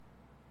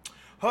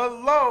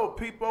Hello,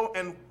 people,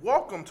 and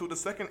welcome to the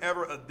second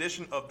ever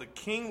edition of the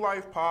King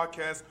Life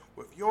Podcast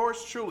with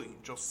yours truly,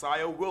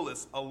 Josiah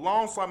Willis,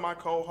 alongside my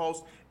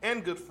co-host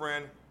and good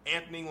friend,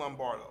 Anthony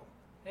Lombardo.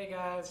 Hey,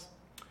 guys.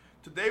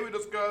 Today we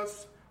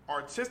discuss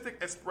artistic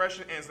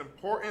expression and its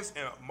importance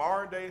in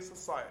modern-day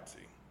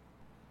society.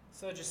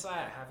 So,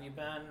 Josiah, have you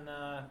been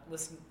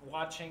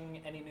watching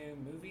any new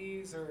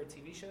movies or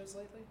TV shows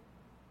lately?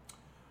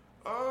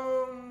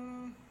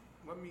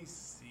 Let me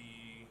see.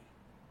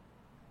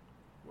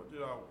 What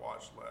did I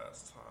watch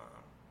last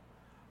time?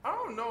 I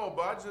don't know,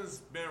 but I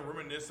just been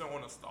reminiscing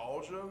on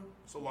nostalgia.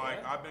 So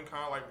I've been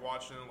kind of like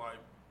watching like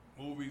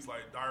movies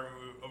like Diary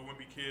of a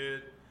Wimpy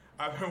Kid.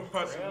 I've been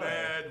watching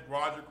that,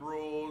 Roger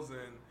Rules,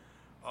 and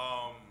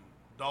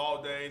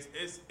Dog Days.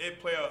 It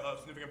played a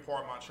significant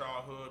part of my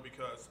childhood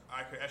because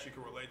I could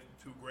relate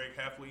to Greg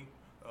Heffley,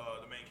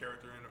 the main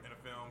character in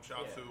the film. Shout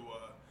out to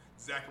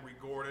Zachary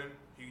Gordon.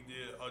 He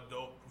did a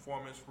dope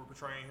performance for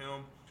portraying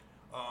him.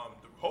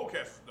 The whole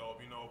cast is dope.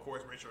 Of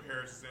course, Rachel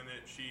Harris is in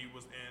it. She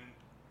was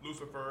in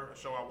Lucifer, a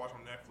show I watched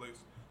on Netflix.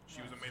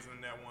 She was amazing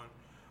in that one.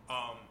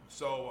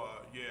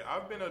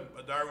 I've been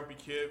a Diary of a Wimpy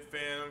Kid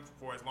fan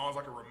for as long as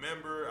I can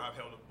remember. I've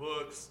held the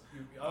books.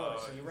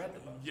 So you read the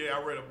books? Yeah,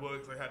 I read the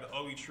books. I had The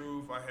Ugly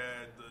Truth. I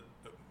had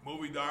the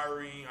movie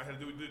diary. I had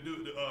the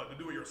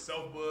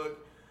Do-It-Yourself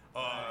book.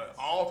 Nice.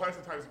 All types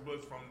of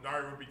books from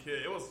Diary of a Wimpy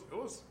Kid. It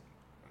was.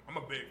 I'm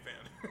a big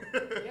fan.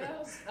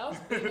 Yeah, that was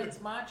big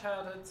into my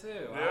childhood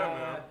too.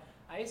 Man.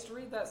 I used to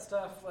read that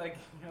stuff like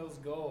it was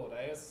gold.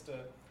 I used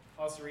to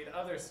also read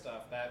other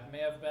stuff that may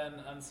have been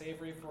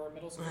unsavory for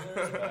middle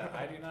schoolers, but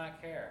I do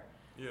not care.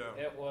 Yeah.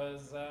 It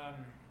was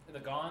the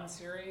Gone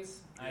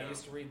series. Yeah. I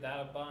used to read that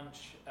a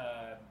bunch.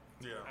 I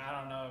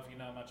don't know if you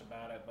know much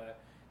about it, but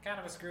kind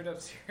of a screwed up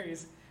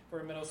series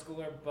for a middle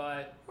schooler.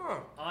 But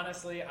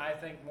honestly, I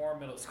think more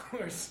middle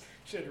schoolers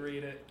should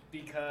read it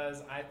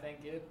because I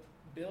think it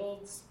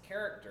builds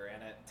character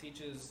and it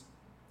teaches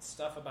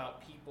stuff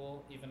about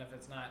people, even if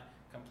it's not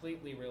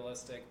completely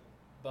realistic,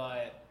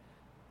 but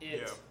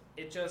it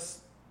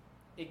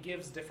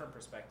gives different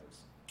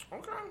perspectives.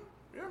 Okay.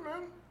 Yeah,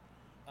 man.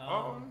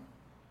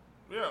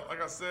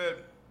 Like I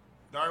said,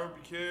 Diary of a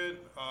Wimpy Kid,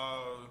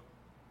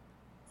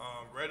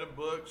 read the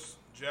books.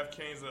 Jeff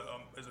Kane is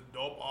a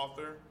dope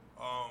author.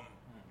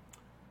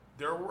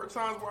 There were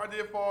times where I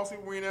did fall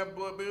asleep reading that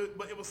book,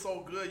 but it was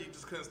so good you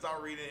just couldn't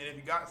stop reading. And if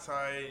you got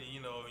tired,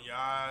 in your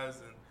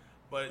eyes,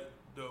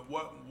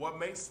 what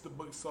makes the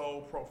book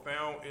so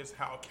profound is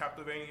how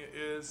captivating it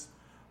is,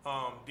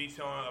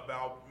 detailing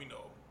about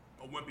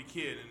a wimpy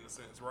kid in a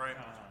sense, right?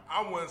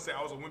 I wouldn't say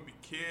I was a wimpy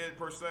kid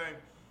per se,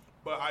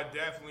 but I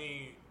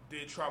definitely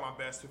did try my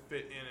best to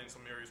fit in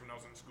some areas when I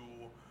was in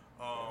school.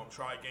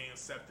 Try to gain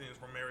acceptance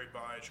from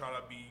everybody, try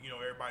to be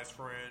everybody's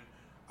friend.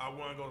 I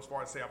wouldn't go as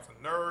far as say I was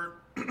a nerd.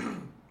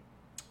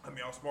 I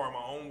was smart in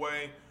my own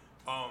way.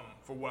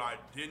 For what I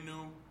did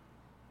know,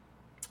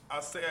 I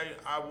say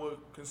I would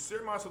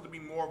consider myself to be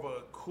more of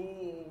a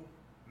cool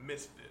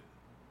misfit.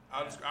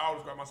 I would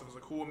describe myself as a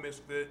cool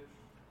misfit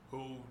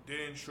who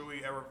didn't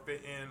truly ever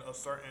fit in a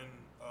certain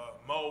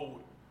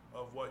mode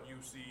of what you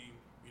see.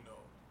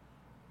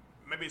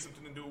 Maybe it's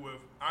something to do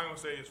with, I don't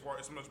say as far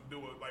as something to do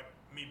with like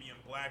me being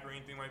black or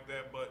anything like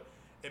that, but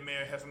it may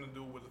have had something to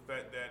do with the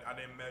fact that I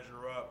didn't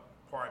measure up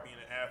part of being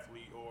an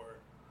athlete or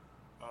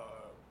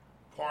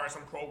part of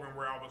some program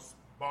where I was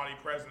body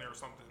president or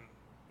something,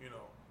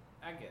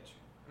 I get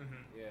you.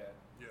 Mm-hmm.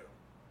 Yeah.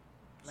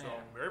 So,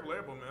 very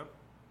relatable, man.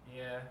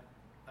 Yeah.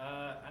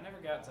 I never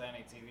got to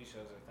any TV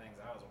shows or things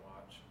I was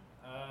watching.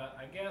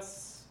 I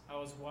guess I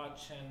was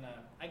watching,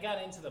 I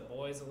got into The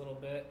Boys a little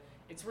bit.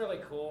 It's really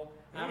cool.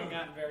 I haven't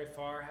gotten very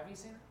far. Have you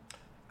seen it?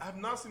 I have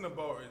not seen The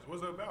Boys.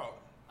 What's it about?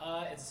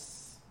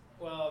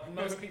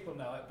 Most people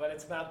know it, but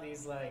it's about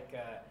these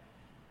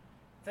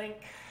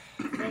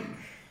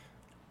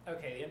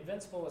okay,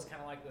 Invincible was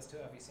kind of like this too.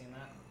 Have you seen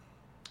that?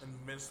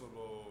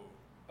 Invincible.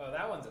 Oh,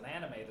 that one's an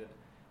animated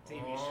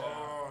TV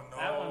show. No.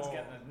 That one's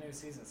getting a new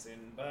season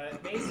soon.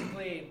 But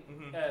basically,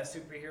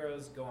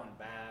 superheroes going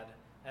bad.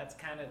 That's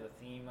kind of the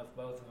theme of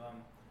both of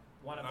them.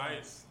 One of them,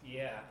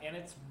 and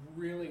it's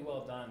really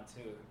well done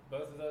too.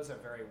 Both of those are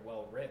very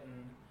well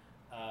written,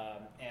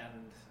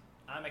 and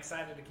I'm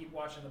excited to keep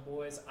watching The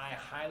Boys. I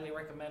highly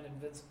recommend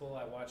Invincible.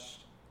 I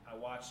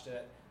watched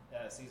it.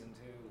 Season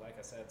 2, like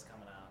I said, it's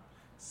coming out.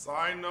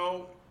 Side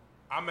note,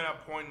 I'm at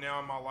a point now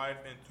in my life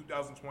in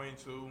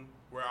 2022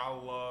 where I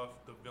love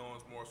the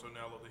villains more so than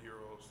I love the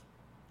heroes.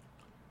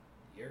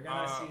 You're going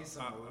to see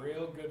some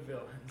real good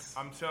villains.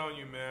 I'm telling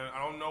you, man. I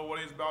don't know what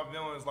it's about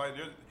villains.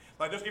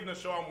 There's even a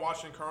show I'm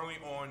watching currently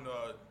on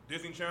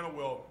Disney Channel.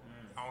 Well,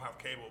 I don't have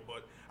cable,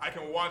 but I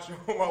can watch it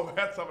on my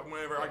laptop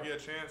whenever I get a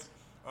chance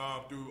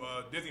through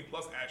Disney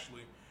Plus,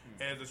 actually.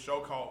 And it's a show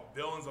called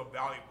Villains of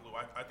Valley Blue.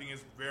 I think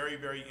it's very,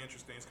 very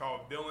interesting. It's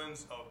called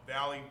Villains of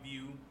Valley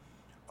View.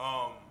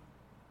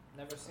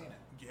 Never seen it.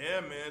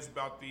 Yeah, man. It's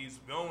about these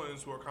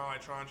villains who are kind of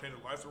like trying to change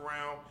their lives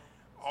around,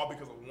 all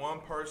because of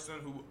one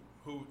person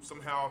who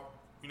somehow,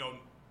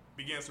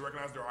 begins to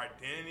recognize their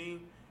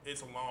identity.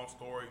 It's a long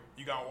story.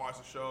 You gotta watch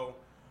the show.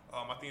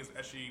 I think it's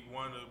actually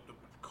one of the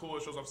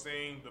coolest shows I've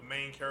seen. The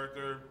main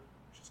character,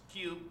 she's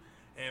cute,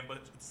 but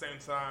at the same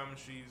time,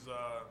 she's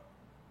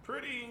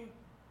pretty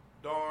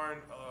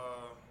darn.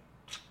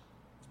 What's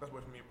the best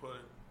way for me to put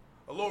it?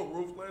 A little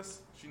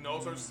ruthless. She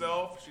knows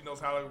herself. She knows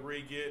how to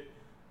really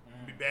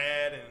be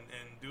bad and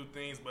do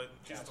things, but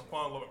she's a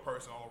fun-loving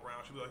person all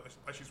around. She looks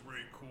like she's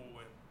really cool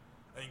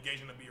and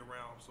engaging to be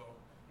around. So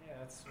yeah,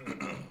 that's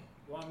sweet. You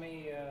want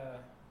me?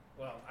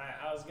 Well,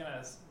 I was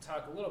gonna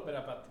talk a little bit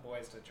about The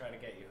Boys to try to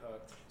get you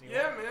hooked.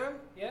 Man.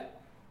 Yeah.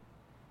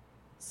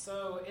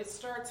 So it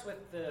starts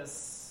with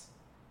this.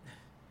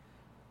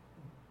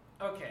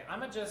 Okay, I'm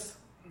gonna just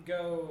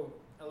go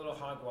a little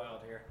hog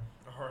wild here.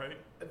 All right.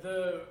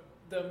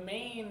 The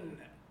main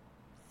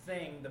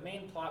thing, the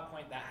main plot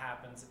point that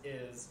happens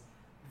is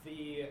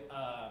the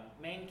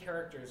main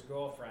character's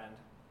girlfriend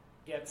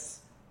gets,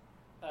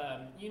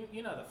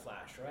 you know the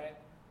Flash, right?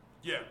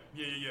 Yeah.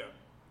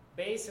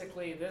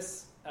 Basically,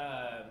 this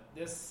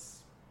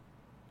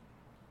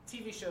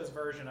TV show's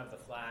version of the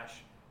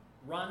Flash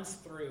runs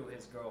through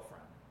his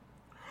girlfriend.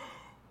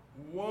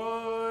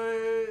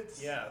 What?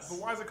 Yes. But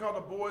why is it called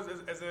The Boys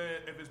as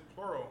in if it's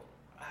plural?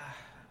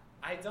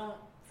 I don't.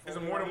 Is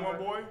it more than one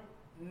boy?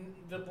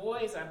 The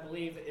Boys, I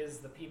believe, is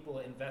the people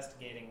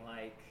investigating,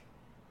 like,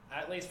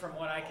 at least from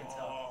what I can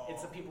tell,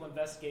 it's the people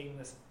investigating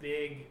this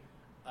big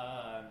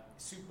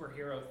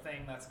superhero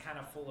thing that's kind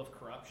of full of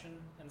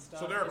corruption and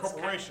stuff. So they're a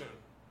corporation.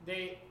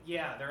 They're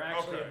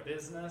actually a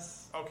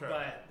business. Okay.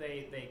 But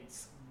they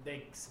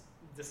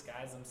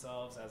disguise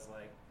themselves as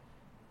like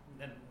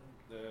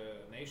the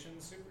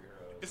nation's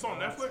superheroes. It's on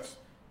Netflix?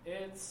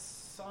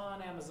 It's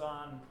on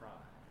Amazon Prime.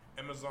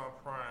 Amazon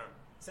Prime.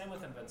 Same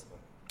with Invincible.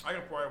 I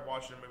can probably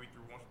watch it maybe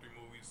through 1 to 3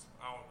 movies.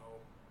 I don't know.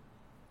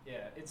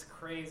 Yeah, it's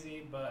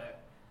crazy,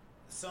 but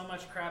so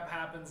much crap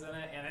happens in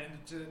it, and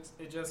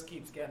it just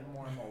keeps getting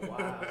more and more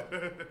wild.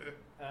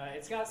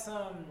 It's got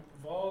some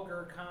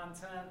vulgar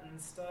content and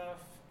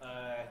stuff.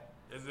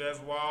 Is it as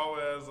wild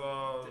as...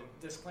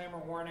 disclaimer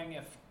warning,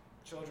 if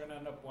children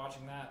end up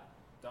watching that,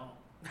 don't.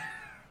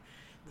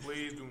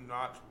 Please do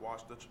not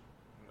watch the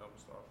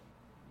stuff.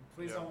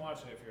 Please don't watch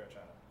it if you're a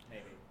child,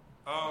 maybe.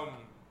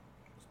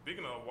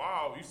 Speaking of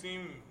wild, you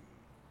seen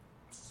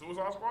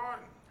Suicide Squad?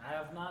 I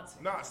have not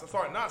seen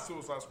Not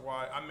Suicide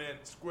Squad. I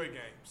meant Squid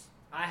Games.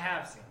 I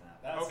have seen that.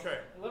 That's okay.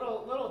 A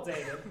little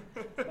dated,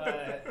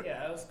 but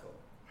yeah, it was cool.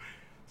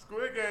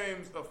 Squid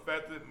Games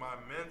affected my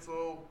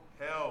mental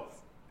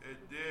health. It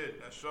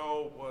did. That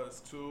show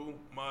was too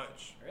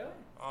much. Really?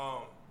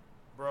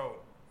 Bro,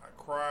 I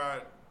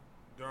cried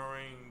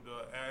during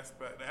the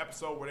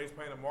episode where they was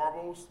playing the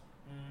marbles.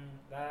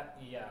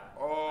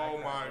 Oh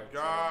my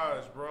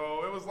gosh,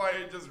 bro. It was like,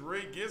 it just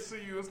really gets to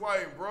you. It's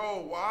like,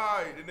 bro,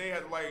 why? Then they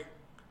had to like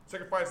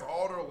sacrifice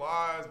all their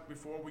lives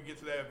before we get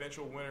to that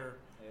eventual winner.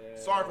 Yeah.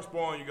 Sorry for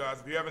spoiling you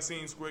guys. If you haven't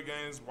seen Squid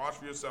Games, watch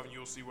for yourself and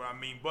you'll see what I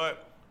mean.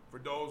 But for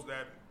those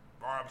that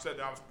are upset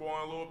that I was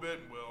spoiling a little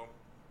bit, well,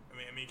 I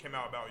mean, it came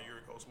out about a year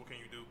ago, so what can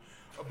you do?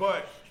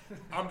 But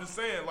I'm just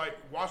saying, like,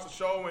 watch the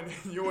show and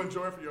you'll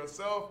enjoy it for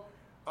yourself.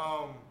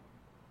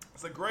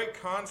 It's a great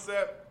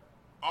concept,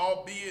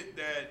 albeit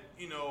that,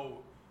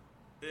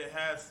 it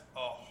has a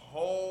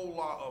whole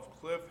lot of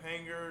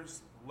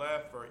cliffhangers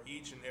left for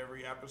each and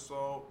every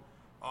episode.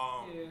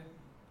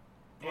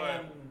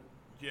 But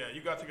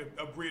you got to take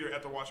a breather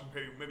after watching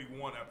maybe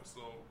one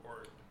episode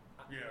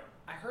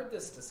I heard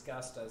this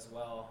discussed as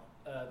well.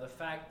 The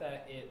fact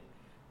that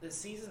the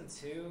season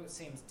 2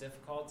 seems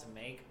difficult to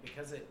make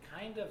because it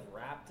kind of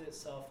wrapped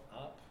itself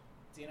up.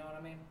 Do you know what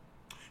I mean?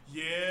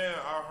 Yeah,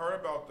 I heard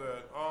about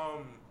that.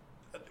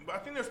 But I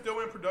think they're still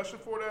in production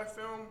for that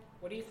film.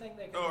 What do you think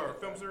they could do with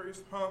film that?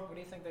 Series, huh? What do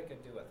you think they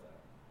could do with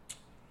that?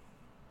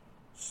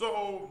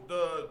 So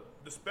the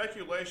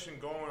speculation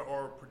going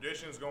or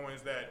predictions going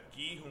is that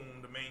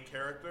Gi-hoon, the main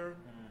character,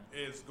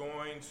 is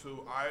going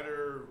to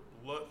either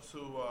look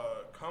to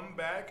come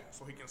back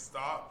so he can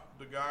stop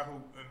the guy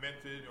who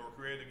invented or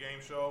created the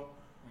game show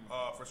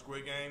for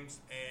Squid Games,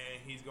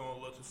 and he's going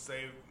to look to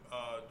save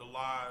the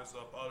lives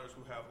of others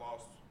who have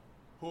lost,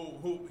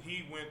 who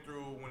he went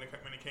through when it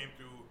came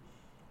through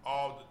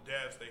all the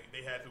deaths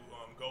they had to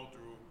go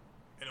through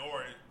in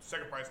order to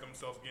sacrifice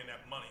themselves getting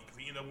that money, because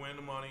he ended up winning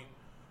the money.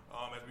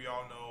 As we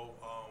all know,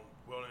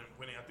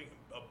 winning I think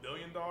 $1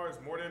 billion,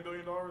 more than $1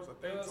 billion, I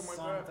think, it was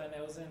something like that.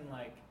 It was in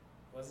like,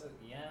 was it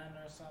yen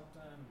or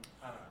something?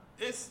 I don't know.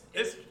 It's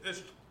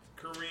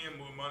Korean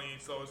money,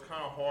 so it's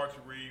kind of hard to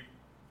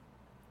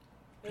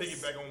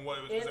piggyback on what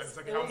it was. It's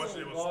like how much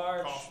it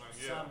was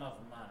costing. Sum of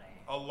money.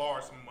 A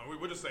large sum of money.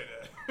 We'll just say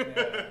that.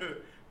 Yeah.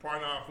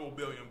 Probably not a full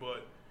billion,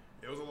 but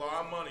it was a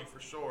lot of money for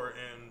sure,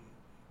 and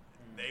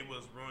they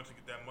was ruined to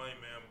get that money,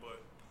 man.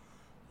 But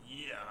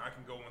yeah, I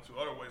can go into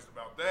other ways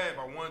about that if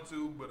I want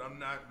to, but I'm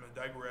not going to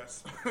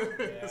digress.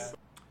 Yeah.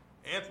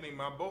 Anthony,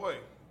 my boy,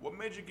 what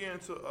made you get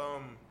into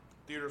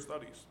theater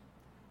studies?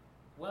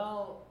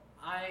 Well,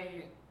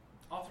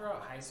 all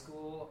throughout high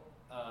school,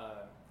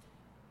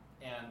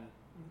 and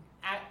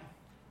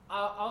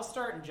I'll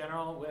start in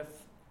general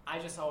with, I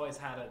just always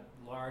had a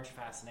large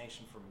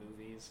fascination for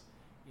movies,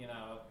 You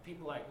know,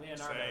 people like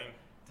Leonardo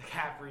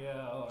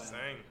DiCaprio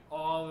and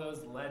all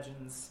those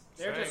legends.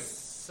 They're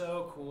just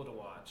so cool to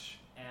watch.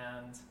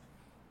 And,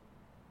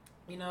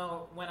 you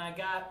know, when I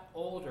got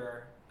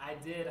older, I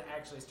did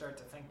actually start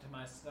to think to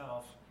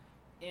myself,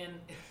 in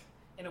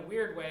a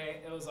weird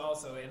way, it was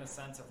also in a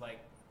sense of like,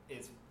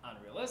 it's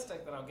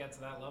unrealistic that I'll get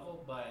to that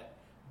level, but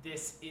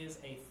this is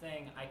a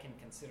thing I can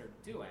consider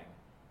doing.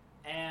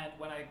 And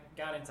when I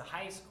got into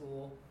high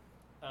school,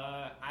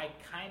 I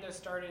kind of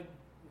started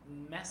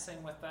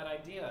messing with that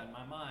idea in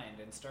my mind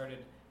and started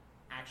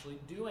actually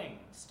doing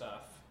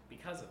stuff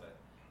because of it.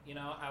 You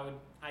know,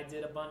 I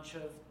did a bunch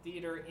of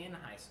theater in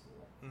high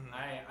school. Mm-hmm.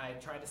 I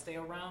tried to stay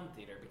around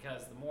theater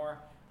because the more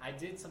I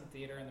did some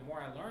theater and the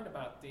more I learned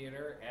about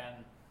theater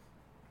and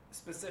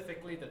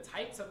specifically the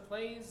types of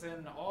plays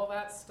and all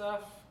that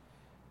stuff,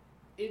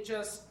 it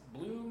just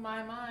blew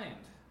my mind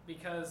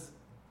because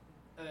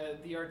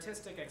the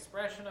artistic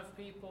expression of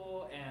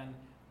people and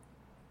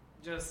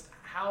just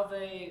how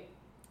they,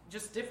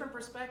 just different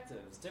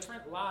perspectives,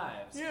 different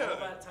lives, all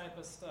that type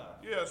of stuff.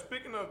 Yeah,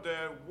 speaking of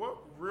that, what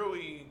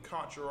really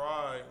caught your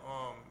eye?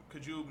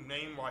 Could you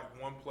name like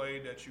one play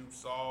that you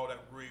saw that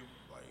really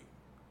like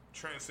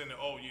transcended,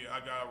 oh yeah, I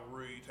gotta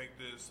really take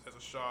this as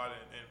a shot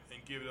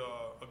and give it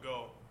a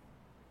go?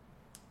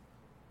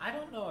 I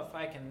don't know if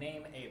I can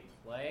name a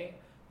play,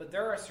 but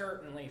there are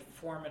certainly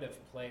formative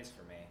plays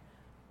for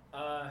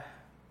me.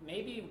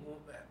 Maybe,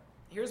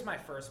 here's my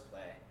first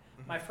play.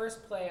 My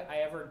first play I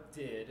ever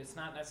did, it's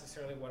not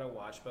necessarily what I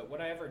watched, but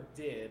what I ever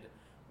did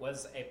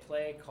was a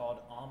play called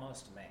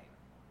Almost Maine.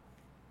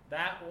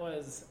 That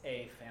was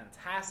a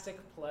fantastic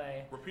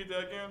play. Repeat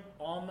that again?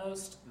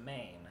 Almost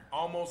Maine.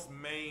 Almost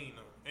Maine.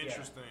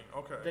 Interesting. Yeah.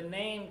 Okay. The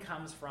name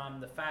comes from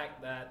the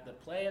fact that the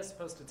play is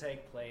supposed to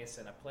take place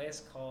in a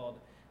place called,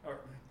 or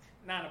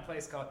not a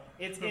place called,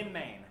 it's in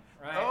Maine,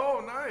 right?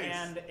 Oh, nice.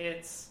 And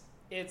it's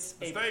the a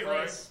state, place,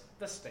 right?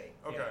 The state.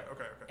 Okay, yeah.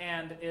 okay.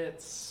 And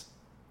it's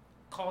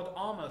called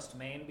Almost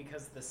Maine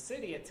because the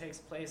city it takes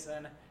place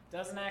in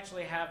doesn't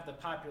actually have the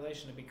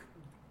population to be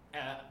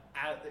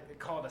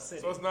called a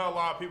city. So it's not a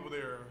lot of people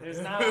there. There's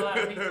not a lot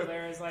of people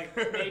there. It's like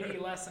maybe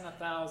less than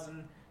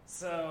 1,000.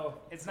 So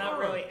it's not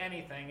really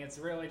anything. It's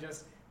really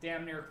just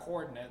damn near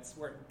coordinates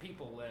where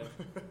people live.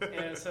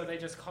 And so they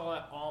just call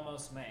it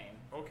Almost Maine.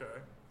 Okay.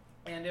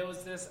 And it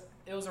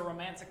was a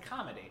romantic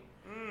comedy.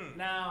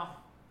 Now,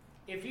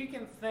 if you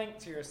can think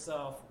to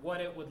yourself what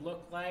it would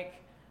look like,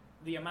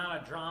 the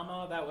amount of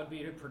drama that would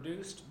be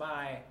produced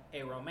by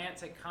a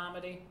romantic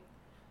comedy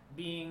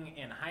being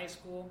in high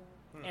school,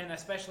 and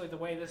especially the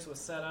way this was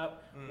set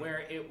up,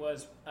 where it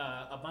was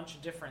a bunch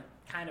of different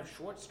kind of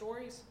short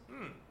stories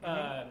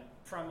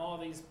from all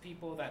these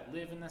people that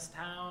live in this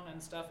town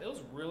and stuff. It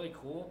was really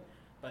cool,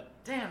 but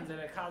damn, did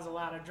it cause a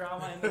lot of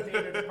drama in the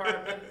theater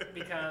department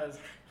because,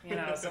 you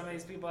know, some of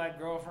these people had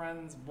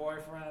girlfriends,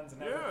 boyfriends,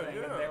 and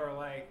everything, and they were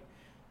like,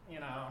 you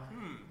know,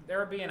 they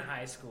were being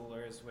high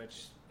schoolers,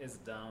 which is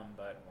dumb,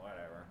 but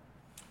whatever.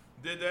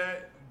 Did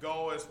that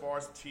go as far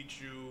as to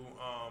teach you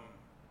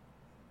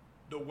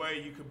the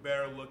way you could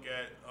better look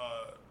at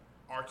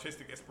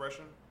artistic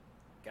expression?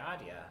 God,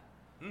 yeah.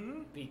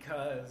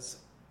 Because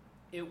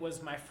it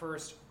was my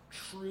first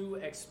true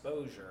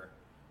exposure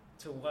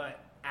to what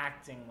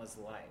acting was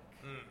like.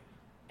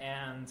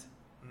 And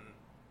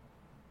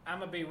I'm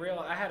going to be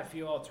real, I had a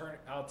few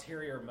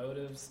ulterior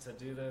motives to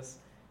do this.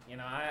 You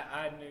know,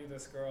 I knew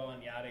this girl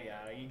and yada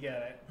yada. You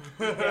get it.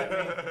 You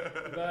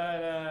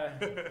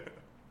get me?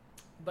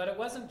 But it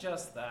wasn't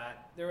just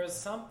that. There was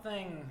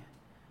something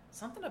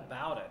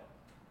about it.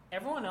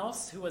 Everyone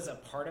else who was a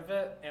part of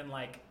it and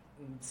like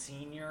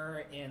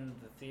senior in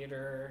the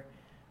theater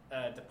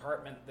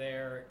department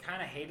there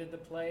kind of hated the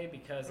play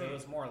because it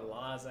was more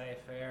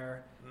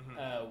laissez-faire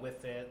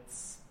with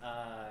its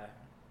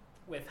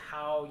with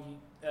how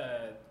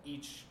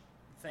each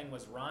thing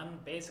was run.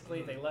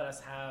 Basically, they let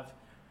us have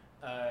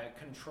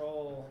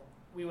control.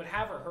 We would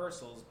have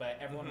rehearsals, but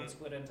everyone would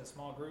split into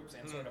small groups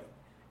and sort of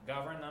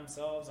govern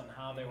themselves on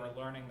how they were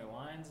learning the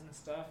lines and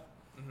stuff.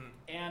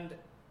 And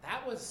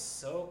that was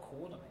so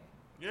cool to me.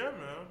 Yeah,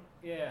 man.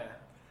 Yeah.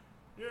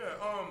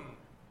 Yeah.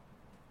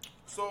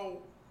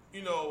 So,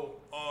 you know,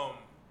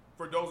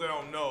 for those that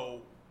don't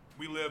know,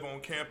 we live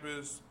on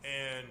campus,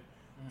 and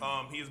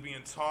he is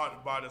being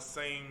taught by the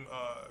same,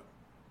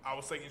 I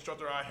would say,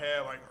 instructor I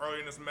had like earlier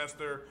in the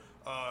semester.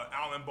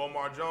 Alan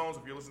Bomar Jones,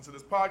 if you listen to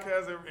this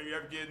podcast, if you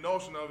ever get a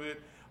notion of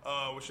it,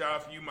 well, shout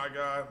out to you, my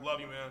guy. Love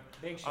you, man.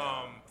 Big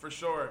shout. For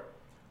sure.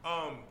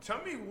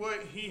 Tell me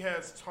what he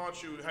has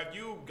taught you. Have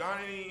you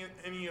gotten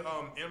any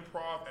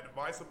improv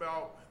advice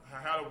about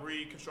how to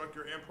reconstruct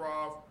your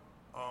improv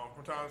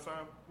from time to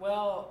time?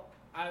 Well,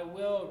 I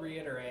will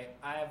reiterate,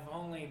 I've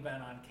only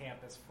been on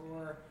campus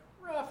for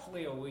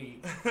roughly a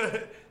week.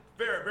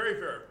 Fair, very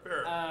fair.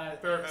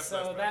 Fair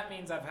so that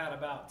means I've had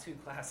about 2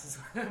 classes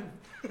with him.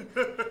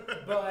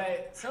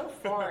 But so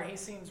far, he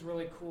seems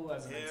really cool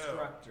as an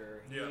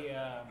instructor.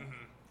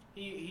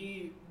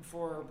 He,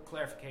 for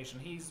clarification,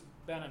 he's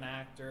been an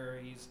actor.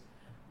 He's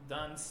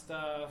done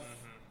stuff.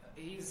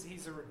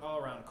 he's an all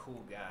around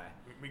cool guy.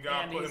 We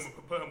gotta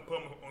put him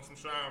on some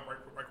shine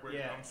right quick.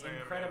 Yeah, I'm saying,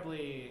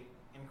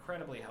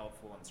 incredibly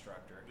helpful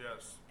instructor.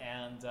 Yes.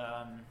 And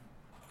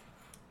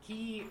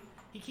he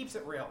keeps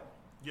it real.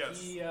 Yes.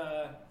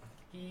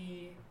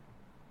 He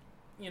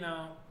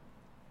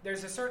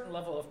there's a certain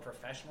level of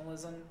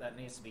professionalism that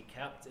needs to be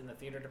kept in the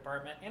theater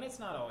department, and it's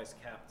not always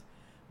kept,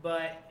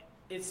 but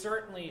it's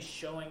certainly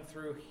showing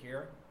through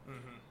here.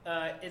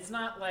 Mm-hmm. It's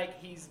not like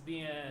he's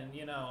being,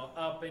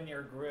 up in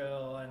your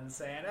grill and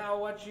saying, "Oh,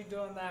 what you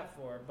doing that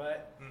for?"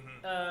 But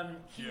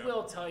he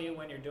will tell you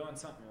when you're doing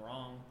something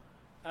wrong.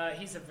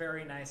 He's a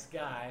very nice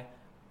guy,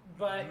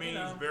 but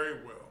means very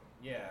well.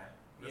 Yeah.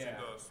 Yes, he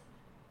does.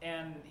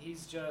 And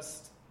he's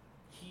just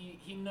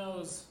he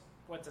knows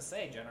what to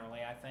say generally,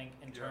 I think,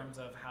 in terms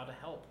of how to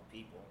help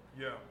people.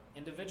 Yeah.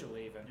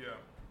 Individually even.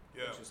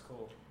 Yeah. Which is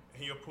cool.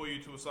 He'll pull you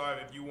to a side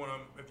if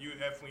you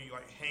definitely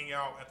like hang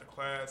out at the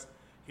class.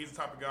 He's the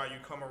type of guy you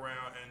come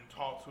around and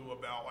talk to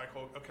about like,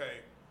 okay,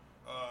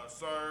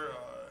 sir,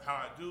 how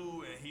I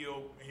do, and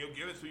he'll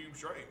give it to you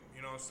straight.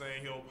 You know what I'm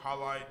saying? He'll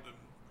highlight the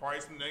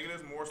price and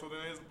negatives more so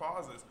than his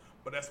positives.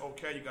 But that's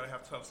okay. You gotta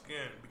have tough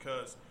skin,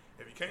 because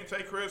if you can't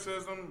take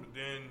criticism,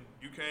 then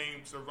you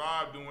can't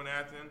survive doing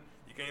acting.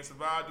 You can't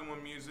survive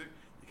doing music.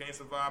 You can't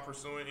survive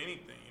pursuing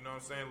anything. You know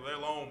what I'm saying? Let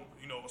alone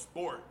a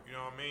sport. You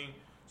know what I mean?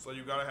 So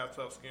you gotta have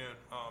tough skin.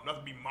 Not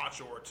to be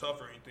macho or tough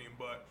or anything,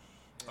 but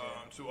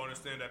to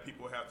understand that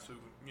people have to,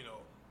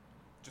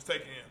 just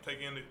take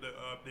in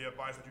the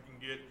advice that you can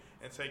get,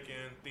 and take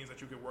in things that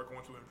you can work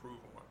on to improve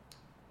on.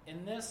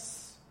 In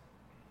this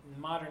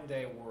modern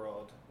day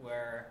world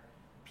where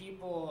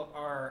people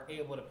are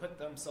able to put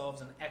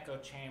themselves in echo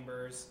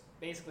chambers,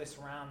 basically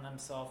surround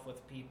themselves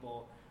with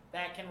people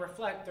that can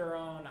reflect their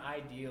own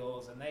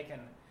ideals, and they can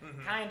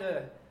kind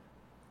of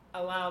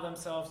allow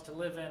themselves to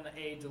live in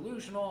a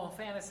delusional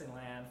fantasy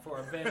land for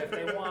a bit if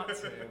they want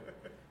to.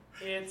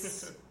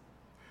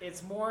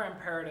 It's more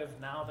imperative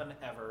now than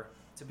ever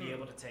to be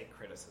able to take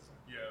criticism.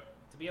 Yeah.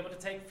 To be able to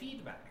take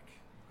feedback.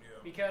 Yeah.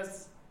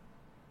 Because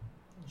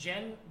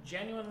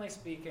genuinely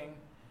speaking,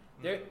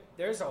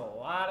 there's a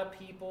lot of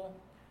people.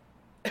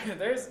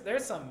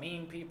 there's some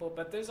mean people,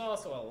 but there's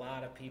also a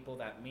lot of people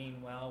that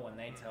mean well when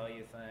they tell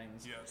you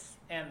things. Yes.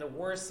 And the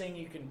worst thing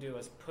you can do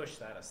is push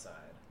that aside.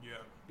 Yeah.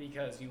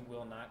 Because you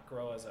will not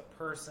grow as a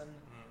person.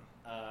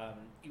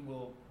 You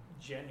will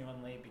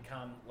genuinely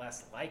become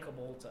less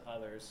likable to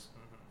others.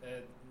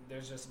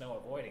 There's just no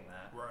avoiding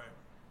that. Right.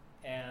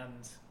 And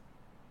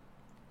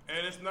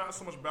it's not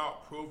so much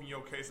about proving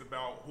your case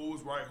about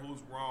who's right,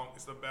 who's wrong.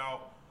 It's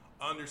about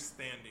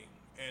understanding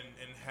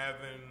and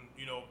having,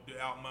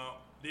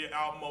 the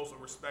utmost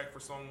of respect for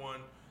someone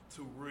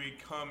to really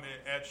come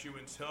at you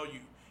and tell you.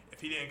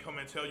 If he didn't come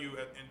and tell you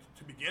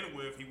to begin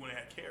with, he wouldn't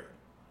have cared.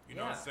 You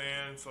know what I'm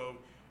saying? So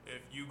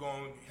if you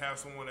going to have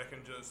someone that can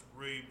just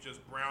really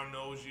just brown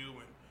nose you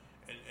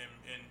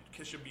and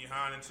kiss your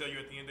behind and tell you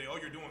at the end of the day, oh,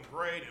 you're doing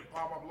great and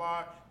blah, blah,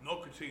 blah, no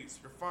critiques,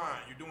 you're fine,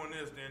 you're doing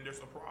this, then there's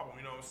a problem.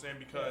 You know what I'm saying?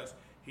 Because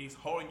he's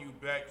holding you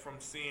back from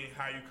seeing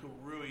how you could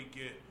really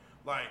get,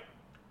 like,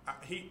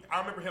 I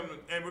remember him,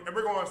 and we're going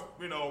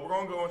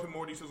to go into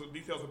more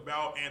details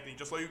about Anthony,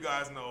 just so you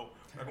guys know.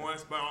 We're going to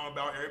expound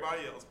about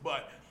everybody else,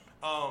 but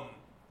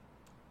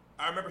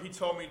I remember he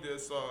told me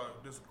this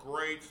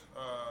great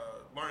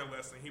learning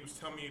lesson. He was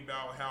telling me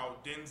about how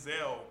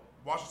Denzel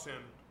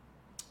Washington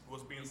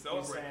was being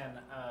celebrated. You're saying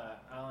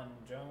Alan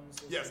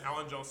Jones? Yes,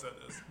 Alan Jones said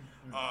this.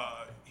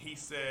 He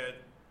said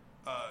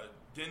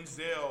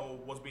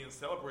Denzel was being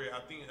celebrated, I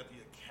think, at the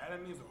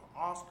Academies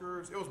or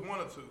Oscars. It was one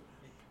or two.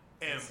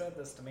 And he said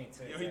this to me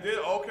too. He did.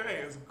 Okay,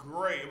 it was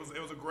great. It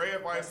was a great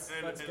advice.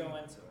 Let's go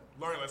into it.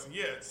 Learning lesson.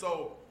 Yeah.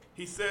 So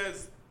he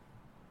says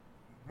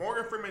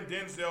Morgan Freeman,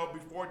 Denzel,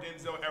 before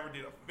Denzel ever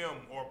did a film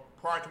or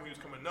prior to when he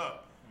was coming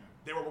up,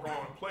 they were working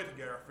on a play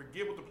together. I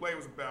forget what the play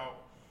was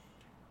about.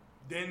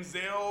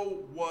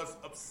 Denzel was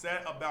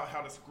upset about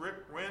how the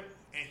script went,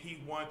 and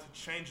he wanted to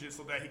change it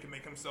so that he can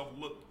make himself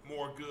look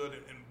more good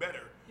and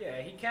better.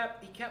 Yeah, he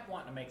kept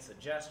wanting to make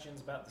suggestions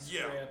about the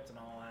script and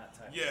all that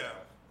type of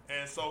stuff.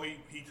 And so he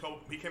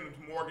came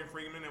to Morgan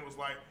Freeman and was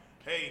like,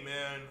 hey,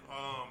 man,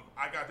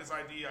 I got this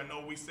idea. I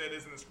know we said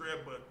this in the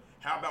script, but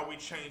how about we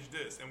change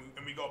this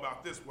and we go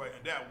about this way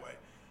and that way?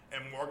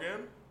 And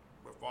Morgan,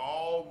 with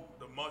all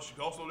the much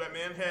gusto that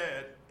man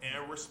had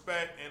and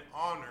respect and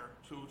honor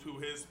to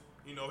his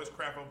his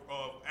craft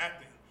of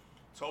acting,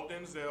 told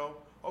Denzel,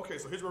 okay,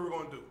 so here's what we're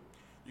going to do.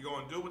 You're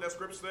going to do what that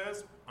script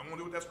says. I'm going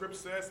to do what that script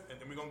says, and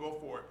then we're going to go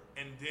for it.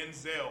 And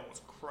Denzel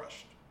was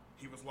crushed.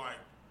 He was like,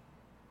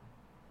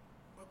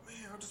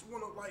 man,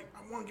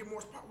 I want to get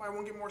more spotlight, I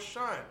want to get more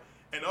shine.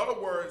 In other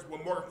words,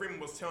 what Morgan Freeman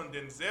was telling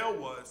Denzel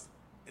was,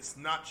 it's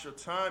not your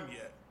time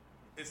yet.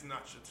 It's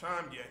not your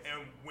time yet.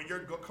 And when you're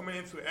coming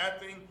into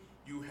acting,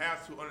 you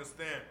have to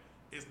understand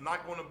it's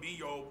not going to be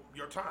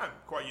your time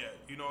quite yet.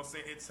 You know what I'm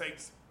saying? It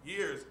takes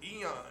years,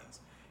 eons,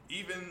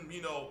 even,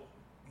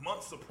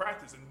 months of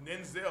practice. And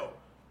Denzel,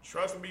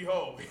 trust and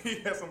behold, he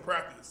has some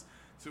practice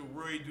to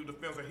really do the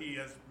films that he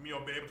has, been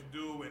able to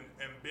do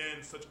and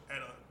been such at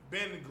a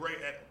been great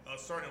at a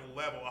certain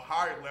level, a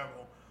higher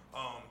level,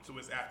 to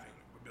his acting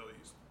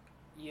abilities.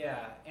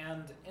 Yeah,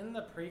 and in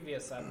the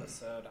previous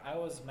episode, I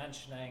was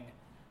mentioning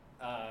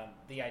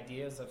the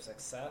ideas of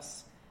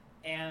success,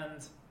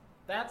 and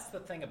that's the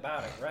thing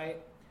about it, right?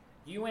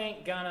 You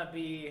ain't gonna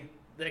be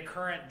the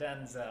current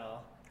Denzel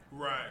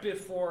right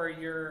before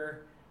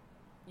you're,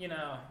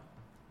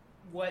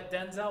 what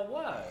Denzel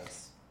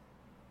was.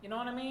 You know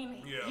what I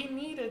mean? Yeah. He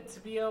needed to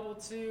be able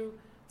to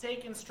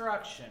take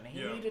instruction.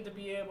 He needed to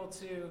be able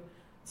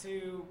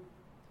to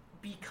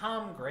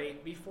become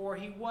great before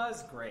he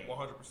was great.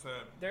 100%.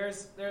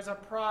 There's a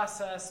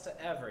process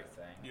to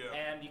everything. Yeah.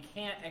 And you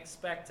can't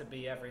expect to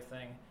be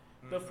everything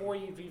before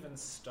you've even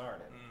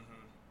started.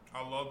 Mm-hmm.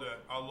 I love that.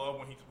 I love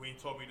when he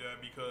told me that,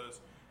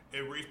 because it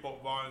really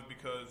spoke volumes.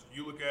 Because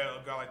you look at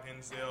a guy like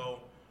Denzel,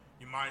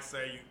 you might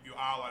say you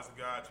idolize the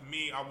guy. To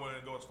me, I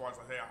wouldn't go as far as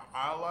like, hey,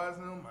 I idolize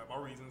him. I have my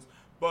reasons.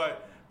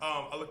 But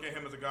I look at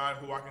him as a guy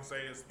who I can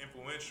say is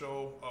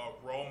influential,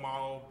 role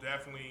model,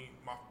 definitely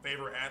my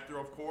favorite actor,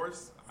 of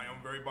course. I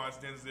am very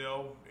biased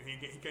Denzel.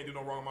 He can't do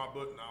no wrong in my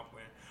book. No, I'm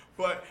playing.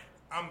 But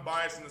I'm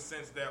biased in the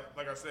sense that,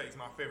 like I said, he's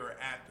my favorite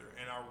actor,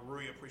 and I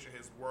really appreciate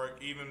his work,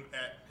 even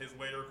at his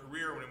later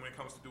career when it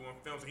comes to doing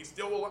films. He's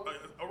still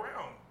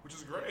around, which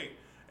is great.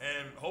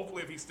 And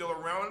hopefully, if he's still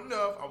around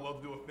enough, I'd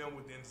love to do a film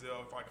with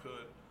Denzel if I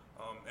could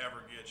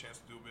ever get a chance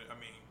to do it. I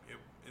mean,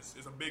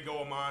 it's a big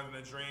goal of mine and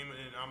a dream,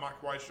 and I'm not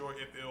quite sure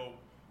if it'll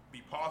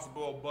be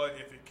possible, but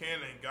if it can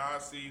and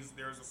God sees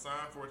there's a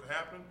sign for it to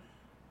happen,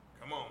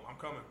 come on, I'm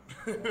coming.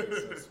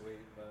 That's so sweet.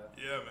 But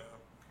yeah,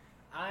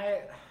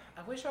 man.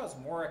 I wish I was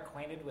more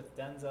acquainted with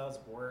Denzel's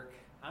work.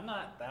 I'm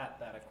not that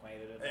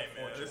acquainted. Hey,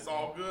 man, it's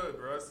all good,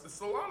 bro. It's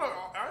a lot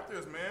of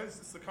actors, man.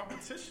 It's a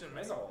competition, man.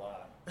 There's a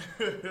lot.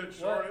 It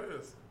sure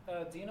is.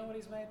 Do you know what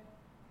he's made?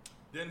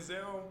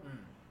 Denzel?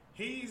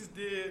 He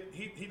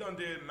done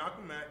did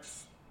Malcolm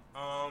X.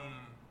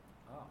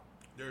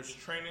 There's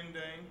Training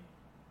Day.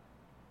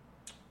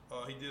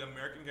 He did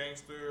American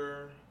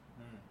Gangster.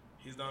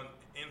 He's done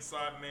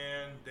Inside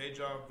Man,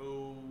 Deja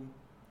Vu,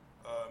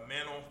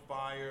 Man on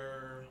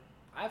Fire.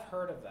 I've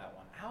heard of that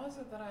one. How is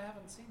it that I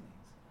haven't seen these?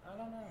 I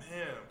don't know.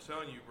 Man, I'm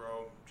telling you,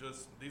 bro.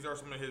 Just these are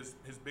some of his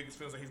biggest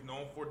films that he's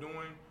known for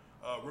doing.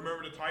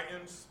 Remember the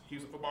Titans? He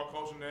was a football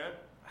coach in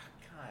that.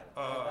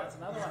 God, that's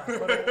another one I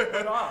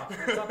put off.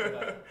 What's up with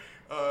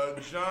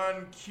that?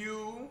 John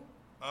Q.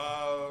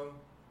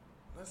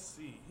 Let's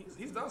see.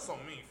 He's done so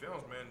many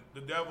films, man.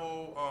 The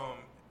Devil.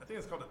 I think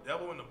it's called The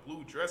Devil in the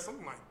Blue Dress,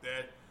 something like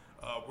that.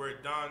 Where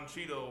Don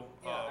Cheadle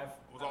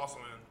was also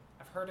in.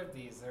 I've heard of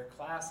these. They're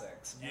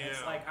classics. And yeah.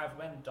 It's like I've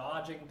been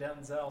dodging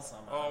Denzel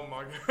somehow. Oh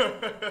my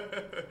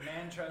god.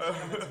 Man tries to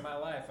come into my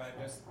life.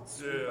 I just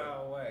swoop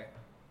out away.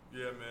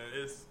 Yeah, man.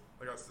 It's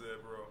like I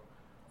said, bro.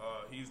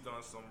 He's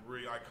done some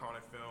really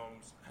iconic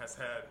films. Has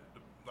had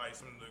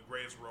some of the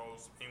greatest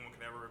roles anyone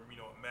can ever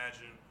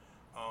imagine.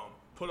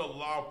 Put a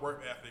lot of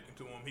work ethic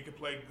into him. He can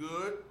play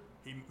good.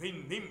 He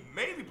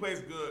mainly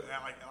plays good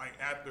at like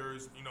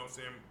actors.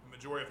 Saying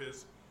majority of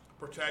his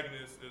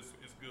protagonist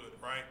is good,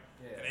 right?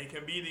 Yeah. And he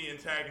can be the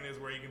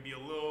antagonist where he can be a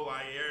little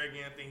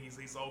arrogant, think he's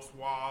so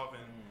suave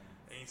and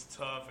he's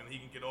tough and he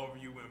can get over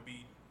you and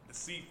be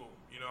deceitful.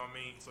 You know what I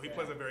mean? So he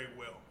plays it very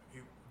well. He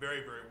very,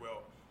 very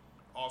well.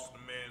 Also, the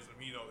man is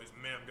is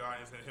a man of God,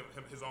 is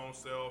his own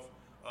self.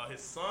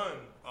 His son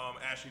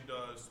actually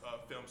does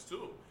films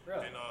too,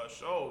 really? And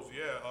shows.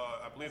 Yeah,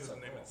 I believe his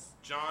name is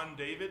John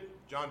David.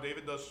 John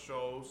David does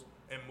shows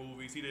and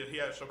movies. He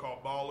had a show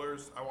called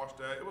Ballers. I watched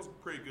that. It was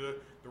pretty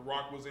good. The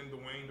Rock was in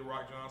Dwayne The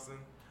Rock Johnson.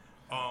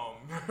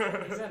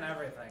 He's in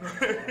everything.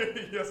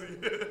 Yes, he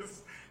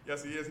is.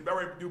 Yes, he is. He's about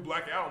to do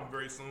Black Adam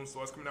very soon,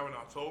 so it's coming out in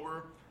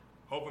October.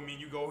 Hoping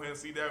you go ahead and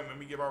see that and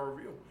we give our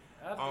review.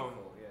 That'd be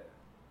cool. Yeah.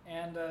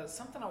 And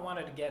something I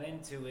wanted to get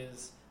into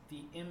is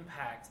the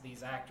impact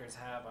these actors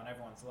have on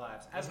everyone's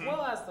lives, as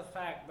well as the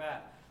fact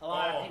that a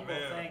lot of people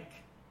think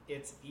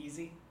it's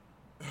easy.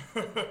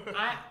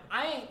 I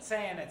ain't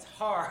saying it's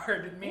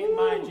hard.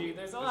 Mind you,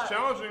 there's a lot. It's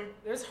challenging.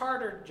 There's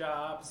harder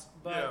jobs,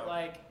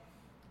 but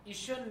you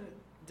shouldn't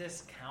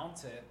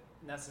discount it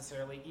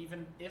necessarily,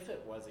 even if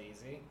it was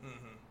easy.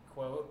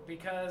 Quote,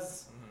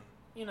 because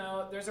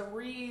there's a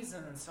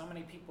reason so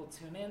many people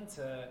tune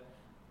into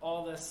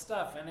all this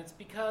stuff, and it's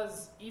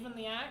because even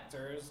the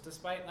actors,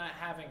 despite not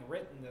having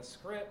written the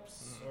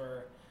scripts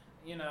or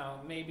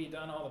maybe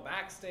done all the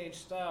backstage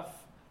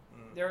stuff,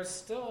 there's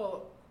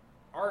still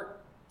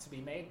art to be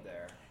made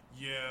there.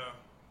 Yeah.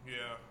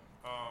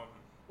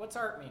 What's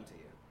art mean to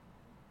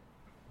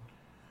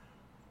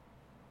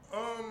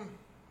you?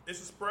 It's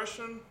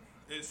expression,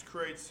 it's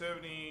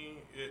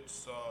creativity,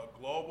 it's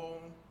global,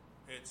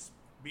 it's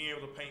being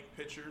able to paint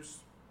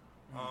pictures.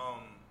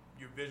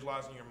 You're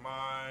visualizing your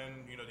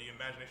mind, the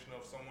imagination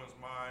of someone's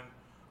mind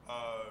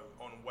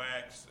on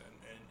wax,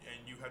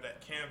 and you have that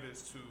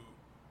canvas to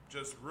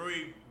just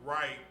really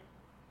write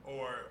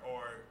or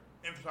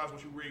emphasize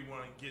what you really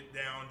want to get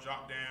down,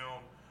 jot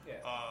down.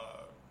 Yeah.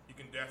 You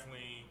can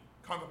definitely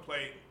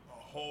contemplate a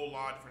whole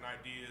lot of different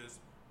ideas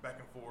back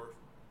and forth.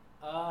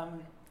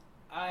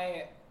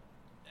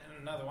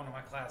 in another one of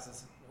my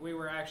classes, we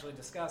were actually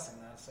discussing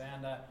this,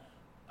 and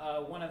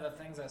one of the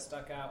things that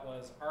stuck out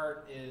was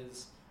art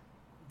is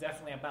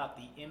definitely about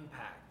the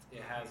impact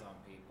it has on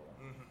people.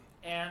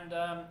 And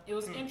it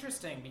was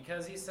interesting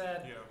because he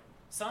said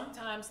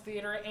sometimes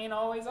theater ain't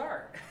always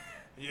art.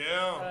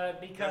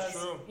 Because that's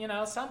true.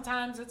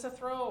 Sometimes it's a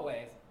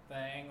throwaway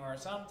thing, or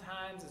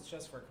sometimes it's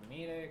just for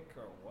comedic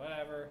or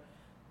whatever,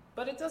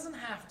 but it doesn't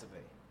have to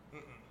be.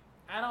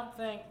 I don't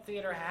think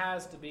theater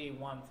has to be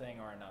one thing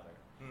or another.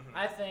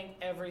 I think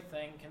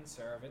everything can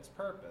serve its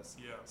purpose.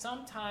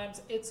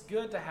 Sometimes it's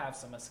good to have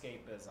some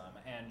escapism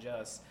and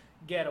just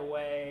get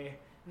away,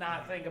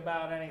 not think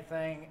about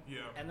anything.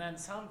 And then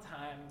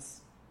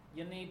sometimes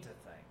you need to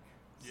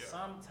think.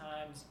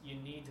 Sometimes you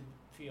need to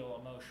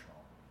feel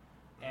emotional.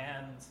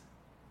 And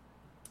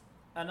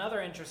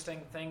another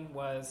interesting thing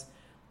was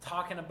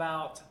talking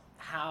about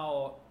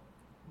how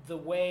the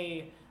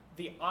way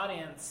the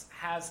audience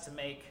has to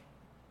make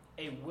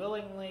a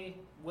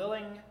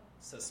willing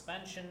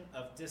suspension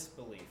of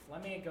disbelief.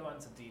 Let me go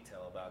into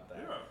detail about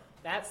that.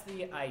 That's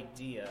the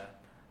idea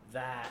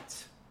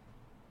that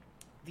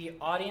the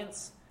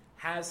audience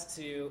has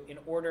to, in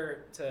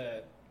order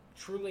to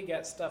truly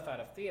get stuff out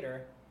of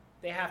theater,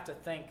 they have to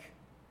think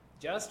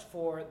just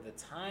for the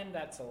time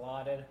that's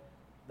allotted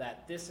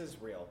that this is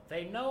real.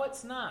 They know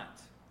it's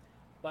not,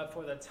 but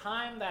for the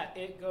time that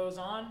it goes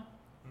on,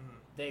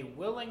 they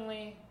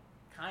willingly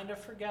kind of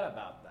forget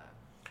about that.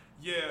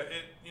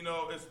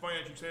 It's funny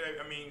that you say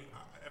that. I mean,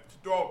 to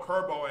throw a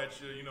curveball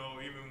at you,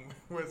 even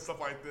with stuff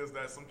like this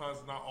that sometimes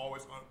is not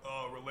always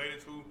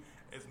related to,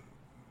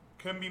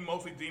 can be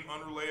mostly deemed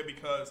unrelated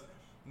because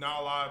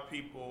not a lot of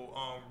people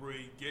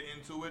really get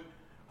into it.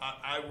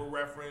 I will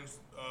reference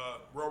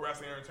World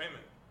Wrestling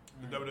Entertainment,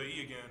 the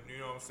WWE again.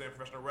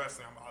 Professional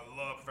wrestling. I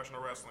love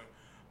professional wrestling.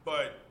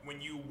 But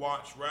when you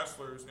watch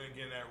wrestlers and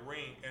get in that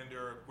ring and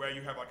where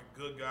you have like a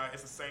good guy,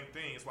 it's the same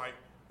thing. It's like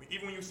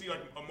even when you see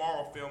like a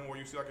Marvel film or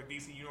you see like a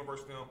DC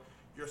Universe film,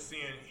 you're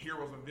seeing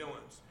heroes and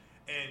villains,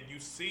 and you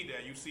see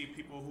that. You see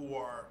people who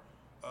are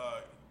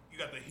you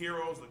got the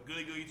heroes, the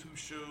goody two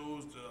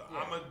shoes,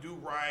 I'm gonna do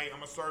right, I'm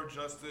gonna serve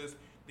justice.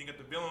 Then you got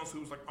the villains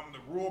who's like, I'm the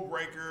rule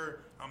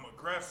breaker, I'm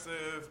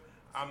aggressive,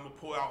 I'm gonna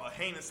pull out a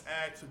heinous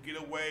act to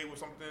get away with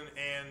something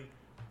and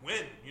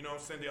win.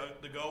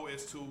 The goal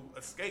is to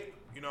escape.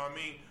 You know what I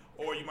mean?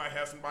 Or you might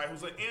have somebody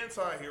who's an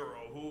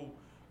anti-hero who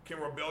can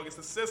rebel against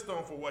the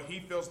system for what he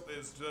feels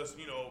is just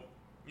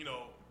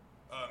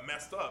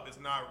messed up. It's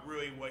not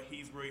really what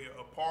he's really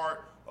a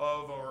part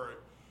of, or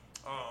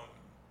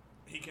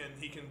he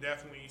can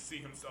definitely see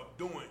himself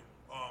doing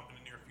in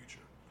the near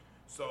future.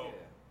 So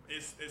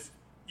it's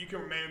you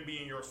can remain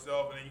being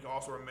yourself, and then you can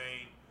also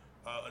remain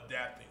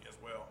adapting as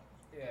well.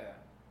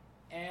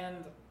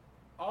 And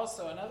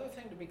also another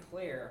thing to be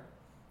clear,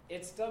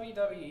 it's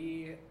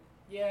WWE.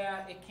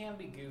 Yeah, it can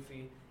be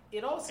goofy.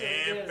 It also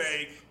is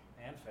fake.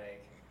 And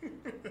fake.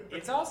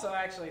 It's also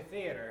actually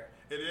theater.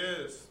 It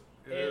is.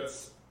 It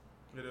is.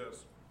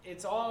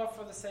 It's all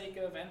for the sake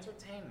of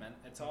entertainment.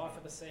 It's all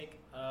for the sake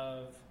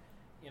of,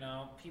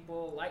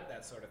 people like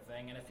that sort of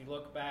thing. And if you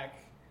look back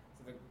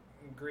to the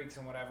Greeks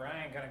and whatever,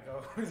 I ain't gonna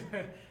go.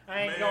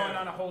 Going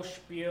on a whole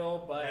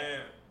spiel, but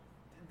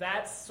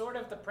that's sort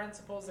of the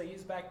principles they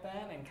used back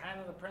then, and kind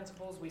of the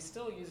principles we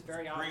still use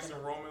very often Greece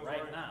and Romans,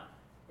 right now.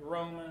 The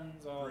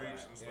Romans, all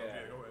Greece that. And stuff.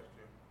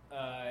 Go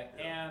ahead.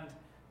 And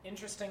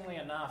interestingly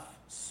enough,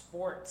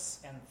 sports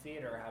and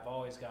theater have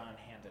always gone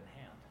hand in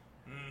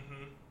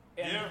hand.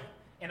 And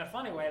in a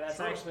funny way, that's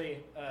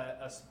actually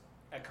a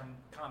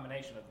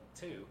combination of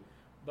the two.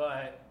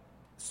 But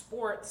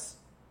sports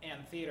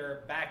and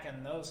theater back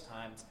in those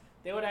times,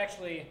 they would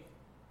actually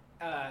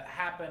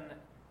happen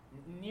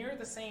near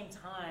the same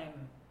time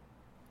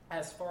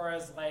as far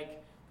as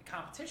like the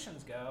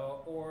competitions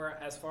go, or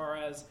as far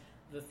as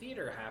the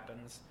theater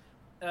happens.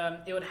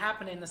 It would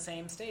happen in the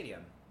same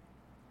stadium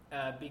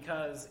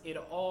because it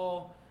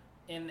all,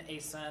 in a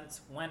sense,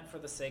 went for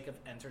the sake of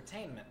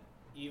entertainment.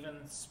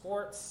 Even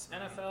sports,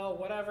 NFL,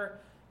 whatever,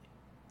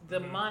 the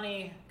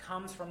money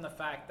comes from the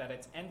fact that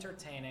it's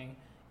entertaining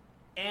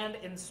and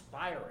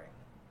inspiring.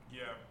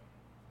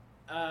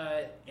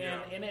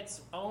 In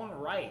its own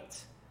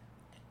right,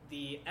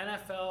 the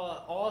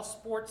NFL, all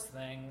sports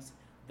things,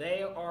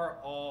 they are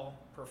all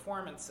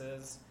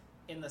performances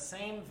in the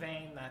same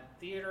vein that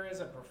theater is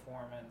a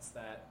performance,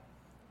 that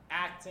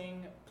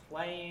acting,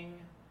 playing,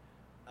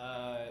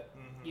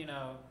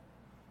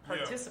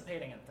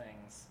 participating in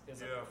things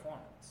is a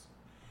performance.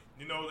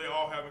 They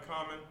all have in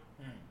common?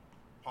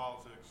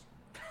 Politics.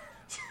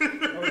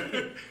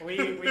 Are we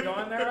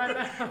going there right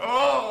now?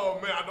 Oh,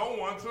 man, I don't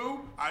want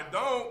to. I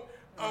don't.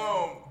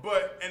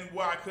 And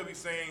what I could be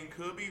saying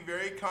could be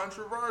very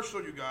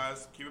controversial, you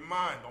guys. Keep in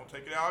mind, don't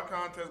take it out of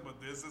context,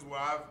 but this is what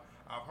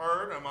I've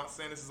heard. I'm not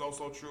saying this is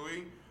also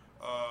truly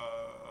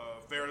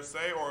fair to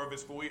say or if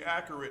it's fully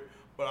accurate,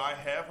 but I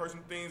have heard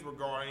some things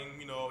regarding,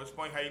 it's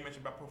funny how you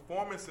mentioned about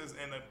performances,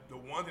 and the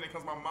one thing that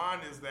comes to my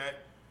mind is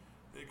that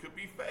it could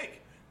be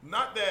fake.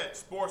 Not that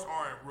sports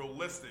aren't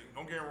realistic.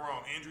 Don't get me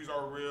wrong. Injuries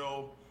are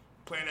real.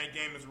 playing that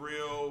game is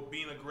real,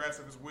 being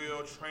aggressive is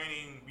real,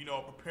 training,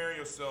 preparing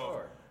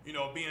yourself,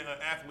 being an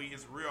athlete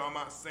is real. I'm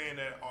not saying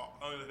that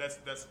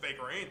that's fake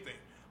or anything.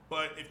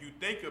 But if you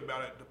think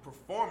about it, the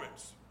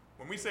performance,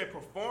 when we say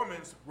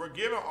performance, we're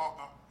given,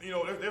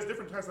 there's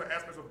different types of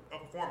aspects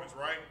of performance,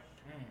 right?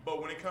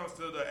 But when it comes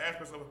to the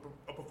aspects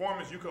of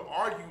performance, you could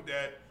argue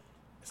that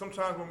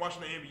sometimes when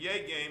watching an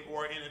NBA game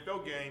or an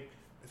NFL game,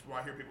 that's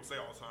what I hear people say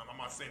all the time. I'm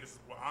not saying this is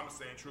what I'm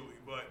saying truly,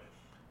 but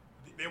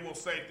they will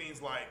say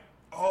things like,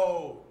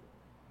 oh,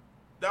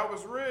 that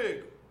was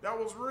rigged. That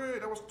was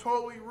rigged. That was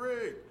totally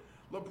rigged.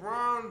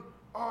 LeBron,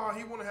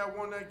 he wouldn't have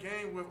won that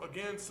game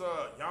against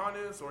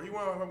Giannis, or he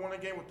wouldn't have won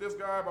that game with this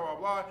guy, blah, blah,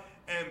 blah.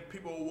 And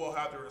people will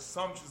have their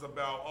assumptions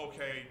about,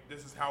 okay,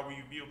 this is how we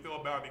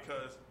feel about it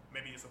because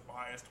maybe it's a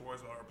bias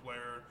towards our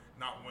player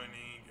not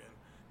winning, and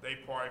they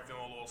probably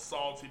feeling a little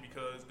salty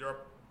because their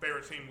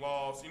favorite team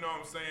lost. You know what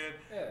I'm saying?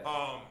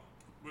 Yeah.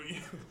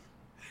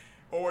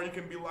 Or you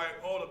can be like,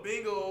 oh, the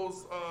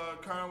Bengals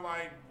kind of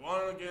like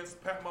won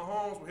against Pat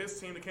Mahomes with his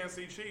team, the Kansas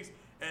City Chiefs,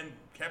 and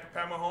Pat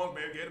Mahomes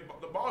may get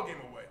the ball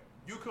game away.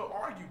 You could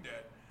argue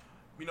that.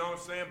 You know what I'm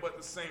saying? But at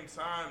the same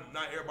time,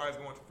 not everybody's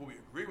going to fully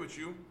agree with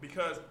you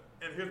because,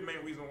 and here's the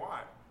main reason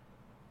why.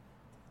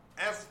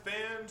 As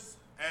fans,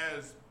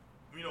 as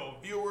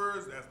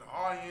viewers, as the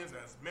audience,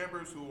 as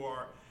members who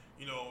are,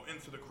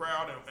 into the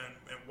crowd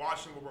and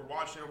watching what we're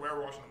watching, wherever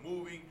we're watching a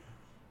movie,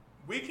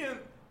 we can,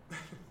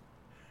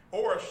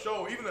 or a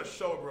show, even a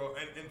show, bro.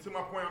 And to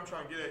my point, I'm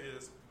trying to get at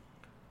is,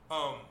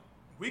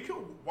 we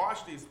could watch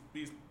these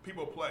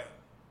people play.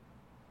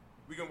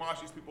 We can watch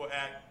these people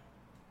act.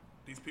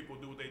 These people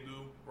do what they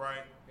do,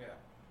 right? Yeah.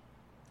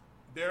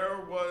 There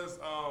was,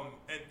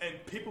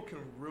 and people can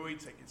really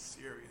take it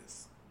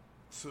serious,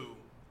 too.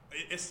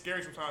 It's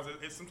scary sometimes.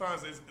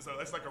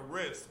 It's like a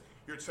risk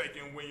you're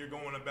taking when you're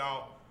going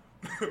about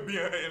being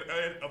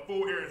a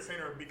full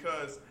entertainer.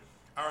 Because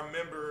I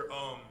remember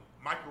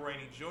Michael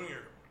Rainey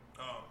Jr.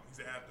 He's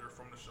an actor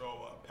from the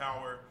show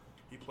Power.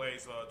 He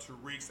plays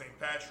Tariq St.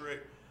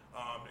 Patrick.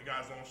 The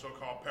guy's on a show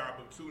called Power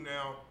Book 2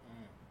 now.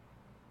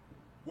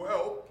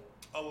 Well,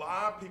 a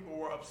lot of people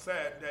were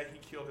upset that he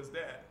killed his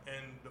dad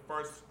in the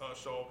first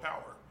show,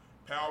 Power.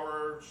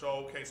 Power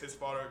showcased his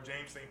father,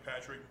 James St.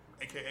 Patrick,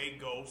 a.k.a.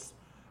 Ghost,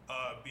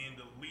 being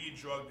the lead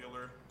drug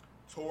dealer.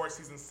 Towards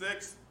season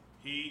 6,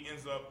 he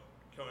ends up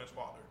killing his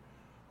father.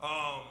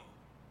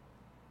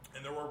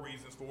 And there were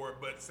reasons for it,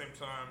 but at the same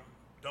time,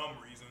 dumb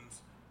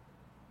reasons.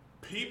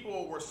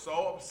 People were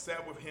so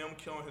upset with him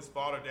killing his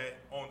father that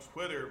on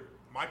Twitter,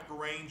 Michael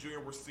Rainey Jr.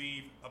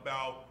 received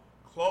about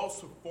close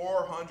to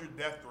 400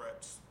 death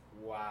threats.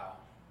 Wow.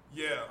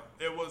 Yeah,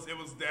 it was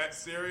that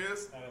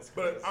serious. That is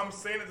crazy. But I'm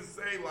saying it to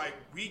say, like,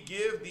 we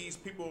give these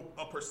people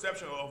a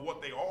perception of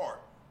what they are.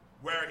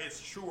 Where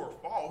it's true or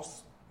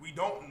false, we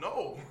don't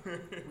know.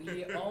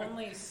 We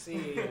only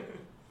see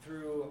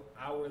through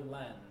our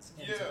lens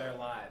into their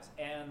lives.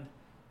 And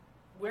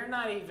we're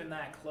not even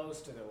that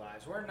close to their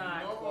lives. We're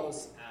not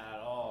close at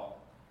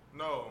all.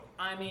 No.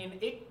 I mean,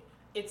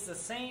 it's the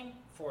same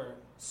for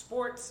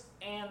sports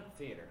and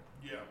theater.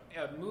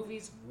 Yeah.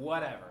 Movies,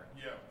 whatever.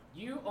 Yeah.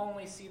 You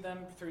only see them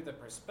through the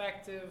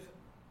perspective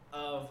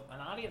of an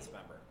audience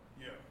member.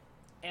 Yeah.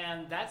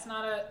 And that's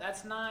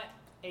not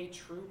a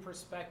true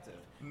perspective.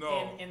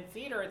 No. In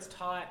theater, it's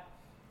taught,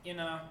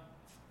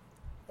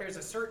 there's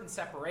a certain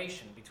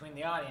separation between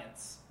the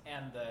audience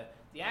and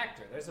the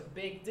actor. There's a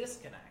big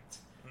disconnect.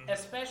 Mm-hmm.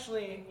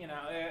 Especially,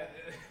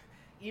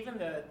 even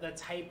the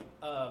type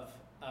of,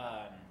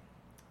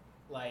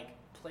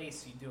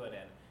 place you do it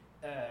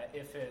in.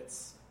 If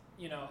it's,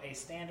 a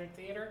standard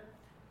theater,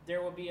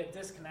 there will be a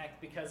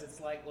disconnect because it's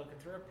like looking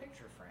through a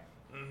picture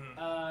frame.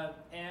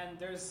 Mm-hmm. And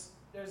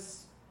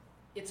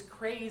it's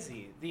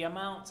crazy the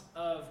amount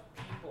of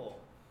people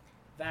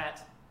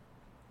that,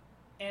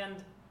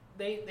 and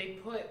they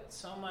put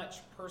so much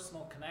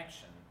personal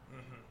connection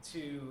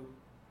to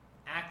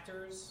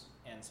actors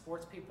and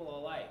sports people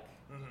alike.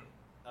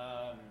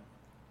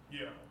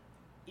 Yeah.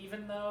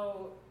 Even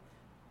though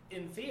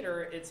in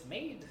theater it's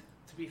made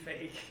to be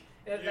fake.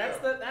 That's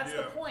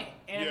the point.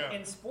 And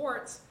in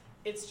sports,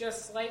 it's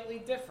just slightly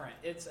different.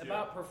 It's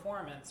about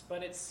performance,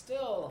 but it's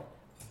still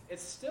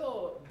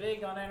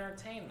big on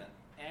entertainment,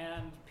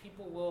 and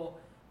people will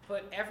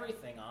put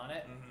everything on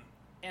it,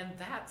 and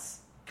that's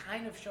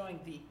kind of showing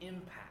the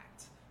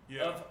impact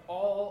of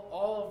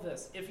all of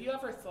this. If you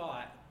ever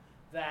thought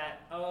that,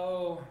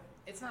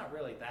 it's not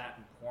really that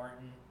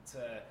important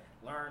to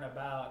learn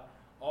about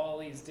all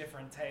these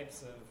different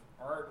types of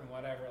art and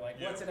whatever,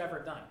 what's it ever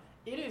done?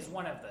 It is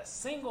one of the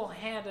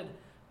single-handed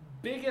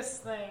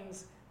biggest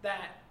things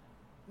that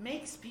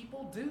makes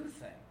people do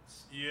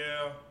things.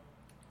 Yeah.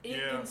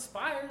 It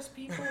inspires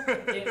people.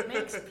 It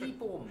makes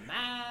people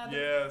mad.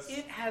 Yes.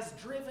 It has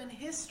driven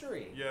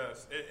history.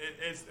 Yes.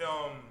 It's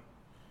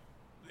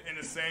and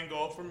the same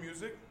goes for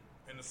music,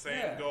 and the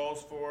same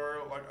goes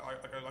for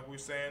like we're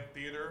saying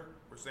theater,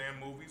 we're saying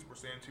movies, we're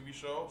saying TV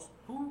shows.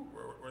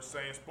 We're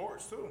saying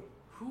sports too.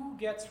 Who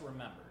gets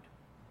remembered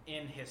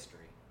in history?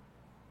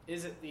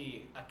 Is it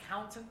the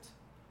accountant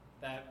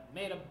that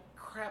made a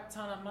crap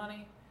ton of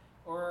money,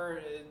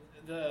 or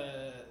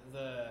the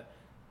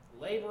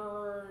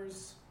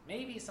laborers,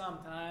 maybe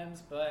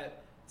sometimes,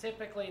 but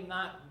typically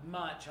not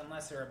much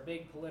unless they're a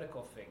big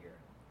political figure.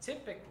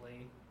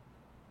 Typically,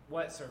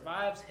 what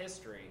survives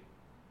history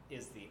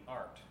is the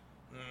art.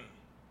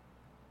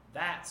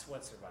 That's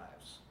what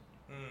survives.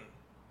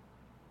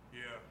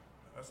 Yeah,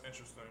 that's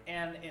interesting.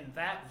 And in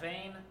that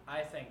vein,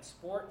 I think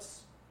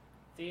sports,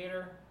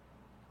 theater,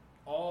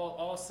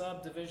 all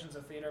subdivisions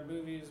of theater,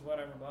 movies,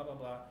 whatever, blah, blah,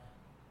 blah,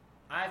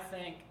 I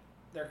think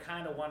they're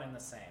kind of one and the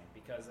same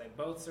because they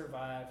both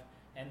survive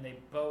and they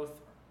both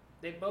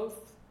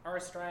are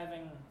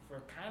striving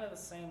for kind of the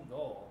same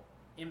goal,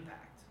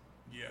 impact.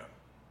 Yeah.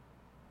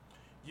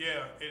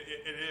 Yeah,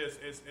 it is.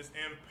 It's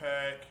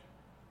impact,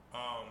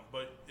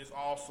 but it's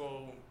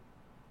also,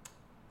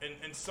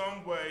 in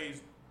some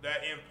ways,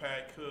 that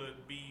impact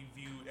could be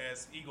viewed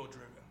as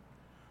ego-driven.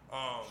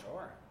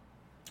 Sure.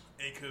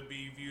 It could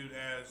be viewed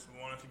as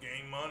wanting to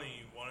gain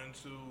money, wanting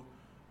to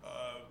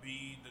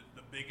be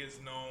the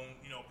biggest known,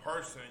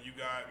 person. You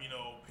got,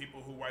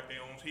 people who write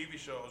their own TV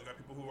shows. You got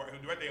people who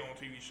direct their own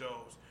TV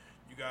shows.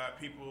 You got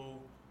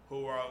people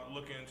who are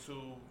looking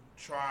to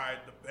try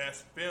the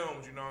best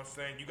films, you know what I'm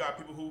saying? You got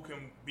people who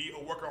can be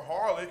a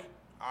workaholic,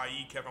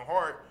 i.e. Kevin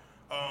Hart,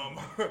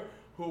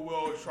 who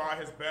will try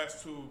his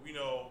best to,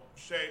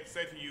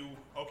 say to you,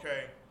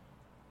 okay,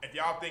 if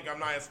y'all think I'm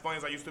not as funny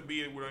as I used to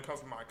be when it comes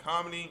to my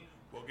comedy,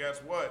 well, guess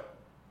what?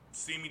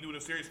 See me do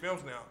the serious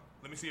films now.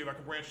 Let me see if I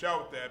can branch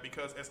out with that,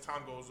 because as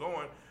time goes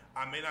on,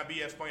 I may not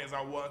be as funny as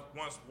I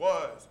once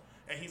was.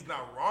 And he's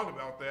not wrong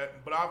about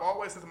that. But I've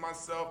always said to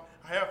myself,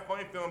 I have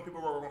funny film,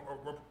 people were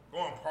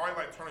going probably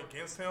like turn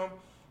against him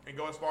and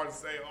go as far as to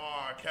say,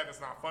 oh,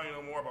 Kevin's not funny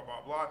no more, blah,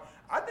 blah, blah.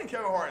 I think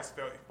Kevin Hart is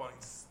fairly funny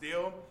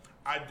still.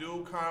 I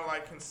do kind of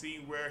like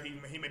concede where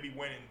he may be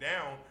weighing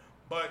down.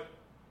 But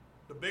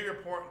the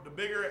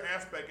bigger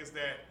aspect is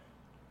that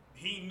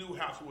he knew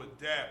how to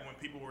adapt when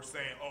people were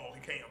saying, oh, he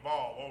can't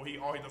evolve. Oh,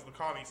 all he does the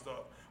comedy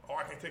stuff. Oh,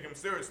 I can't take him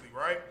seriously,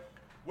 right?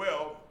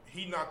 Well,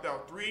 he knocked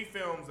out 3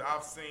 films that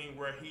I've seen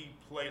where he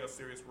played a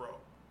serious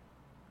role.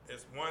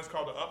 One's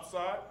called The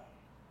Upside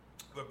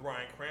with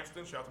Bryan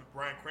Cranston. Shout out to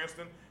Bryan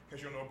Cranston. In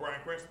case you don't know what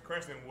Bryan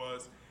Cranston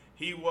was,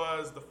 he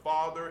was the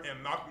father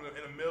in Malcolm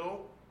in the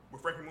Middle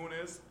with Frankie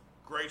Muniz.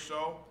 Great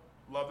show.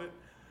 Love it.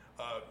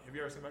 Have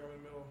you ever seen Malcolm in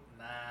the Middle?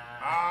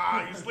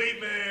 Nah. You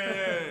sleeping.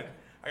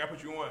 I got to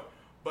put you on.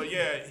 But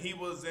yeah, he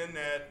was in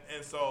that,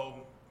 and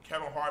so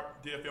Kevin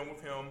Hart did a film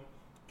with him.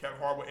 Kevin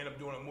Hart would end up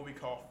doing a movie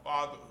called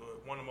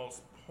Fatherhood, one of the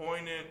most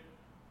poignant,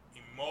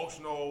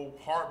 emotional,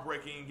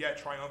 heartbreaking, yet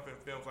triumphant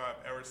films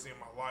I've ever seen in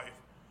my life,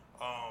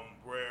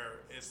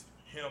 where it's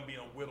him being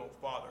a widowed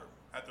father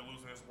after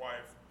losing his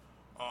wife,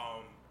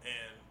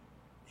 and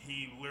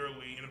he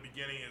literally, in the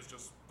beginning, is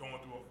just going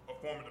through a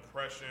form of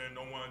depression,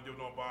 don't want to deal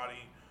with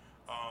nobody,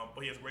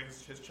 but he has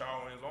raised his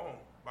child on his own,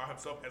 by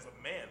himself as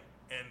a man,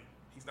 and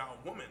he's not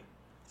a woman.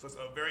 So it's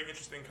a very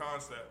interesting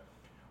concept,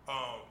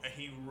 and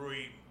he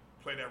really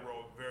played that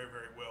role very,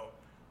 very well.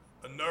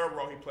 Another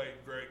role he played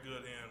very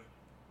good in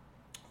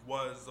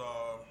was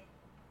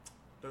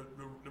the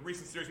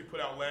recent series he put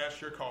out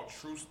last year called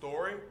True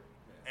Story.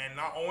 And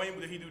not only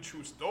did he do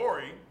True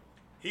Story,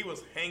 he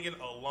was hanging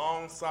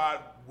alongside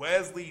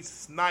Wesley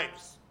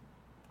Snipes.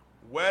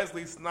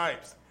 Wesley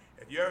Snipes.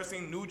 If you ever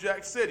seen New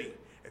Jack City,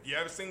 if you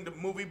ever seen the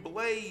movie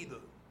Blade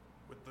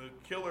with the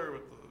killer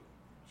with the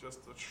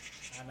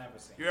I've never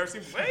seen. You ever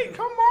seen? Hey,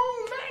 come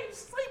on, man, you're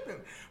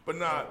sleeping. But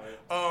not.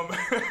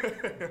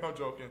 I'm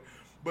joking.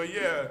 But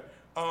yeah,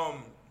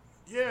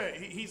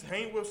 he's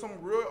hanging with some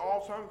real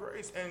all-time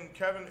greats, and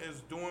Kevin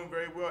is doing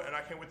very well. And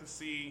I can't wait to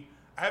see.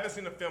 I haven't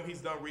seen the film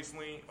he's done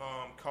recently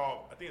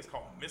called, I think it's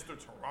called Mr.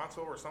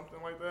 Toronto or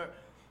something like that.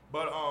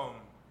 But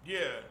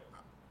yeah,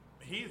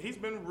 he's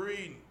been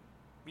really,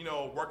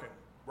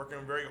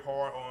 working very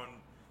hard on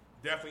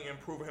definitely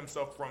improving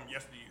himself from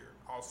yesteryear,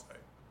 I'll say.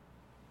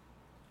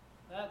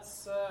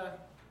 That's,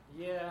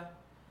 yeah.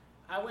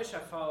 I wish I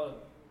followed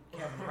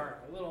Kevin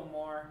Hart a little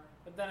more,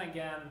 but then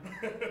again,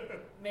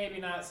 maybe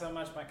not so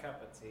much my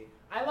cup of tea.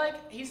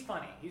 He's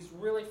funny. He's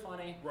really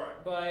funny. Right.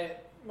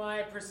 But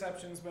my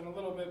perception's been a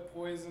little bit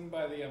poisoned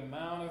by the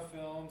amount of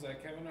films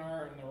that Kevin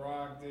Hart and The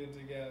Rock did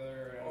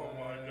together. Oh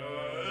my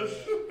gosh.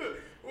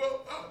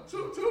 Well,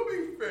 to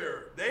be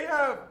fair, they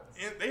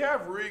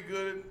have really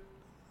good.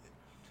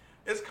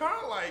 It's kind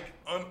of like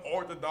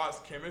unorthodox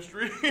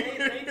chemistry.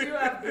 They do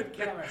have good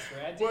chemistry.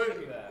 I do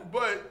give you that.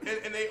 But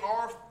and they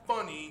are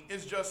funny.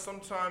 It's just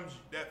sometimes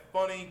that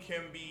funny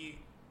can be,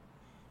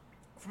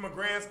 from a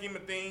grand scheme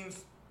of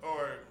things,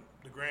 or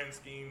the grand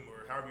scheme,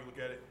 or however you look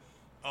at it,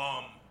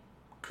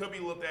 could be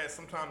looked at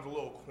sometimes a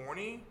little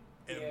corny.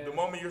 And the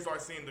moment you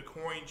start seeing the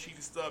corny,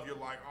 cheesy stuff, you're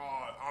like,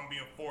 oh, I'm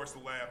being forced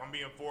to laugh.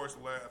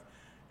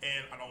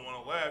 And I don't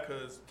want to laugh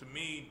because, to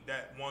me,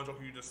 that one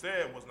joke you just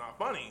said was not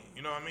funny.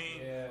 You know what I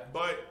mean? Yeah.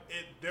 But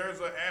there's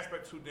an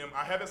aspect to them.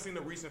 I haven't seen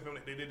the recent film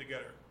that they did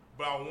together,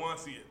 but I want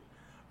to see it,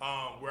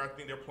 where I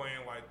think they're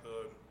playing like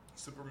the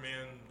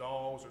Superman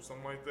dolls or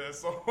something like that.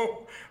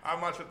 So I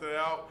might check that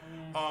out.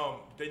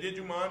 They did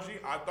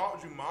Jumanji. I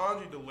thought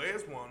Jumanji, the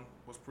latest one,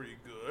 was pretty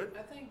good.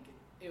 I think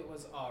it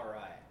was all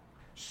right.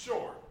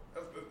 Sure,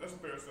 that's a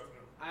fair assessment.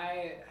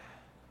 I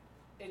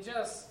don't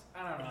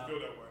know. I feel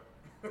that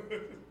way.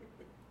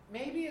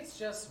 Maybe it's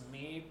just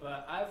me,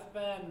 but I've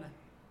been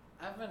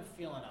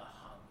feeling a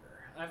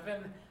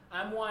hunger.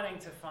 I'm wanting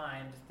to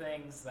find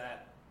things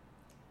that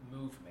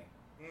move me.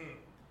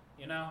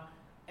 You know?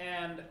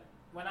 And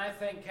when I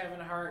think Kevin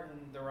Hart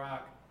and The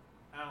Rock,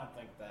 I don't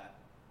think that.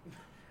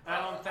 I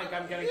don't think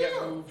I'm gonna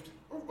get moved.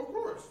 Of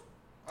course.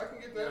 I can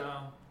get that. You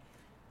know?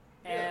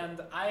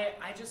 And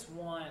I just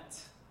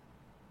want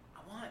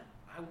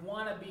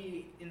to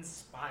be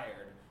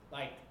inspired.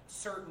 Like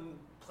certain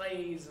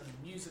plays and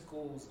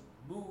musicals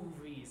and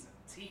movies and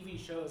TV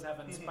shows have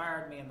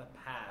inspired me in the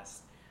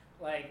past.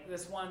 Like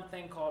this one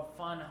thing called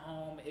Fun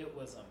Home, it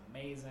was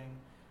amazing.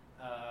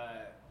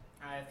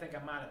 I think I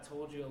might have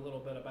told you a little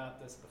bit about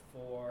this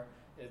before.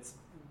 It's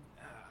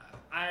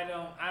I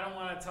don't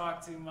want to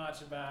talk too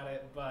much about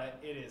it, but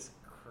it is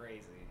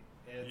crazy.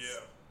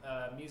 It's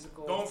a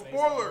musical. Don't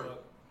spoiler.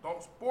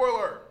 Don't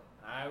spoiler.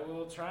 I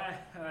will try.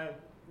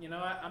 You know,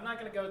 I'm not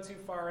going to go too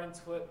far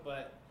into it,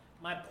 but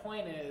my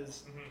point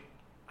is,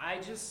 I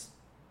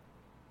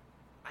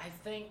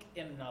think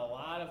in a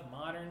lot of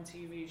modern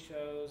TV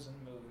shows and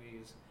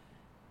movies,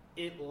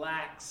 it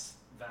lacks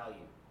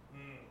value.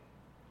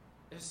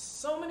 There's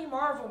so many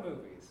Marvel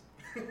movies.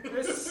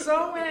 There's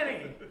so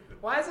many.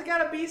 Why has it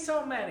got to be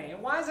so many?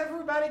 And why has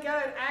everybody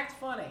got to act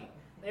funny?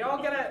 They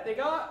all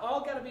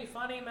gotta be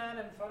funny men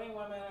and funny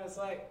women. And it's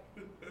like,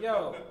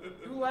 yo,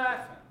 who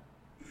laughing?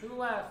 Who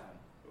laughing?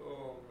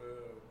 Oh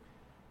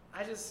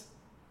man.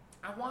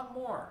 I want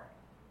more.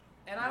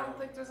 And I don't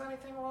think there's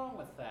anything wrong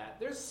with that.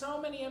 There's so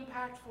many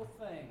impactful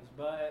things,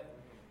 but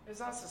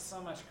there's also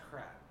so much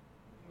crap,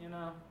 you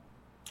know?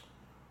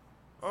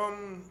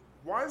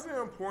 Why is it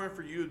important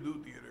for you to do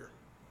theater?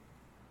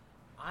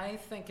 I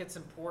think it's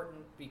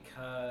important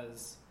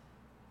because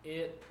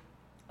it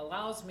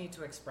allows me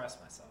to express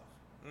myself.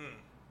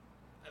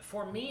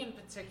 For me in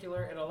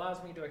particular, it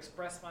allows me to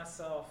express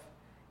myself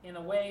in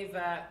a way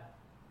that,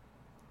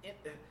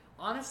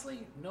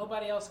 honestly,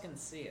 nobody else can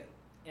see it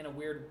in a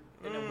weird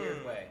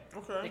way.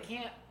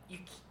 Okay.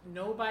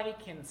 Nobody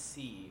can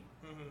see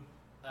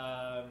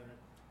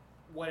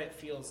what it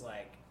feels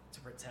like to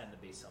pretend to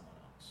be someone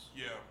else.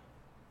 Yeah.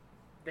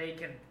 They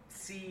can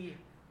see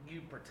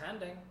you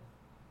pretending.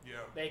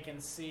 Yeah. They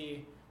can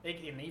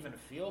even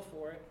feel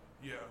for it.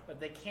 Yeah. But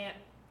they can't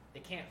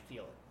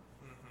feel it.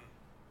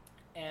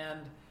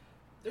 And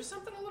there's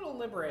something a little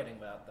liberating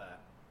about that.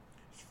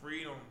 It's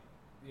freedom.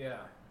 Yeah.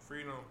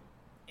 Freedom.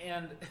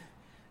 And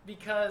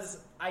because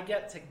I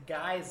get to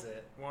guise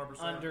it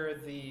 100%. under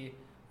the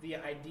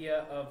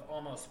idea of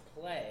almost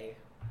play,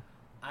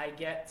 I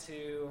get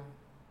to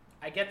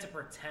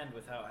pretend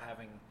without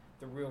having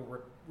the real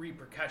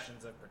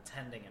repercussions of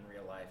pretending in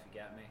real life. You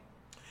get me?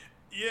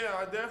 Yeah,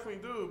 I definitely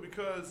do,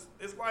 because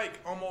it's like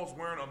almost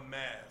wearing a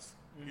mask.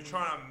 You're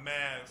trying to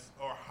mask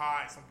or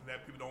hide something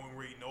that people don't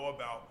really know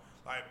about.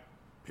 Like,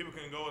 people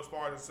can go as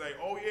far as to say,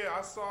 oh yeah,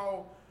 I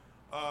saw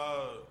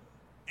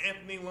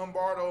Anthony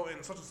Lombardo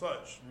in such and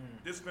such.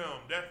 This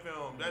film, that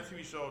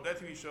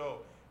TV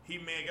show. He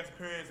made a guest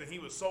appearance and he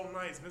was so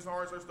nice, this and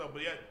all this other stuff,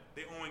 but yet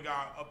they only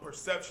got a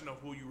perception of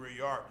who you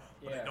really are,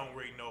 but they don't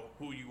really know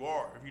who you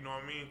are, if you know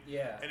what I mean?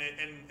 Yeah.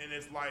 And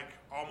it's like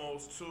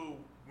almost too,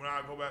 when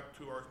I go back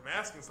to us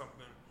masking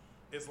something,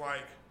 it's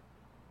like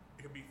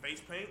it could be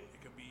face paint,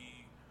 it could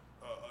be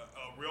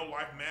a real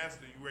life mask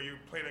where you're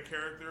playing a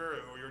character,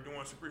 or you're doing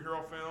a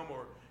superhero film,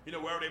 or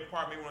wherever they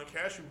probably may want to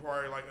cast you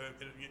probably like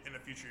in the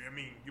future. I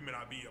mean, you may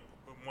not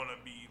want to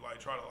be like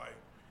try to like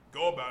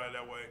go about it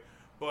that way,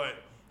 but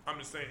I'm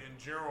just saying in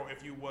general,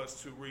 if you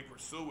was to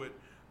pursue it,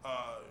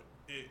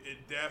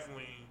 it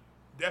definitely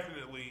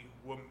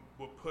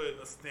would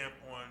put a stamp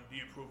on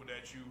the approval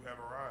that you have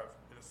arrived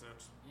in a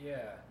sense.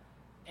 Yeah,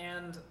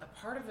 and a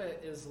part of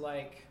it is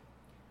like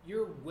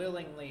you're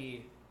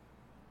willingly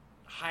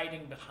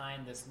hiding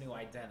behind this new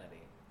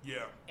identity.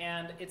 Yeah.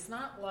 And it's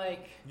not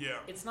like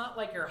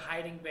you're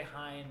hiding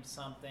behind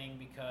something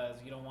because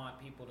you don't want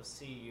people to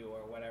see you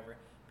or whatever.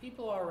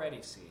 People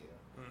already see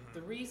you.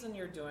 The reason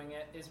you're doing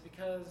it is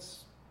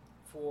because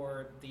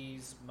for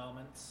these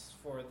moments,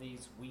 for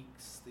these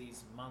weeks,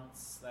 these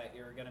months that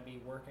you're going to be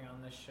working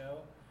on this show,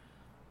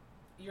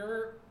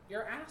 you're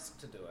asked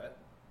to do it.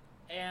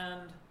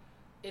 And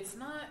it's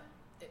not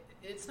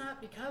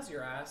because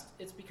you're asked,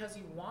 it's because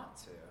you want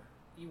to.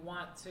 You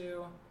want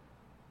to,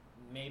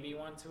 maybe you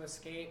want to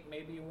escape,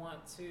 maybe you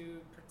want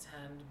to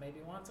pretend, maybe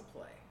you want to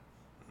play.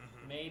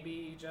 Maybe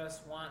you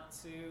just want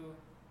to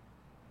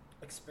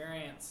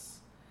experience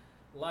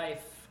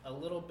life a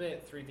little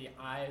bit through the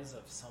eyes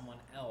of someone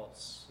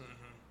else.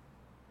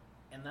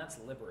 And that's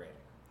liberating.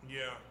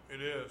 Yeah,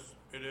 it is.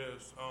 It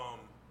is.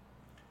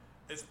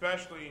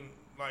 Especially,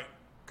 like,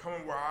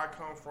 coming where I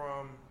come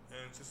from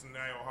in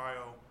Cincinnati,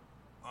 Ohio,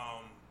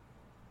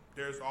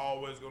 there's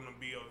always going to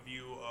be a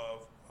view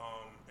of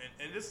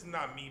And this is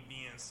not me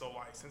being so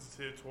like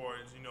sensitive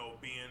towards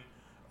being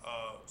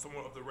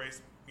someone of the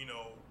race,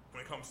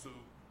 when it comes to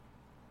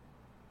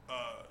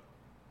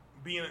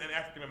being an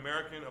African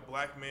American, a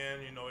black man,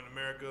 in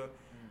America.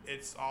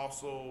 It's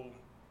also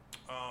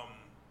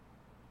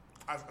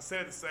I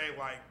said it to say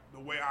like the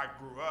way I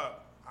grew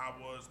up, I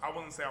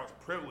wouldn't say I was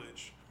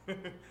privileged,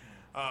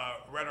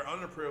 rather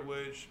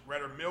underprivileged,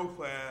 rather middle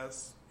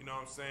class. You know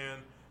what I'm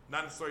saying?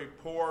 Not necessarily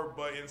poor,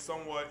 but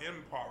somewhat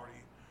in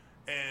poverty.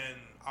 And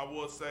I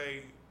will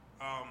say,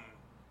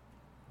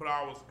 but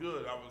I was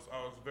good. I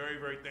was very,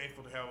 very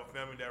thankful to have a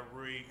family that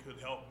really could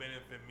help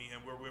benefit me,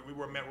 and we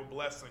were met with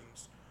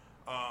blessings.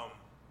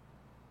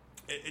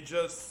 It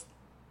just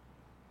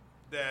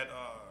that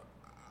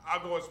I'll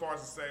go as far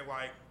as to say,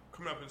 like,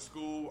 coming up in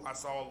school, I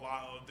saw a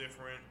lot of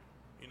different,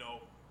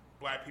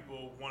 black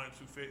people wanting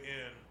to fit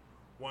in,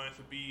 wanting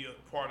to be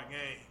a part of the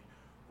game,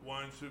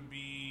 wanting to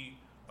be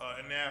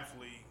an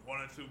athlete,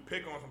 wanting to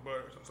pick on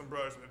some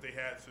brothers if they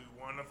had to,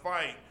 wanting to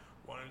fight,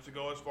 wanting to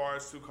go as far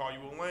as to call you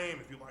a lame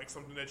if you like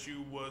something that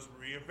you was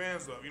really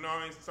fans of. You know what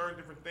I mean? Certain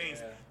different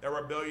things, that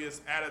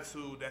rebellious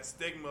attitude, that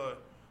stigma,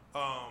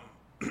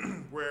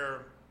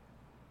 where,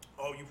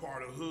 oh, you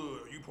part of the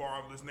hood, you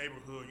part of this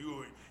neighborhood,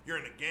 you're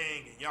in the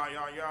gang, and yada,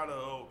 yada, yada.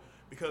 Oh,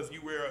 because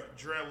you wear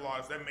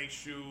dreadlocks, that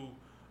makes you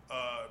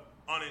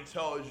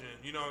unintelligent,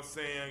 you know what I'm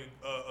saying,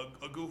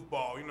 a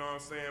goofball, you know what I'm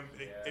saying.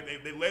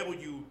 They label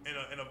you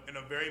in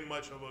a very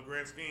much of a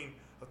grand scheme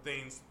of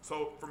things.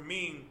 So for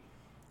me,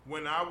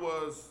 when I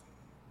was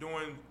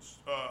doing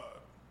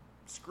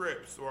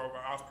scripts or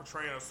I was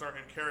portraying a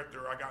certain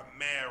character, I got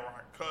mad or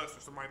I cussed or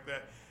something like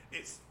that,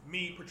 it's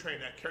me portraying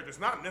that character. It's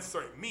not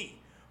necessarily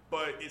me,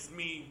 but it's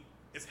me.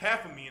 It's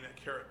half of me in that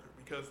character,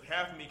 because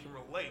half of me can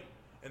relate,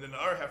 and then the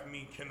other half of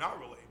me cannot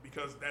relate,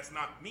 because that's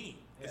not me.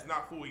 Yeah. It's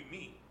not fully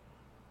me.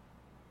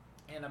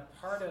 And a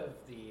part of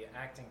the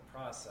acting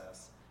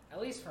process,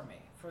 at least for me,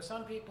 for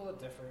some people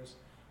it differs,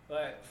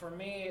 but for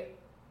me,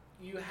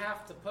 you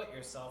have to put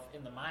yourself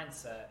in the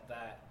mindset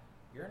that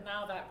you're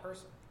now that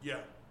person. Yeah.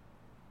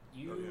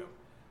 You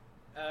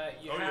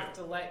have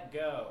to let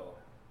go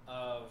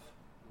of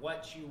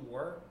what you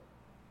were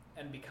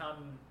and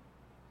become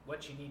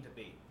what you need to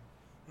be.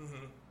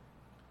 Mm-hmm.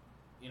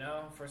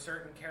 For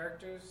certain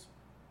characters,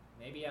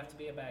 maybe you have to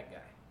be a bad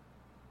guy.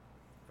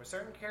 For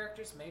certain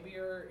characters, maybe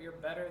you're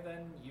better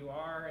than you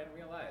are in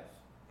real life.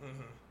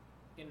 Mm-hmm.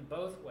 In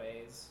both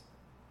ways,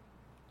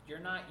 you're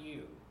not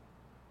you.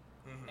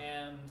 Mm-hmm.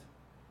 And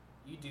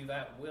you do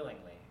that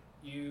willingly.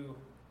 You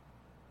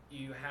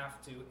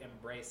have to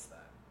embrace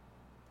that.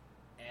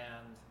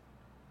 And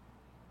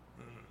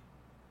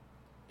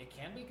it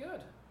can be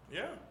good.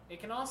 Yeah. It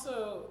can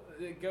also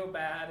go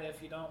bad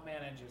if you don't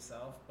manage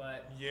yourself,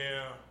 but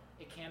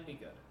it can be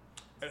good.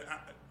 And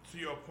to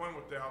your point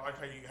with that, I like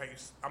how you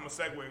I'm gonna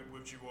segue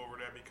with you over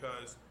that,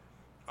 because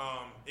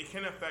it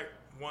can affect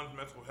one's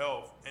mental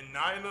health, and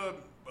not in a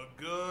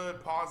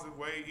good, positive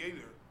way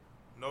either.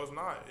 No, it's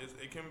not.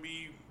 It can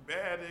be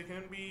bad. It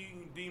can be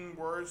deemed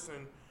worse,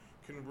 and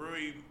can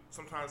really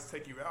sometimes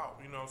take you out.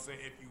 You know what I'm saying?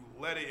 If you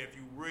let it, if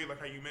you really, like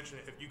how you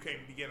mentioned it, if you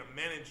can't begin to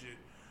manage it.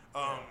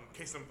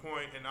 Case in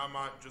point, and I'm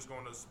not just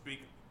going to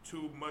speak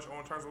too much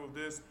on terms of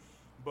this,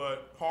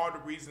 but part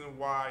of the reason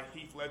why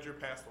Heath Ledger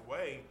passed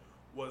away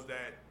was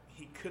that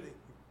he couldn't.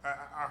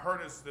 I heard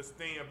this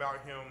thing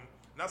about him.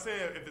 Not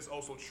saying if it's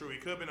also true.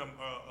 It could have been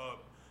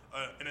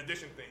an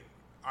addition thing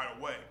either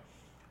way.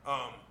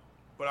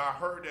 But I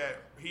heard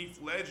that Heath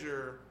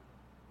Ledger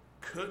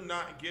could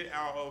not get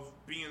out of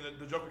being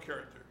the Joker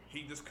character.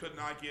 He just could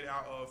not get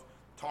out of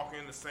talking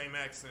in the same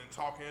accent,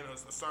 talking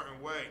a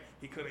certain way.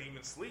 He couldn't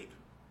even sleep,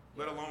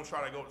 let alone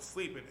try to go to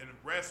sleep and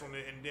rest on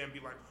it, and then be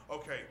like,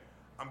 okay,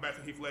 I'm back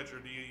to Heath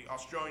Ledger, the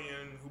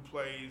Australian who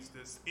plays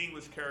this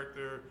English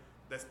character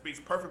that speaks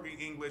perfectly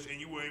English, and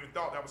you wouldn't even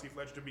thought that was Heath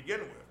Ledger to begin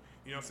with.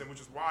 You know what I'm saying?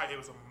 Which is why it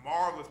was a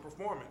marvelous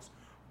performance.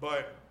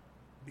 But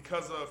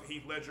because of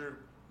Heath Ledger,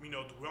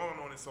 dwelling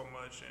on it so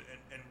much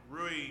and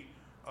really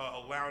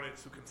allowing it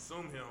to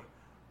consume him,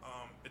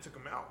 it took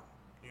him out.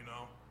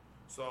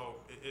 So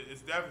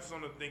it's definitely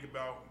something to think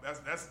about.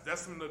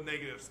 That's some of the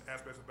negative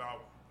aspects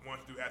about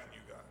wanting to do acting,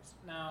 you guys.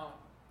 Now,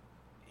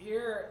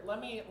 here,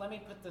 let me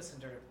put this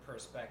into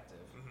perspective.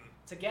 Mm-hmm.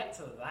 To get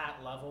to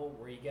that level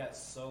where you get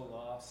so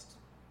lost,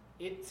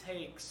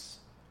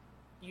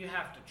 you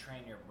have to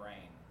train your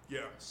brain.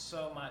 Yeah.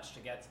 So much to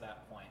get to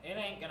that point. It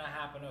ain't gonna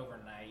happen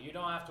overnight. You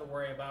don't have to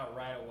worry about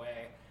right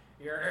away.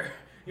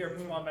 You're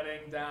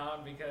plummeting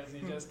down because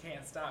you just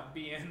can't stop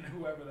being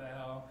whoever the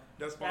hell.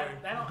 That's funny.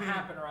 That don't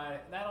happen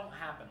That don't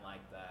happen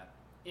like that.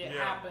 It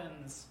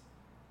happens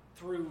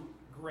through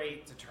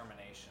great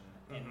determination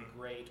and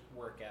great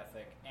work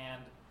ethic,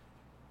 and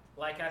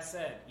like I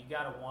said, you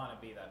gotta want to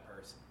be that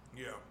person.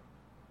 Yeah.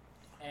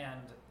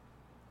 And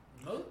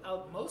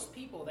most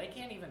people, they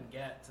can't even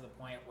get to the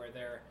point where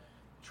they're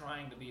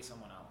trying to be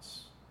someone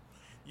else.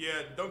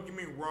 Yeah, don't get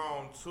me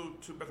wrong.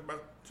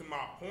 To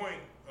my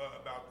point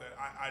about that,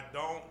 I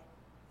don't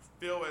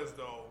feel as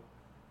though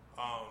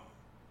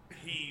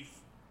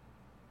Heath.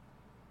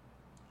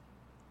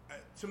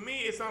 to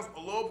me, it sounds a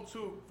little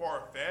too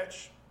far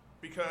fetched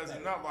because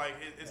it's not like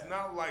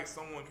not like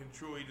someone can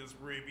truly just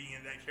really be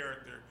in that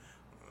character.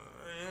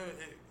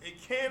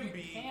 It can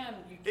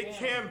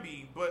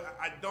be, but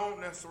I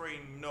don't necessarily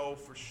know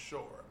for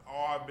sure.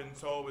 All I've been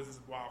told is this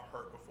is what I've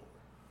heard before,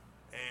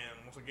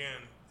 and once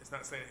again, it's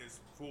not saying it's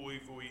fully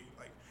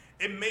like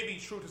it may be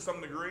true to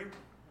some degree,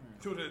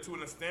 to an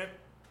extent,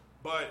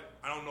 but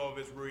I don't know if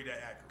it's really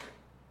that accurate.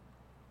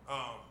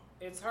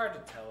 It's hard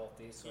to tell with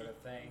these sort of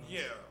things.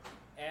 Yeah.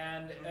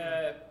 And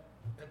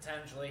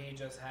potentially he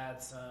just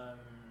had some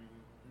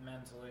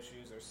mental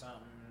issues or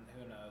something.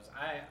 Who knows?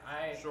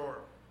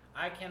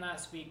 I cannot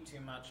speak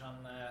too much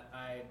on that.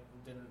 I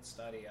didn't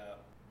study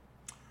up.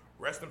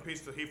 Rest in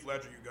peace to Heath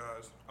Ledger, you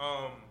guys.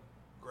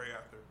 Great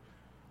actor.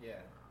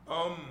 Yeah.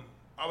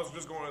 I was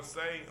just going to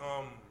say,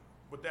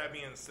 with that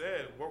being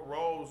said, what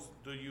roles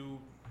do you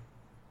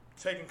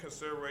take in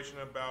consideration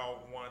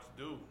about wanting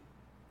to do?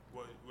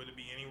 Would it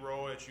be any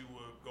role that you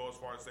would go as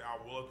far as say I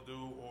would love to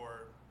do,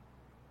 or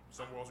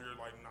some roles where you're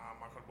like, nah, I'm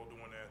not comfortable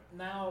doing that?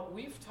 Now,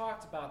 we've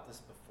talked about this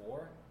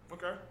before.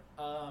 Okay.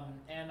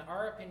 And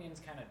our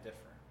opinion's kind of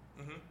different.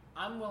 Mm-hmm.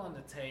 I'm willing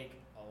to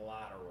take a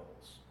lot of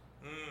roles.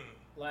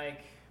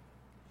 Like,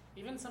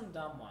 even some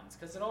dumb ones,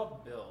 because it all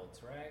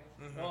builds, right?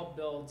 Mm-hmm. It all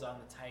builds on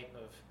the type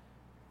of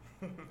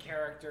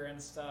character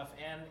and stuff,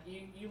 and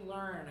you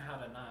learn how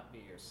to not be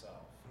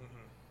yourself.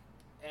 Mm-hmm.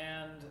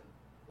 And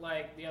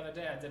like the other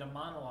day, I did a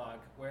monologue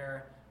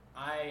where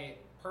I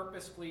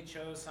purposefully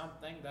chose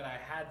something that I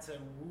had to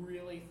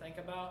really think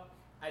about.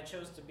 I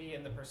chose to be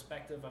in the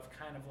perspective of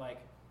kind of like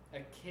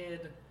a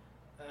kid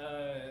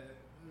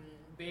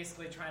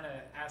basically trying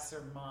to ask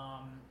their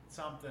mom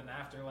something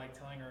after like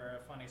telling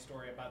her a funny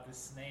story about this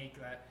snake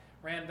that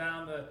ran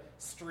down the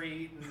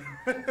street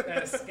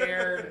and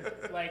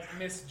scared like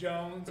Miss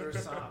Jones or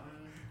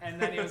something. And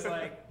then he was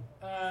like,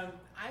 I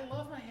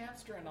love my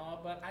hamster and all,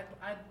 but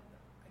I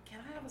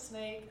can I have a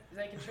snake?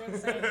 They can share the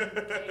same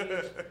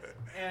cage.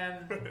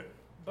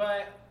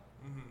 But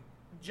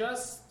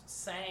just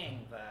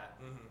saying that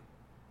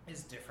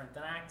is different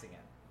than acting it.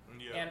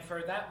 Yeah. And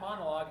for that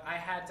monologue, I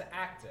had to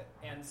act it.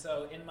 And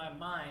so in my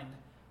mind,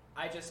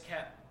 I just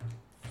kept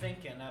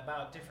thinking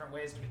about different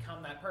ways to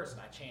become that person.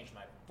 I changed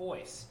my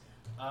voice.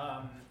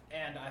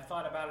 And I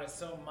thought about it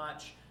so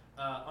much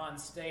on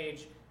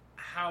stage,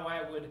 how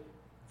I would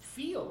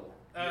feel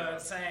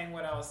saying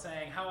what I was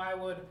saying, how I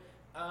would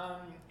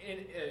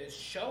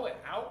show it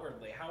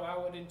outwardly, how I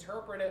would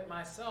interpret it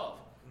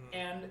myself.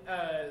 And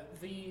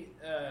the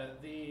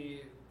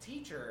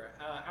teacher,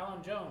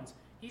 Alan Jones,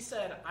 he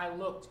said I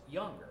looked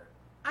younger.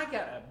 I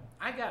got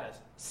a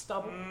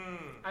stubble.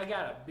 I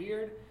got a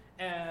beard,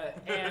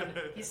 and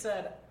he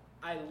said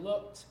I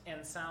looked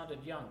and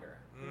sounded younger.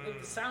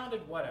 It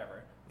sounded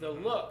whatever. The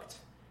looked,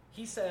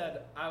 he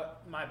said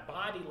my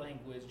body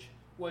language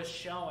was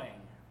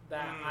showing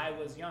that I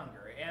was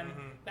younger, and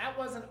that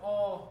wasn't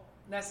all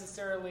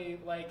necessarily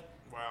like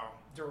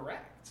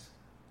direct.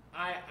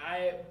 I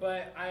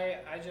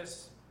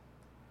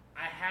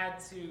had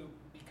to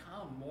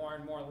become more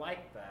and more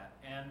like that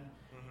and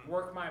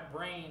work my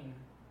brain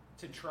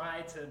to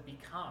try to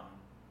become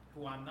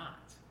who I'm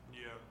not.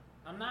 Yeah.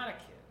 I'm not a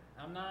kid.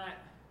 I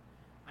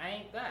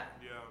ain't that.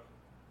 Yeah.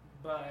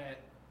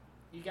 But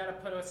you gotta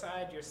put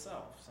aside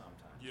yourself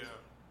sometimes. Yeah.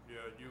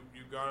 Yeah.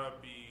 You gotta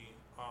be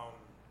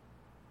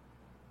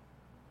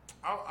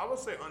I would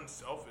say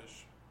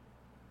unselfish.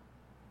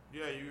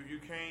 Yeah, you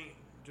can't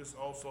just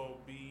also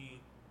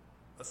be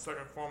a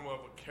certain form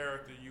of a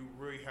character. You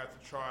really have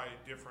to try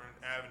different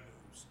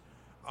avenues.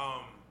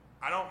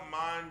 I don't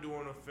mind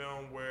doing a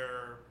film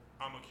where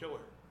I'm a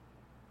killer.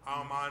 I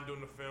don't mind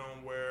doing a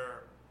film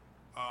where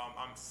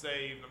I'm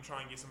saved. I'm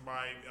trying to get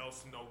somebody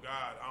else to know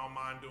God. I don't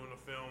mind doing a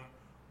film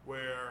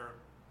where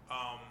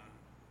I'm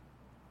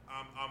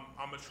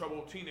a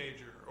troubled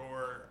teenager,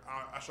 or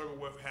I struggle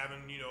with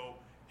having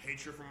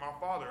hatred from my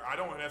father. I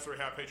don't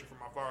necessarily have hatred from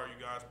my father, you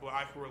guys, but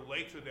I can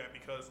relate to that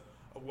because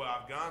of what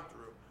I've gone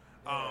through.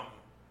 Yeah.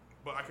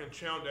 But I can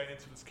channel that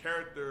into this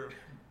character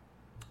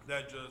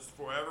that just,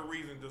 for whatever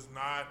reason, does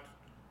not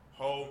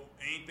hold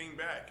anything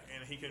back,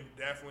 and he can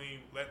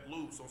definitely let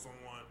loose on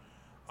someone.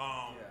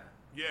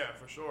 Yeah,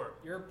 for sure.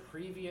 Your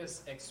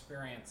previous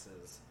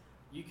experiences,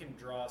 you can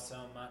draw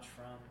so much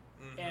from,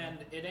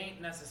 and it ain't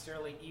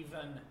necessarily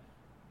even.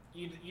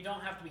 You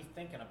don't have to be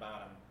thinking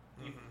about them.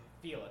 You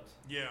feel it.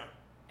 Yeah.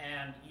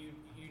 And you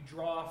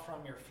draw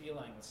from your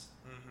feelings,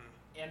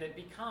 and it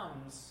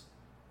becomes.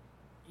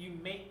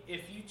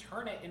 If you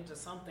turn it into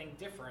something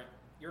different,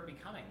 you're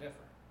becoming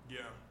different.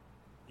 Yeah.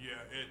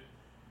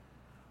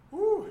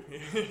 Woo.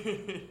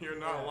 You're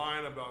not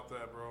lying about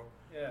that, bro.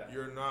 Yeah.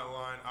 You're not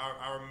lying.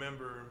 I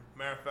remember,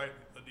 matter of fact,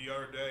 the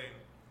other day,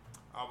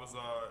 I was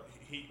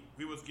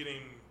we was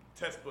getting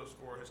test books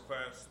for his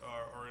class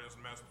early this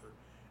semester,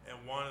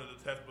 and one of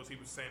the test books he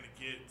was saying to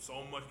get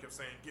so much, he kept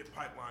saying, get the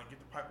Pipeline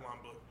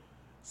book.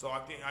 So I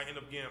think I ended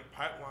up getting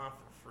Pipeline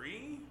for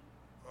free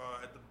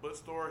at the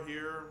bookstore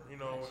here,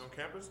 on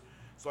campus.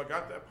 So I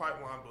got that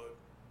Pipeline book,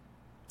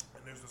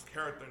 and there's this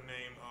character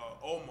named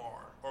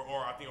Omar,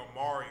 or I think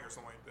Omari or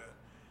something like that.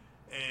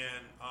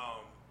 And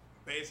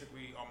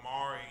basically,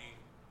 Omari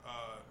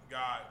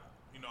got,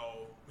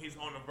 he's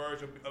on the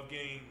verge of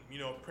getting,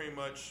 pretty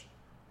much,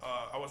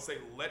 I would say,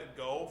 let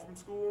go from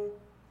school,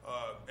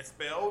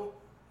 expelled.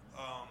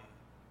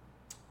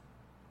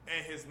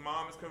 And his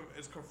mom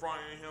is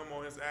confronting him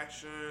on his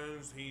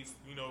actions. He's,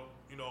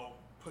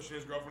 pushing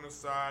his girlfriend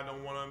aside,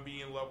 don't want to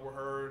be in love with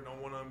her,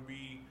 don't want to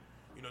be,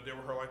 there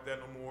with her like that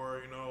no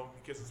more. He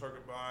kisses her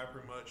goodbye,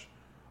 pretty much.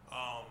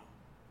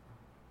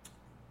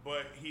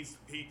 But he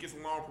gets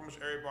along with pretty much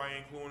everybody,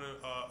 including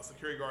a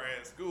security guard at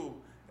his school,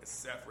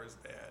 except for his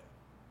dad.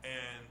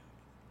 And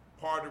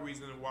part of the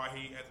reason why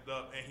he ended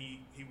up and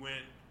he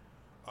went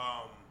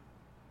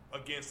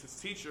against his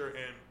teacher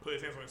and put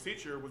his hands on his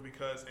teacher was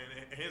because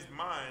in his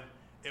mind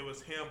it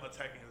was him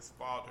attacking his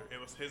father. It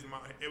was his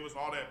mind. It was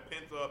all that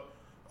pent up,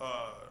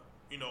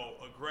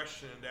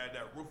 aggression, that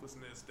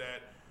ruthlessness,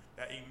 that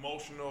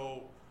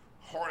emotional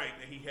heartache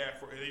that he had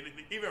for it,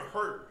 even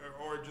hurt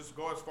or just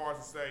go as far as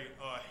to say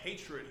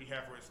hatred he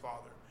had for his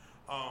father.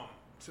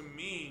 To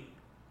me,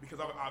 because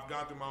I've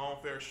gone through my own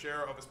fair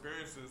share of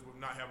experiences with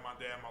not having my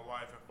dad in my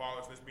life and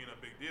fatherlessness being a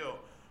big deal,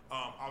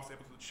 I was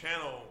able to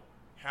channel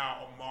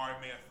how Omari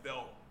may have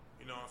felt,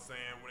 what I'm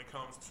saying, when it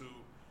comes to,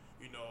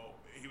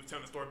 he was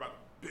telling the story about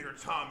Bigger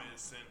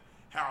Thomas and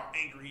how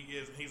angry he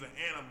is, and he's an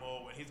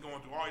animal, and he's going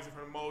through all these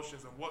different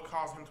emotions, and what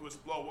caused him to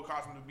explode, what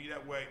caused him to be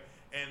that way.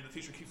 And the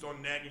teacher keeps on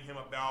nagging him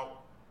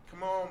about,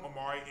 come on,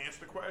 Omari,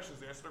 answer the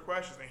questions.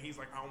 And he's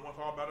like, I don't want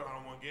to talk about it. I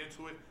don't want to get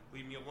into it.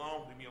 Leave me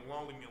alone. And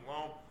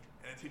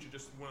the teacher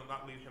just would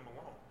not leave him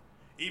alone.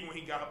 Even when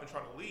he got up and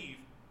tried to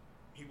leave,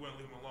 he wouldn't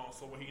leave him alone.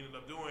 So what he ended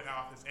up doing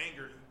out of his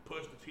anger, he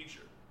pushed the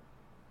teacher.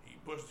 You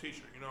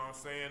know what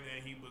I'm saying?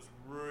 And he was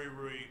really,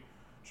 really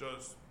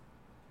just,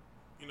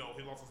 he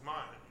lost his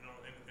mind, in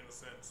a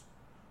sense.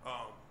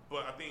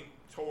 But I think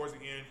towards the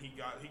end, he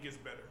gets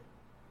better.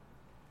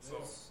 So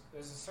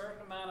there's a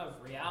certain amount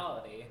of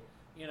reality.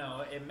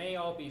 It may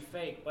all be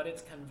fake, but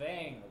it's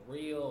conveying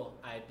real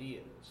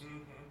ideas.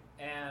 Mm-hmm.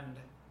 And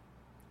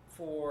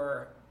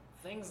for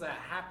things that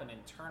happen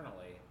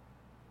internally,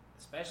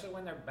 especially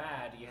when they're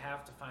bad, you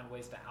have to find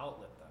ways to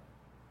outlet them.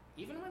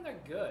 Even when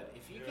they're good,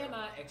 if you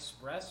cannot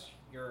express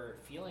your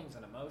feelings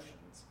and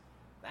emotions,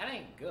 that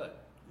ain't good.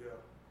 Yeah.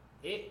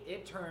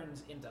 It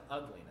turns into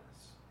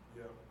ugliness.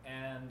 Yeah.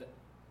 And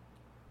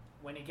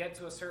when you get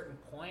to a certain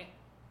point,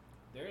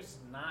 there's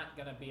not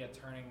going to be a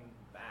turning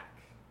back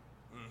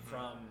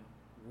from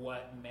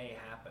what may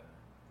happen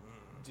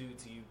due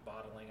to you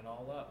bottling it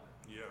all up.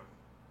 Yeah.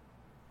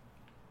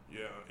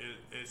 And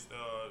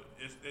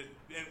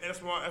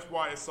that's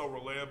why it's so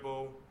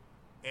relatable,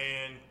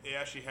 and it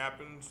actually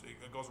happens.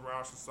 It goes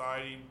around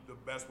society. The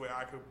best way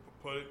I could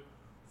put it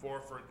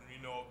for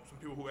some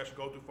people who actually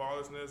go through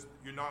fatherlessness,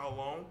 you're not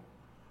alone.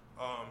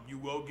 You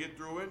will get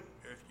through it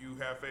if you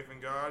have faith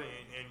in God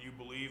and you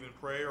believe in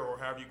prayer or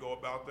however you go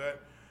about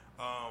that.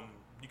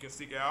 You can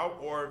seek out,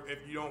 or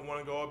if you don't want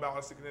to go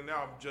about seeking it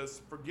out,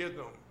 just forgive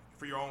them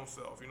for your own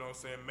self. You know what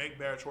I'm saying? Make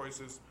bad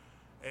choices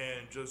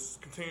and just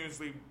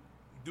continuously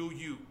do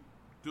you.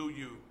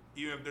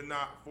 Even if they're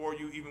not for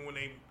you, even when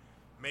they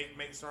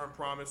make certain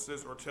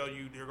promises or tell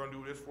you they're going to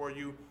do this for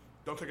you,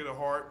 don't take it to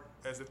heart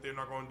as if they're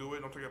not going to do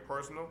it. Don't take it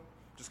personal.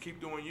 Just keep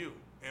doing you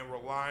and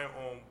rely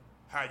on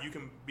how you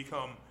can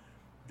become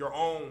your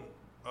own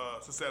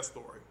success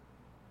story.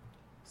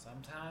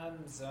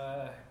 Sometimes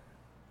the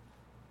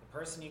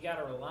person you got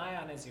to rely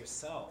on is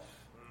yourself.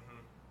 Mm-hmm.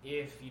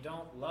 If you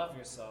don't love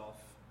yourself,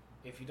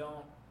 if you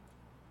don't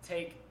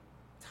take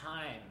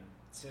time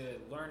to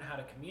learn how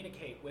to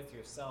communicate with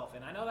yourself,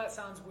 and I know that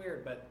sounds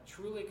weird, but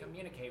truly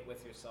communicate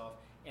with yourself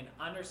and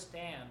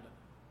understand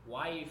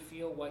why you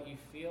feel what you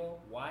feel,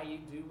 why you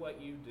do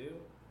what you do,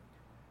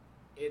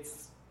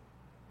 it's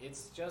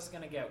just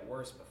going to get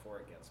worse before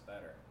it gets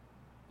better.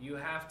 You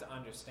have to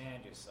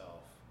understand yourself.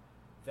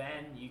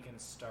 Then you can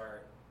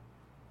start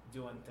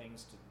doing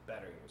things to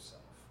better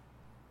yourself.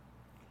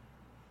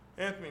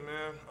 Anthony,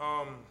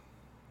 man,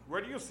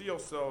 where do you see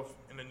yourself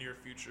in the near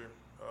future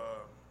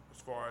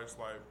as far as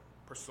like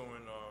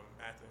pursuing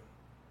acting?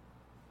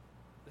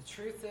 The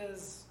truth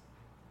is,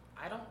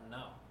 I don't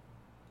know.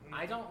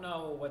 I don't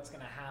know what's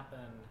going to happen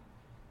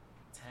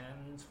 10,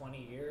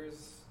 20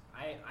 years.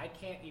 I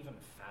can't even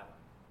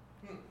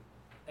fathom.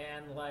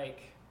 And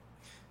like,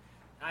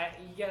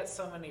 you get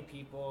so many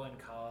people in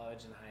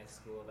college and high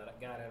school that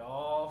got it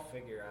all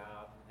figured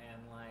out,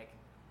 and like,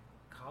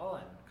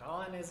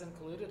 Colin is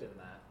included in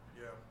that.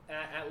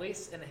 Yeah. At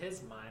least in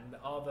his mind,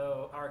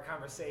 although our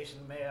conversation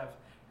may have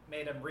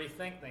made him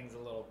rethink things a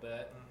little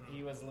bit. Mm-hmm.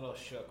 He was a little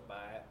shook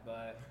by it,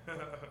 but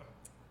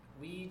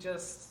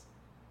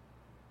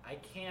I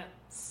can't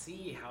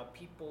see how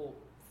people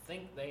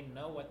think they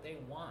know what they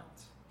want.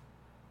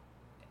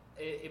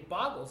 It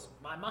boggles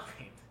my mind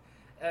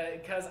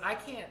because I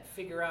can't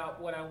figure out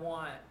what I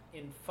want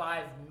in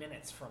 5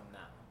 minutes from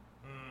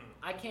now.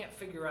 I can't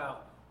figure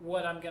out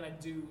what I'm going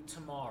to do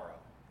tomorrow.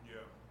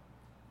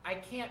 I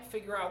can't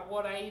figure out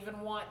what I even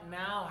want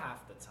now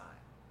half the time.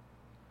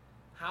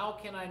 how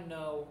can I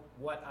know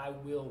what I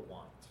will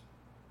want?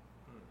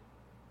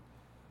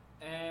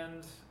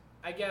 And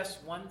I guess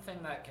one thing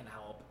that can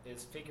help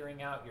is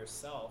figuring out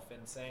yourself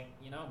and saying,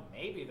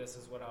 maybe this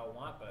is what I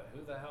want, but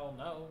who the hell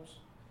knows,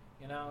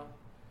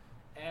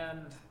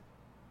 And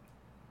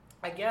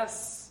I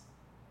guess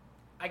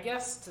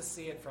to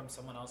see it from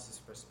someone else's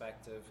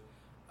perspective,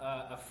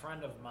 a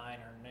friend of mine,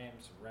 her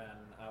name's Ren,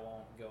 I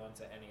won't go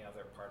into any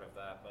other part of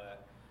that,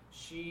 but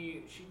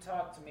she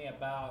talked to me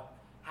about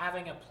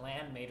having a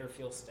plan made her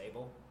feel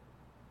stable.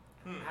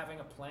 Having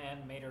a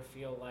plan made her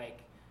feel like,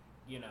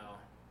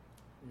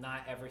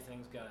 not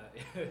everything's gonna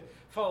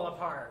fall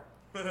apart.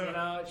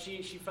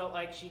 She felt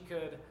like she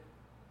could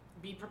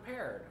be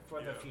prepared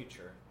for the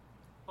future.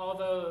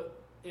 Although,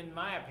 in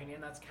my opinion,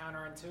 that's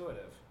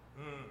counterintuitive.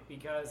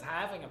 Because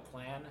having a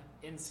plan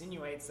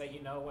insinuates that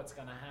you know what's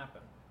going to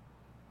happen.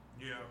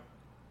 Yeah.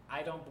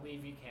 I don't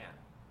believe you can.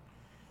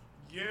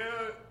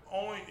 Yeah,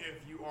 only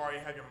if you already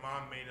have your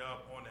mind made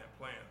up on that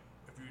plan.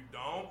 If you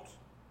don't,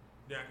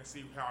 then I can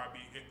see how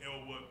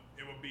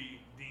it would be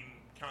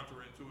deemed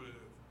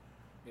counterintuitive.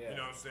 Yeah. You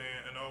know what I'm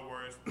saying? In other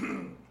words,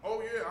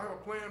 oh yeah, I have a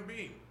plan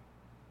B.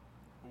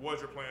 But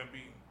what's your plan B?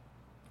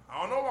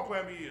 I don't know what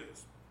my plan B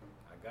is.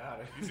 I got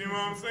it. You see what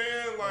I'm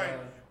saying? Like,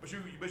 but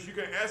you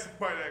can ask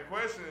somebody that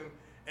question,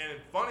 and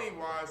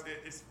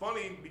it's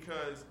funny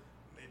because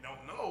they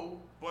don't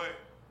know. But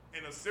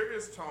in a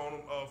serious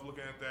tone of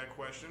looking at that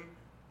question,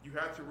 you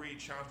have to really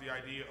challenge the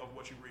idea of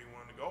what you really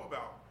want to go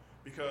about.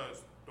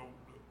 Because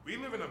we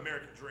live in an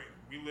American dream.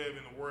 We live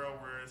in a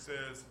world where it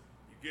says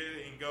you get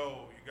it and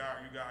go. You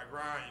gotta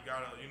grind. You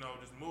gotta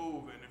just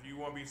move. And if you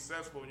want to be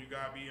successful, you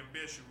gotta be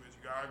ambitious.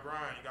 You gotta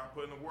grind. You gotta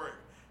put in the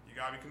work. You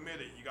gotta be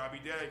committed. You gotta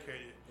be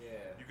dedicated.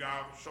 Yeah. You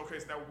gotta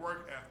showcase that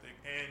work ethic,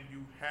 and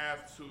you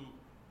have to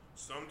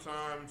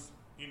sometimes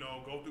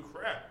go through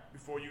crap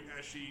before you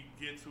actually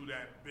get to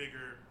that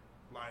bigger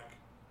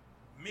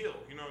meal.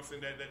 You know what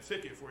I'm saying? That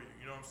ticket for you.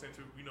 You know what I'm saying?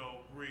 To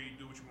really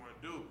do what you want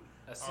to do.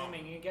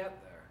 Assuming you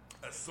get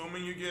there.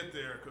 Assuming you get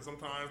there, because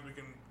sometimes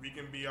we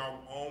can be our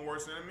own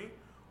worst enemy,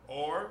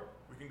 or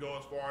we can go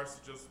as far as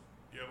to just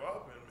give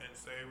up and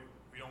say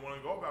we don't want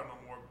to go about it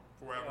no more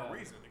for whatever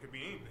reason. It could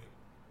be anything.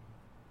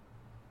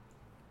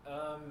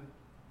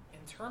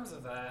 In terms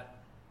of that,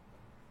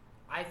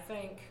 I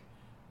think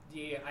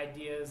the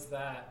idea is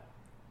that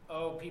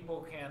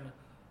people can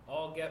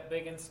all get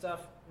big and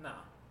stuff. No,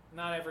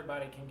 not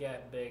everybody can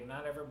get big.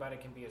 Not everybody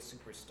can be a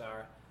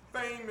superstar.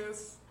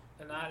 Famous.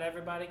 And not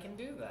everybody can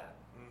do that.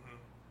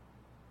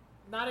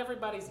 Not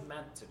everybody's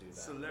meant to do that.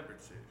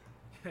 Celebrity.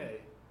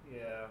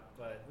 Yeah,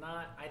 but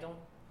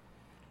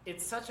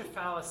it's such a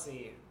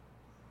fallacy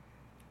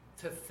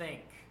to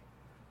think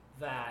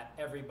that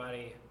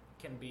everybody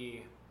can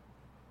be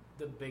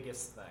the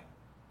biggest thing.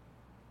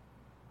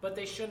 But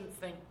they shouldn't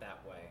think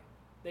that way.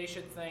 They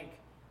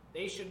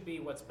should be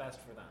what's best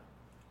for them.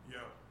 Yeah.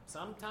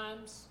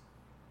 Sometimes,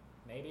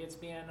 maybe it's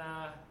being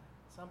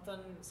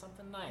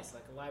something nice,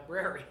 like a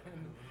librarian.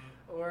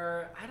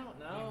 Or, I don't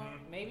know,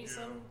 maybe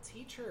some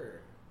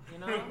teacher,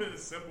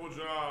 Simple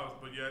jobs,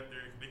 but yet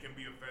they can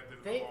be effective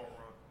in the long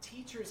run.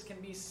 Teachers can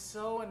be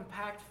so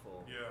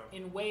impactful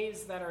in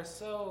ways that are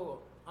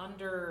so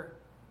undervalued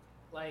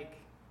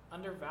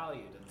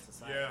in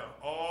society. Yeah.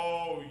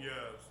 Oh,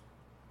 yes.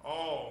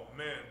 Oh,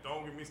 man,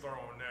 don't get me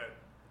started on that.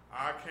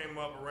 I came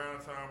up around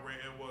a time where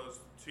it was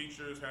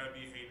teachers had to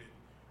be hated.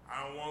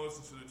 I don't want to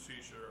listen to the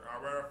teacher.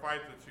 I'd rather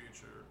fight the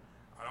teacher.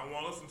 I don't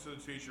want to listen to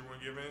the teacher when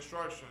giving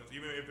instructions,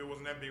 even if it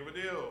wasn't that big of a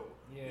deal.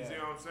 Yeah. You see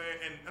what I'm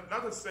saying? And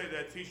not to say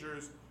that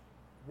teachers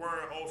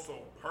weren't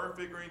also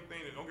perfect or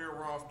anything. Don't get me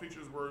wrong.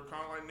 Teachers were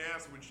kind of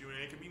nasty with you, and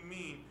they could be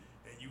mean,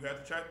 and you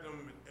had to check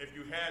them if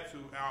you had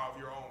to out of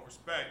your own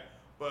respect.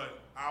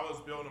 But I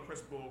was building a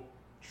principle: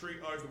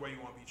 treat others the way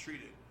you want to be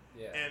treated.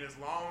 Yeah. And as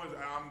long as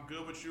I'm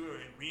good with you,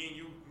 and me and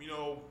you,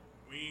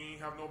 we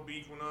have no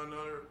beef with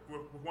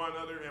one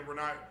another, and we're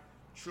not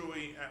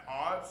truly at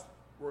odds,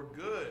 we're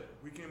good.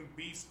 We can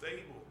be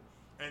stable.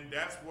 And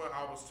that's what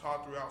I was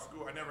taught throughout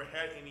school. I never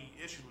had any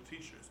issue with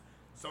teachers.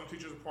 Some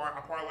teachers I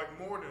probably like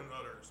more than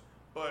others,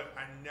 but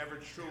I never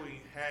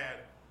truly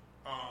had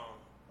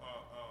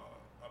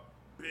a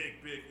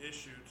big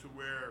issue to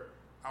where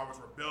I was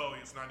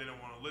rebellious and I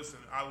didn't want to listen.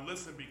 I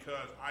listened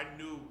because I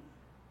knew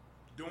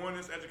doing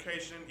this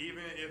education,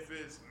 even if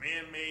it's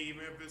man-made,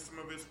 even if it's some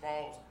of its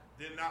faults,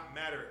 did not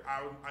matter.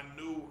 I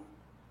knew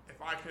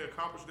if I could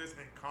accomplish this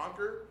and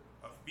conquer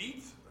a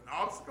feat, an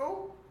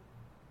obstacle,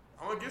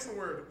 I'm going to get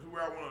somewhere to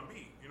where I want to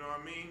be. You know what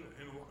I mean?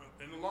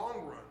 In the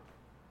long run.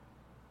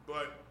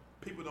 But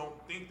people don't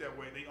think that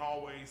way. They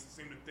always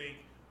seem to think,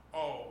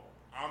 oh,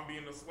 I'm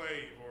being a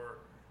slave, or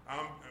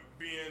I'm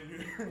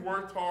being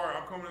worked hard.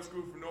 I'm coming to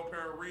school for no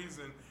apparent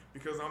reason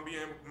because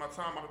my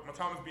time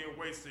is being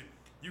wasted.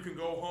 You can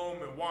go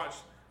home and watch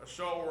a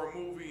show or a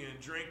movie and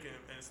drink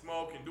and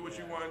smoke and do what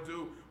you want to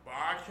do, but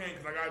I can't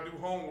because I got to do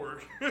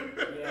homework.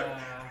 Yeah.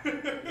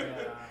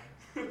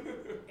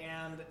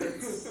 And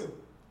it's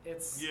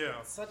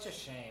such a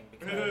shame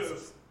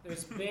because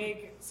there's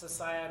big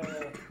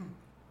societal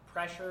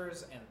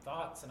pressures and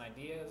thoughts and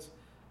ideas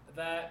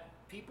that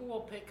people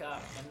will pick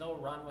up and they'll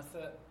run with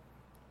it,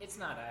 it's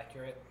not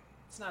accurate.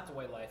 It's not the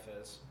way life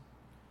is.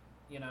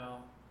 You know,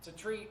 to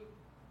treat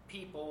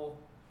people,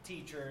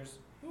 teachers,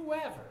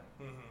 whoever,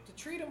 to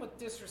treat them with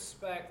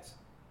disrespect,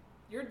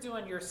 you're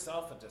doing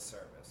yourself a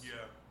disservice.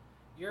 Yeah.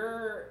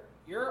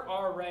 You're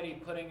already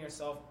putting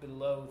yourself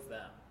below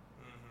them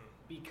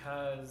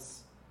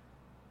because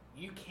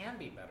you can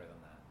be better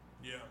than that.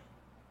 Yeah.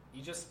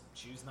 You just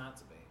choose not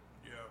to be.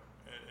 Yeah,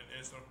 and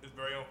it's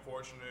very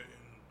unfortunate.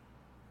 And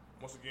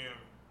once again,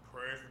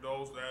 prayers for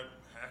those that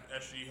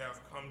actually have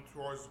come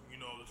towards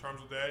the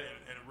terms of that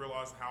and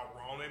realize how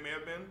wrong they may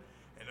have been,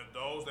 and of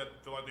those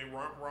that feel like they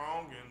weren't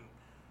wrong and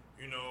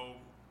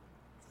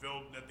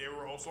feel that they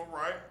were also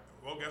right.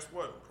 Well, guess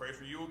what? Praise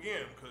for you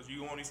again, because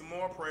you gonna need some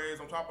more praise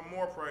on top of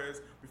more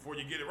praise before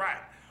you get it right.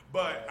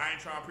 But I ain't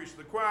trying to preach to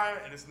the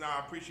choir, and it's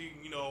not preaching,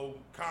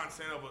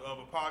 content of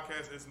a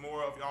podcast. It's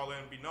more of y'all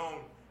letting it be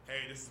known,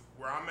 hey, this is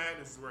where I'm at,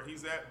 this is where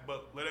he's at,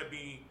 but let it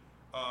be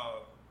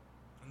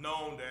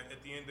known that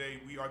at the end of the day,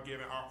 we are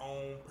giving our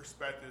own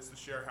perspectives to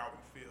share how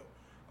we feel.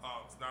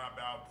 It's not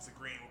about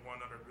disagreeing with one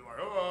another, be like,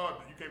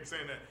 oh, you can't be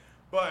saying that.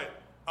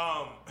 But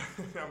I'm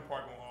probably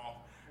going off.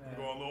 I'm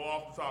going a little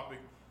off the topic.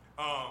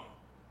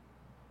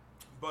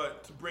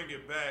 But to bring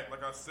it back,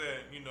 like I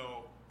said,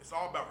 it's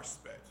all about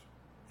respect.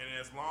 And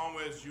as long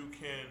as you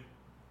can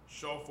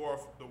show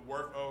forth the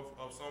worth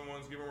of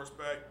someone's giving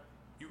respect,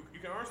 you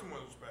can earn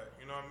someone's respect.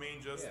 You know what I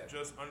mean?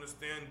 Just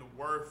understand the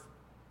worth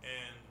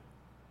and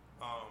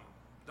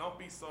don't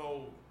be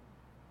so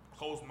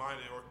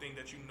close-minded or think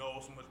that you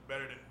know so much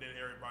better than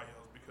everybody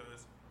else,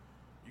 because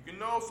you can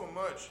know so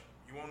much,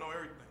 you won't know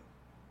everything.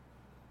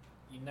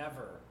 You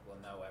never will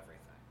know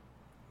everything.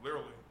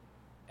 Literally.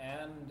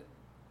 And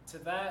to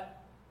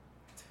that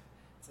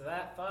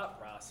thought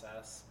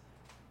process,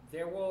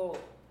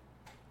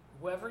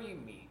 whoever you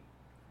meet,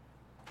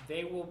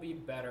 they will be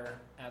better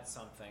at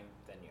something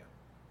than you.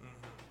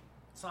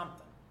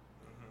 Something.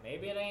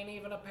 Maybe it ain't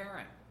even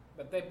apparent,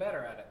 but they're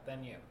better at it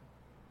than you.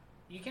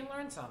 You can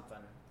learn something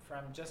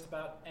from just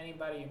about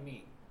anybody you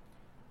meet.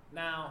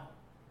 Now,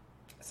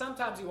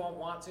 sometimes you won't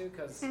want to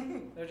because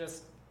they're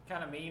just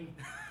kind of mean.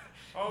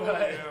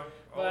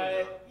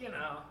 But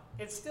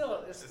it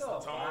still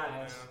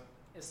applies.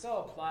 It still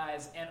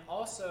applies, and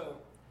also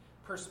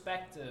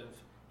perspective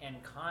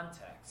and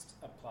context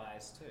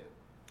applies too.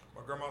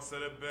 My grandma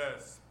said it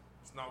best.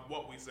 It's not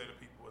what we say to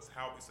people, it's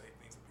how we say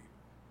things to people.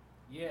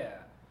 Yeah.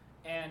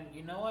 And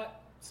you know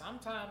what?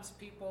 Sometimes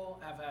people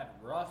have had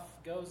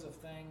rough goes of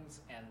things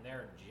and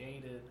they're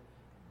jaded,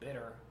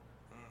 bitter.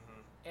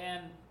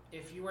 And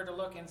if you were to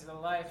look into the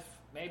life,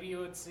 maybe you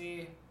would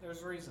see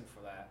there's reason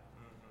for that.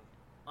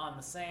 On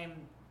the same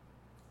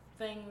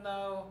thing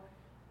though,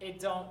 it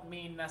don't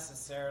mean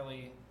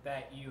necessarily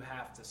that you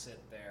have to sit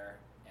there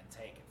and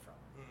take it from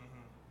them.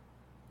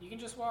 You can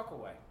just walk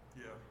away.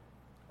 Yeah.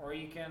 Or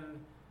you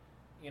can,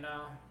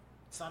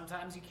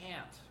 sometimes you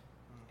can't.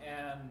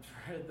 And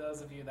for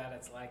those of you that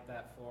it's like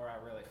that for, I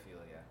really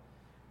feel you.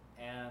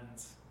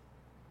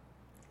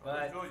 But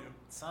I feel you.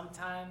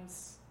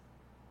 Sometimes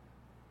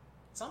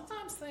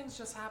things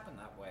just happen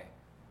that way.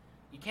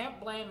 You can't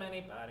blame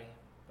anybody,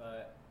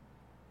 but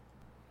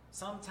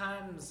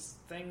sometimes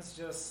things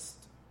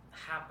just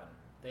happen.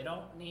 They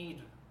don't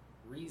need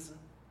reason.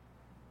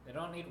 They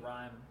don't need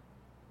rhyme.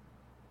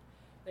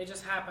 They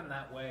just happen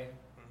that way.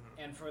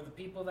 And for the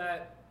people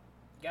that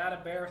gotta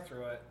bear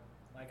through it,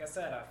 like I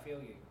said, I feel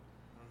you.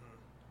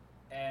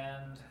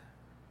 And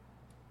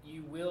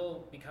you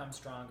will become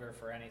stronger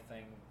for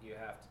anything you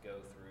have to go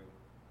through,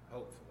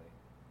 hopefully.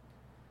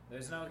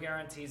 There's no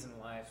guarantees in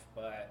life,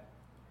 but,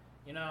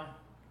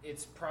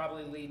 it's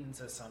probably leading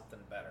to something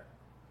better.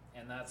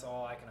 And that's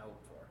all I can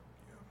hope for.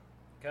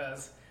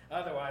 Because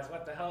otherwise,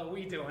 what the hell are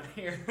we doing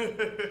here?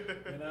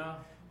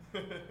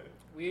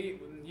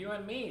 You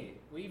and me,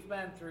 we've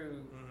been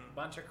through a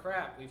bunch of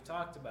crap. We've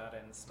talked about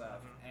it and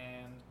stuff.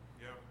 And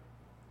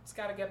it's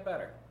got to get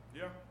better.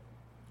 Yeah.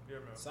 Yeah,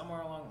 man.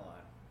 Somewhere along the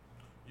line.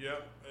 Yeah,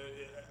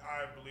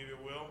 I believe it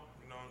will.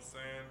 You know what I'm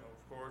saying? Of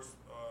course,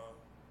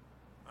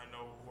 I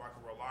know who I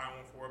can rely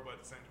on for it, but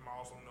at the same time, I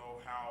also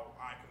know how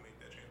I can make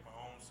that change my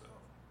own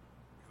self,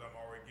 because I'm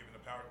already given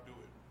the power to do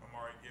it. I'm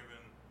already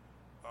given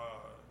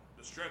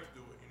the strength to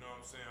do it. You know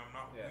what I'm saying? I'm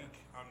not weak.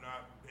 I'm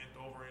not bent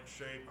over in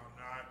shape. I'm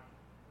not,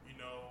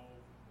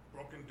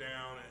 broken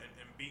down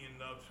and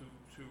beaten up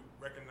to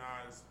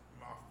recognize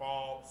my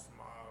faults,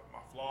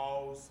 my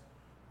flaws,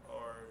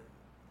 or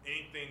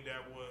anything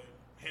that would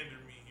hinder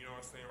me,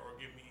 or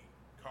get me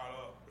caught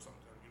up or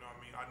something, I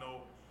mean? I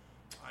know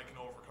I can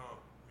overcome,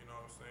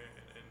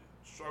 and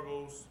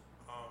struggles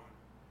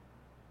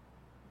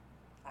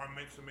are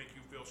meant to make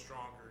you feel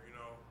stronger,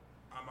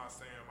 I'm not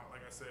saying,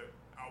 like I said,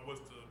 I was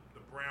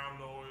the brown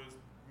nose,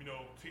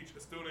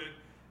 student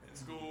in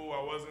school.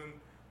 I wasn't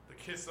the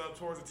kiss up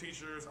towards the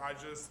teachers. I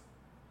just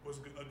was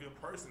a good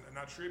person and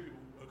I treated people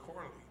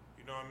accordingly,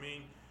 you know what I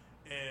mean?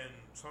 And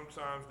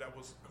sometimes that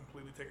was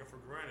completely taken for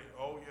granted.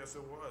 Oh, yes,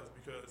 it was,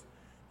 because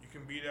you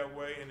can be that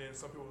way, and then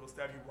some people will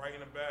stab you right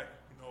in the back,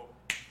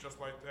 just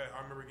like that.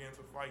 I remember getting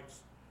into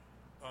fights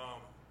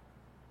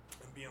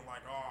and being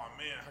like, oh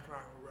man, how can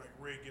I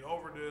really get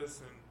over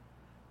this? And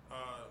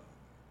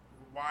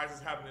why is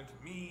this happening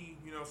to me?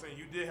 You know what I'm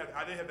saying?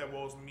 I did have that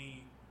woe is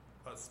me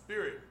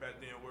spirit back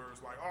then, where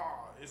it's like,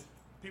 oh, it's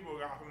people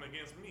got something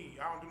against me.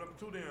 I don't do nothing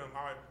to them.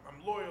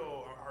 I'm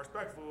loyal. I'm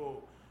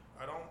respectful.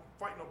 I don't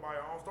fight nobody.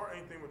 I don't start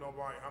anything with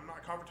nobody. I'm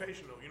not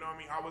confrontational. You know what I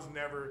mean? I was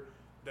never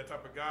that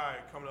type of guy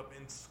coming up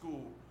in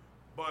school,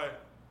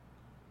 but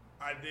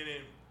I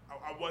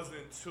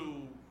wasn't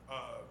too,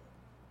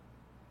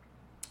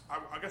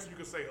 I guess you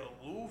could say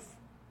aloof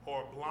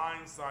or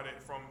blindsided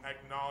from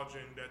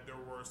acknowledging that there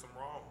were some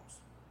wrongs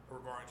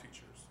regarding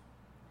teachers.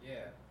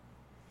 Yeah.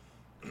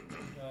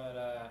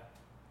 But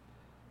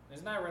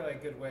there's not really a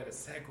good way to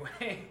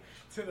segue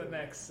to the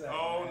next segment.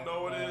 Oh,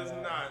 no, it is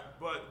not.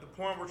 But the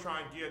point we're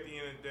trying to get at the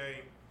end of the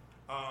day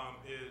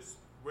is,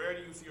 where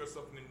do you see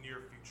yourself in the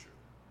near future?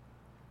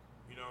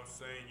 You know what I'm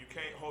saying? You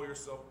can't hold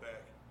yourself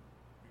back.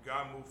 You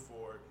got to move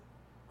forward.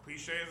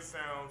 Cliche as it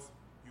sounds,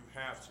 you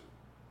have to.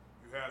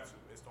 You have to.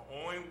 It's the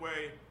only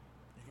way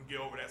you can get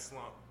over that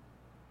slump.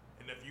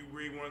 And if you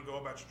really want to go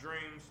about your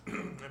dreams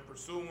and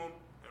pursue them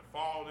and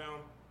follow them,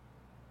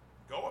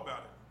 go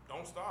about it.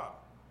 Don't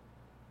stop.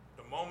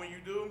 The moment you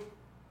do,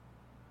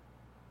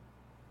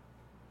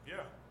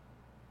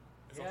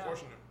 it's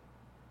unfortunate.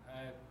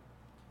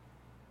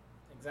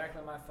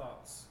 Exactly my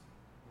thoughts.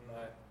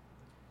 But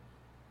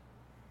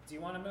do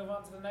you want to move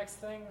on to the next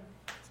thing?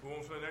 Let's move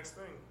on to the next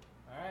thing.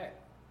 All right.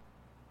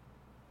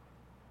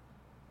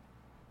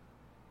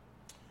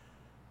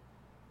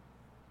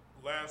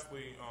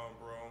 Lastly,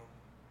 bro,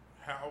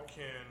 how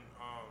can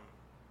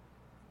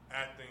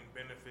acting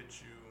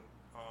benefit you?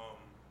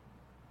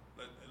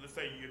 Let's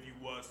say if you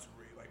was to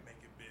really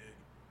make it big,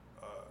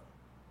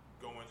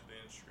 go into the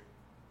industry.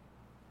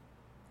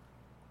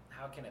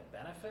 How can it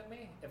benefit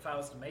me if I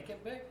was to make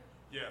it big?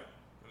 Yeah,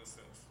 in a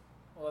sense.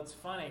 Well, it's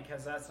funny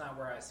because that's not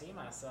where I see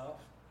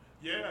myself.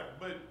 Yeah,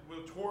 but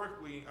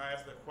rhetorically, I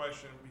asked that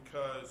question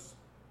because,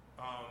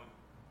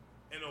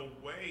 in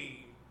a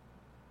way,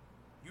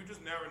 you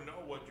just never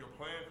know what your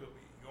plan could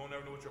be. You don't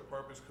never know what your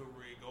purpose could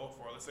really go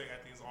for. Let's say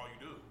acting is all you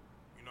do.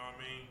 You know what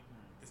I mean?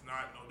 It's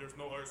not, there's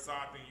no other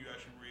side thing you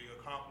actually really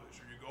accomplish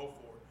or you go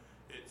for.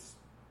 It's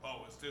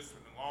this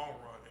in the long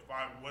run. If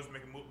I was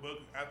making a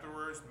book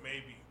afterwards,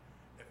 maybe.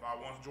 If I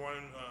want to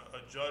join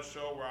a judge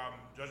show where I'm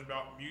judging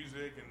about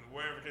music and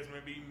whatever the case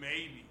may be,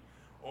 maybe.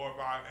 Or if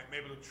I'm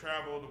able to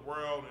travel the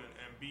world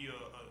and be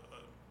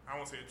I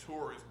won't say a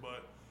tourist,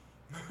 but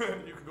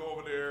you can go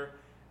over there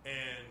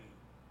and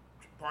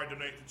probably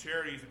donate to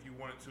charities if you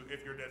wanted to,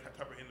 if you're that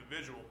type of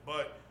individual.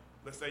 But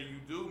let's say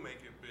you do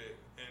make it big,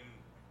 and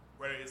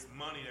whether it's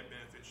money that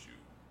benefits you,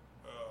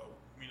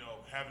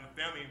 having a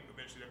family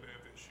eventually that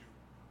benefits you.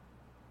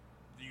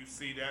 Do you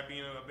see that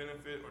being a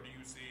benefit, or do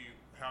you see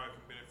how it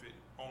can benefit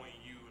only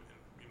you and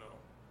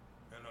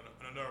in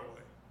another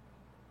way?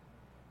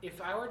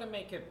 If I were to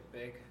make it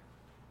big,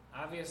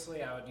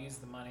 obviously I would use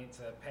the money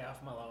to pay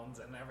off my loans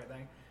and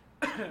everything.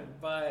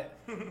 But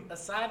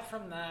aside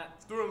from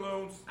that, student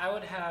loans, I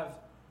would have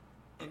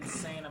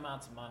insane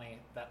amounts of money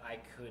that I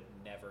could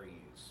never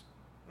use.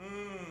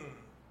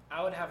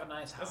 I would have a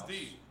nice house. That's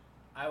deep.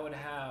 I would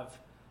have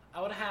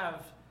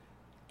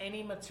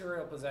any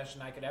material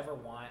possession I could ever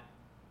want.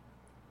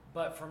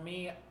 But for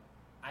me,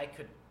 I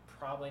could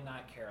probably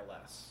not care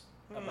less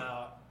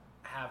about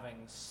having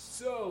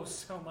so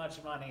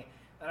much money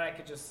that I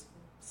could just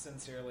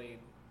sincerely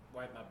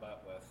wipe my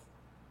butt with.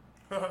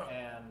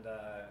 And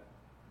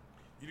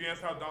you didn't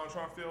ask how Donald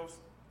Trump feels?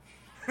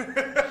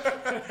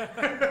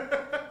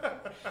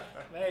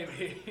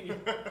 Maybe.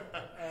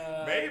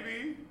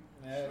 Maybe.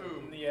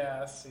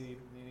 Yeah, see.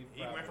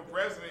 He went for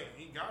president.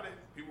 He got it.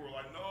 People were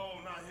like,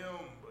 no, not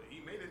him. But he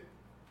made it.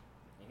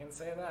 You can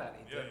say that.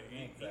 He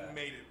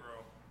made it,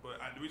 bro. But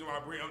the reason why I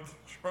bring up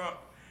Trump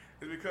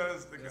is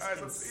because the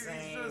guy's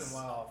insane just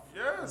wealth.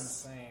 Yes.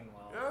 Insane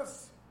wealth.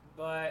 Yes.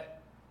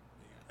 But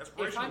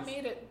if I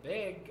made it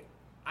big,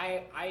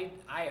 I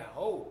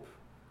hope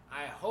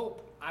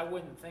I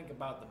wouldn't think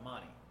about the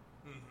money.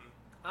 Mm-hmm.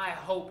 I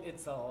hope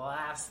it's the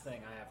last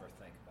thing I ever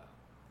think about.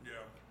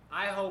 Yeah.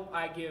 I hope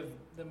I give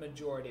the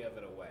majority of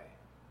it away.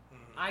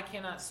 Mm-hmm. I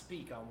cannot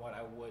speak on what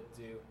I would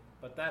do,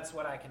 but that's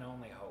what I can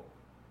only hope.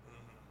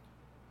 Mm-hmm.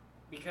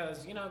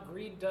 Because,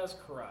 greed does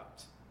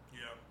corrupt.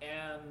 Yeah.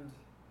 And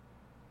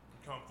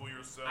come fool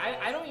yourself.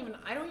 I don't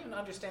even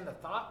understand the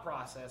thought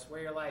process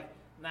where you're like,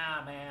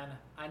 nah, man,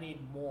 I need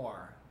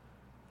more.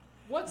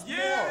 What's more?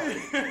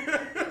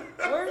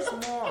 Where's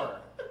more?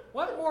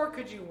 What more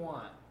could you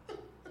want?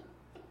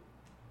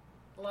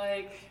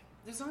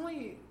 There's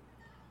only...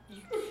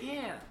 You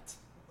can't.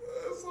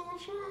 That's so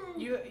true.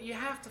 You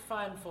have to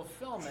find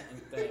fulfillment in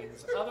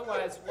things.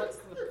 Otherwise, what's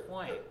the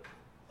point?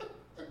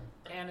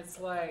 And it's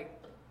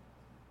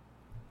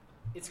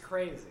it's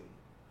crazy.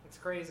 It's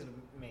crazy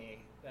to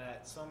me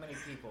that so many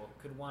people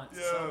could want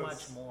so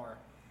much more,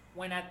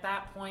 when at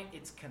that point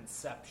it's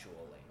conceptually.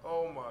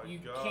 Oh my God!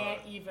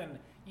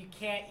 You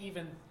can't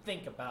even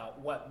think about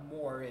what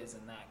more is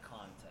in that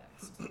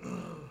context.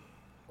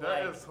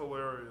 That is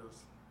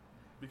hilarious.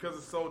 Because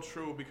it's so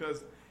true.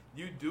 Because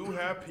you do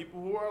have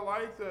people who are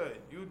like that.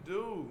 You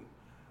do.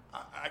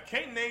 I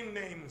can't name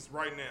names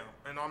right now,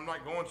 and I'm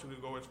not going to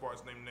go as far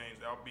as name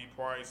names. I'll be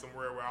probably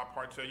somewhere where I'll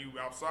probably tell you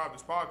outside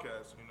this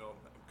podcast,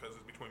 because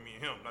it's between me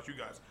and him, not you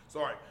guys.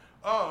 Sorry.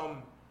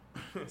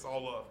 It's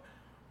all love.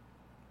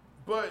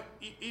 But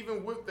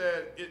even with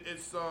that,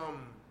 it's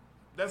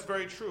that's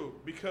very true,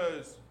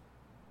 because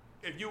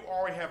if you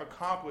already have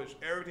accomplished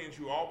everything that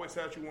you always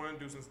said you want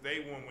to do since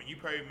day one, when you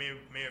probably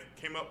may have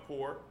came up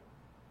poor,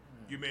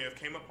 you may have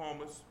came up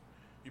homeless,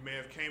 you may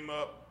have came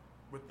up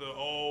with the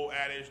old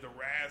adage, the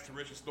rags to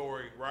riches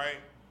story, right?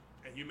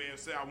 And you may have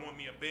said, I want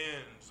me a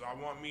Benz, I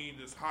want me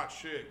this hot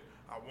chick,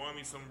 I want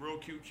me some real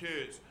cute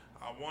kids,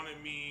 I wanted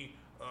me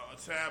a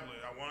tablet,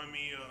 I wanted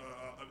me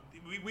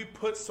we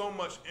put so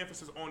much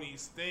emphasis on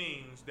these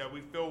things that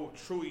we feel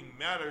truly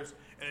matters.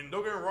 And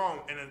don't get me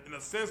wrong, in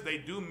a sense they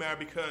do matter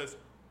because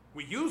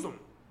we use them.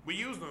 We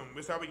use them.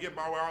 It's how we get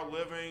by with our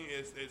living.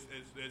 It's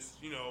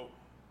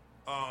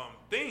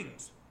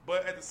things.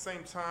 But at the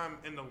same time,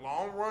 in the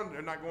long run,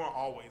 they're not going to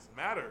always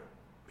matter.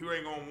 People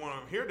ain't going to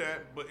want to hear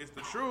that, but it's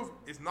the truth.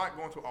 It's not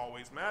going to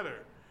always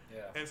matter.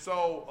 Yeah. And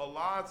so a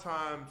lot of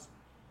times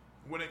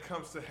when it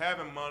comes to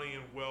having money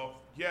and wealth,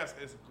 yes,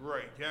 it's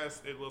great.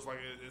 Yes, it looks like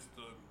it's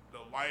the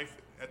life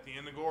at the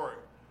end of glory.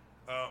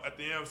 At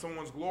the end of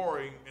someone's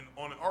glory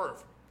on the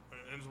earth,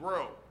 in this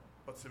world.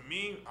 But to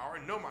me, I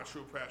already know my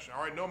true passion. I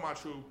already know my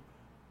true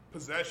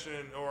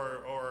possession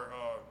or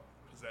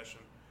possession.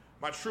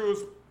 My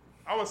true,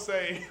 I would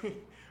say,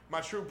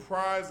 my true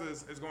prize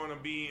is going to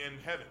be in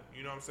heaven.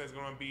 You know what I'm saying? It's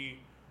going to be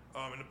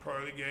in the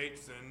pearly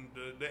gates, and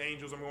the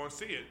angels are going to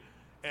see it.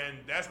 And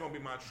that's going to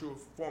be my true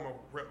form of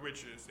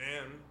riches.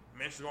 And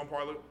mansions are going to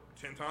probably look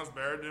 10 times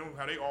better than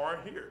how they are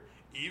here.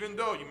 Even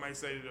though you might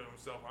say to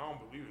yourself, I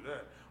don't believe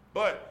that.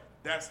 But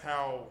that's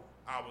how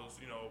I was,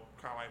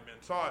 kind of like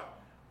been taught.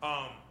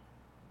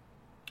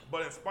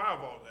 But in spite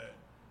of all that,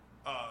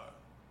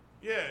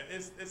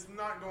 it's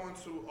not going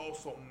to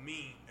also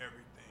mean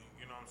everything.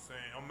 You know what I'm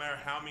saying? No matter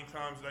how many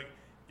times, like,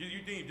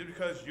 you think just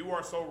because you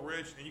are so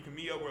rich and you can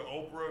meet up with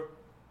Oprah,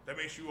 that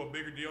makes you a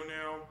bigger deal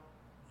now?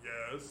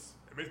 Yes,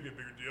 it makes me a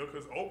bigger deal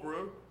because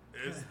Oprah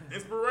is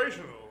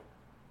inspirational.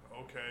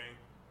 Okay,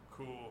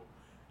 cool.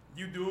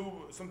 You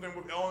do something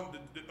with Ellen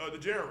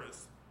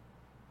DeGeneres.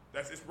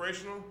 That's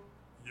inspirational?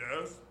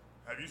 Yes.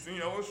 Have you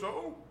seen Ellen's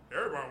show?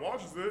 Everybody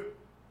watches it.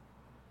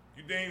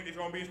 You think it's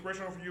going to be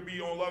inspirational for you to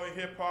be on Love and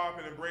Hip Hop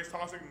and embrace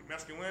toxic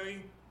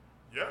masculinity?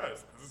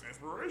 Yes, because it's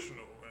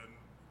inspirational. And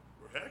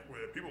heck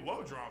with it. People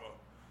love drama.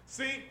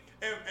 See,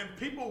 and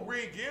people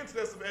read into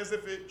this as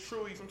if it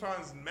truly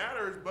sometimes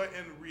matters, but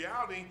in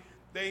reality,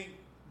 they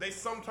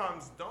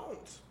sometimes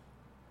don't.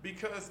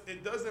 Because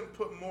it doesn't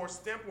put more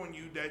stamp on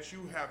you that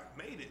you have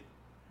made it.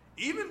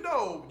 Even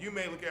though you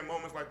may look at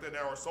moments like that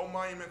are so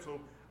monumental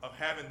of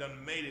having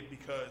done made it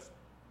because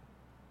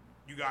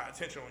you got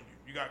attention on you,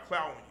 you got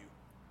clout on you.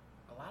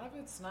 A lot of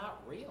it's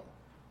not real.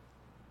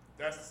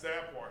 That's the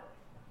sad part.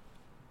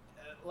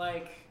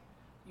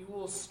 You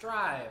will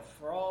strive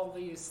for all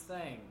these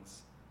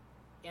things,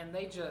 and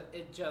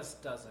it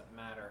just doesn't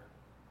matter.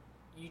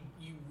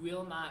 You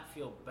will not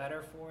feel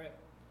better for it.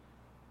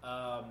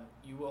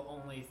 You will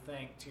only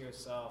think to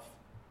yourself,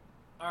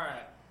 all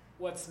right,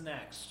 what's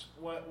next?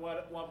 What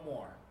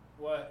more?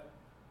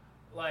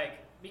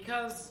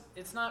 Because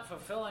it's not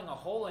fulfilling a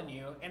hole in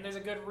you, and there's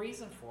a good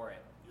reason for it.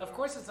 Yeah. Of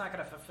course it's not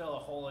going to fulfill a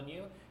hole in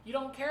you. You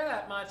don't care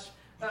that much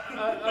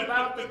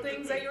about the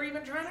things that you're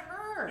even trying to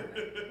earn.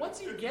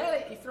 Once you get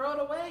it, you throw it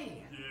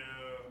away. Yeah.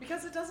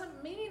 Because it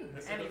doesn't mean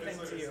anything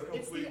to you.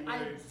 It's the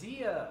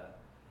idea.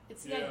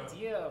 It's the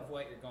idea of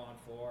what you're going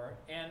for,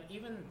 and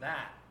even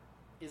that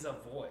is a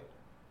void.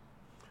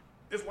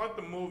 It's like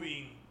the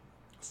movie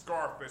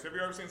Scarface. Have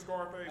you ever seen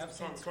Scarface? I've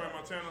seen Tony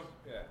Montana?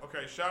 Yeah.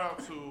 Okay, shout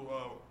out to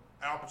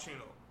Al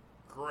Pacino.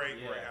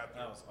 Great actor.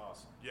 That was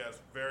awesome. Yes,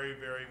 very,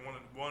 very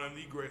one of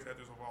the greatest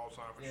actors of all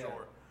time for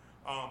sure.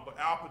 But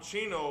Al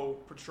Pacino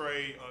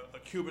portrayed a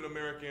Cuban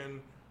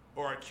American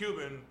or a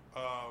Cuban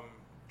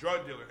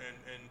drug dealer,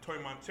 and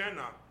Tony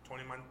Montana,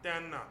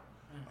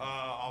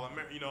 all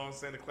American. You know what I'm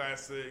saying? The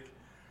classic.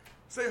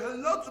 Say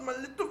hello to my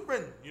little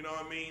friend. You know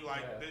what I mean?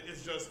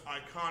 It's just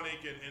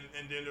iconic,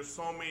 and then there's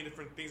so many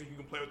different things that you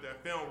can play with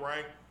that film,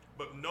 right?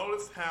 But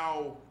notice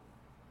how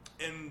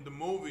in the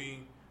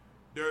movie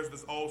there's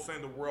this old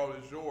saying, "The world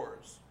is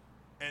yours,"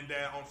 and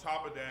that on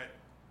top of that,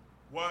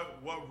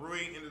 what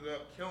really ended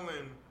up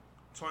killing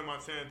Tony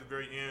Montana at the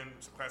very end?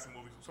 It's a classic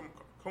movie. So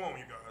come on,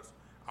 you guys.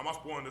 I'm not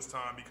spoiling this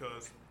time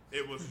because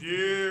it was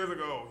years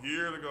ago.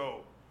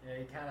 Yeah,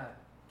 you kind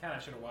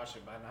of should have watched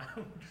it by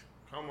now.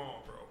 Come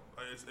on, bro.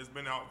 It's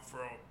been out for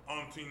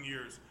umpteen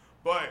years.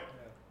 But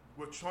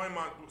with Tony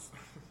Montana,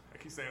 I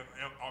keep saying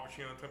Al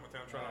Pacino, Tony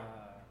Montana, trying to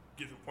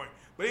get to the point.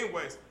 But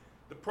anyways,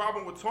 the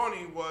problem with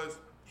Tony was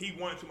he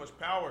wanted too much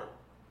power.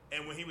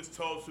 And when he was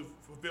told to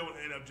fulfill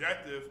an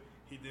objective,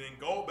 he didn't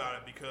go about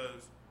it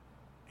because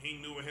he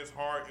knew in his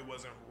heart it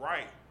wasn't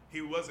right.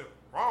 He wasn't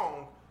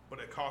wrong, but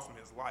it cost him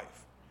his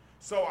life.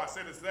 So I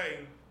say to say,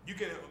 you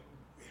can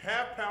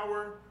have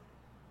power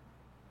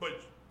But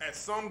at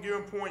some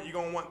given point, you're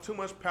gonna want too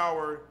much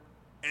power,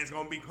 and it's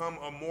gonna become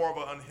a more of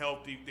an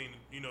unhealthy thing,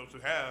 to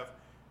have,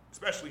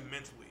 especially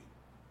mentally.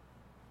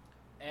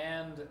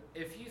 And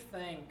if you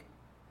think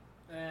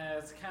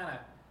it's kind of,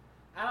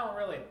 I don't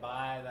really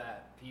buy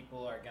that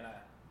people are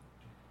gonna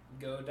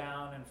go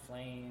down in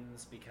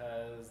flames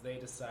because they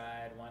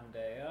decide one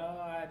day,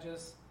 I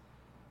just,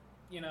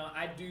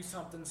 I do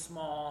something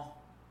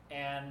small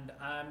and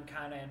I'm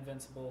kind of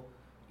invincible.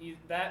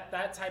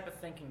 That type of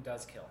thinking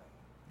does kill.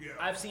 Yeah.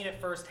 I've seen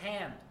it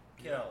firsthand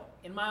kill. Yeah.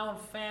 In my own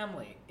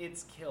family,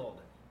 it's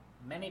killed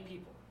many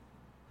people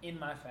in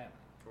my family.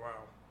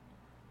 Wow.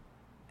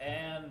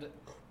 And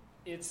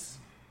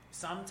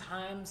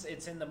sometimes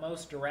it's in the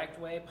most direct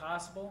way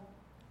possible.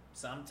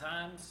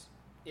 Sometimes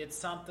it's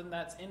something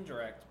that's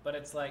indirect, but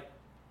it's like,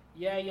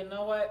 yeah, you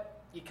know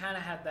what? You kind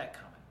of had that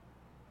coming.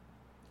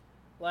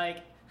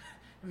 Like,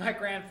 my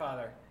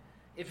grandfather,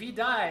 if he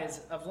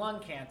dies of lung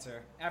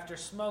cancer after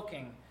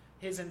smoking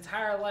his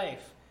entire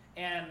life,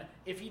 and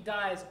if he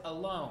dies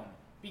alone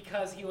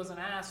because he was an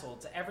asshole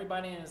to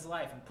everybody in his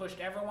life and pushed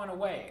everyone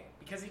away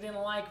because he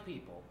didn't like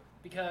people,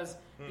 because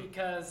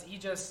he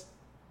just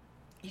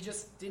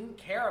didn't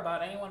care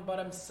about anyone but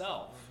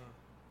himself. Mm-hmm.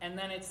 And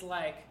then it's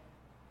like,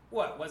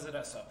 what, was it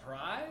a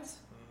surprise?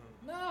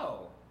 Mm-hmm.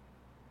 No.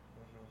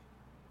 Mm-hmm.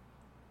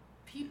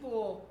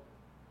 People,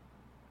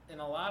 in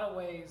a lot of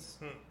ways,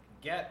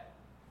 get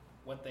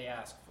what they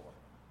ask for.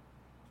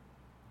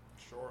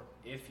 Sure.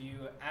 If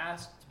you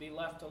ask to be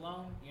left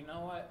alone, you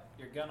know what?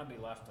 You're going to be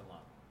left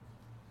alone.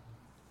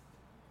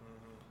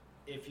 Mm-hmm.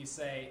 If you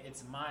say,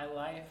 it's my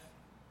life,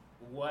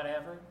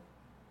 whatever,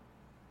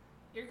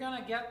 you're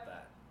going to get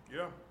that.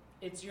 Yeah.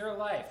 It's your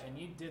life, and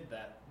you did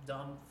that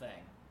dumb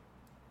thing.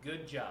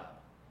 Good job.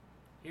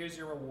 Here's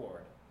your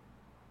reward.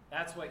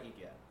 That's what you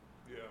get.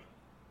 Yeah.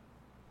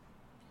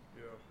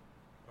 Yeah.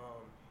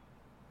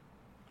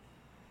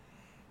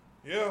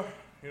 Yeah,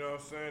 you know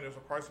what I'm saying? There's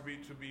a price to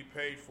be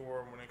paid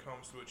for when it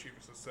comes to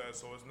achieving success.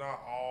 So it's not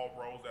all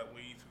roads that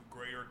lead to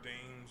greater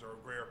things or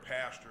greater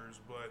pastures,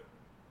 but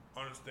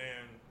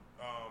understand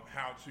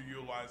how to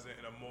utilize it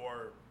in a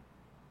more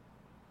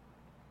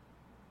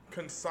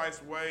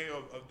concise way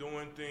of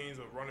doing things,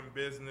 of running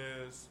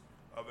business,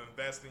 of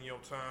investing your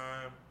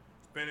time,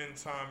 spending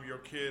time with your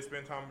kids,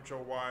 spending time with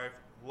your wife,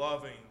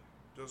 loving,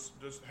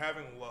 just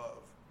having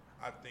love,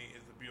 I think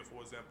is a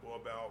beautiful example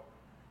about,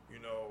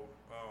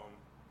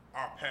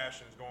 our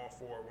passions going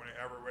forward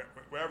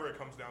wherever it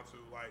comes down to,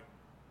 like,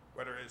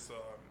 whether it's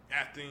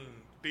acting,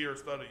 theater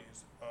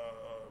studies,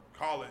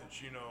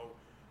 college,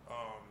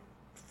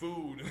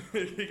 food.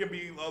 It can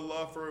be a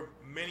love for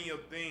many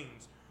of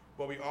things,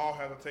 but we all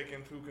have to take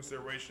into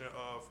consideration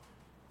of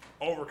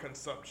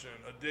overconsumption,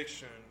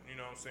 addiction,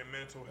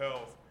 mental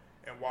health,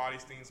 and why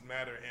these things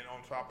matter. And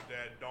on top of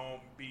that,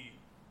 don't be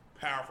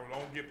powerful.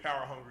 Don't get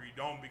power hungry.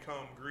 Don't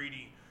become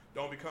greedy.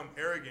 Don't become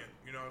arrogant,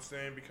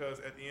 because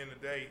at the end of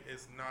the day,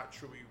 it's not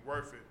truly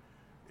worth it.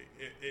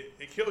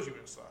 It kills you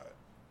inside.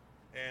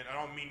 And I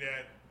don't mean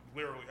that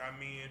literally. I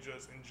mean it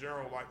just in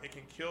general, like, it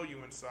can kill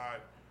you inside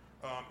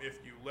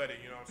if you let it,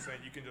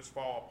 You can just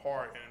fall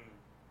apart and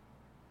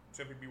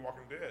simply be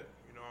walking dead,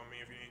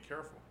 if you ain't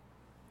careful.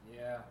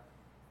 Yeah.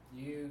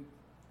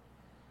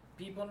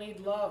 People need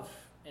love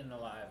in their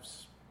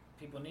lives.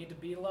 People need to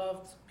be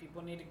loved.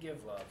 People need to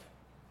give love.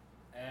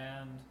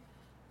 And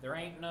there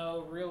ain't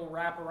no real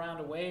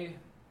wraparound way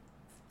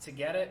to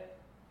get it.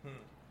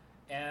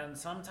 And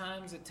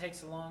sometimes it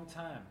takes a long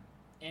time.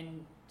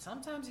 And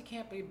sometimes you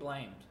can't be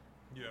blamed.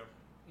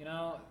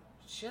 Yeah.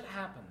 Shit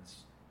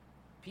happens.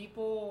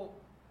 People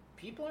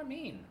are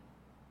mean.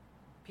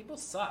 People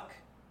suck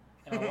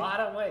in a lot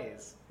of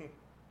ways.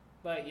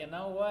 But you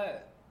know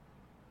what?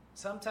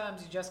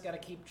 Sometimes you just got to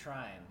keep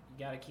trying.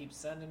 You got to keep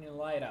sending your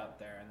light out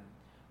there and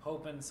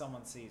hoping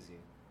someone sees you,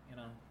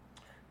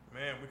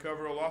 Man, we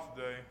covered a lot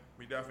today.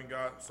 We definitely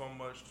got so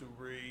much to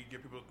read,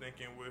 get people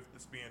thinking with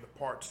this being the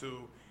part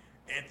 2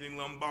 Anthony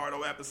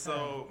Lombardo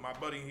episode, my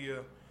buddy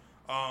here.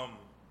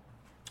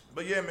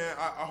 But yeah, man,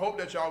 I hope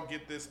that y'all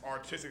get this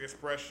artistic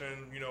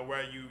expression,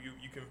 where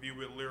you can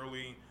view it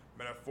literally,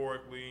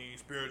 metaphorically,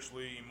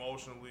 spiritually,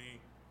 emotionally,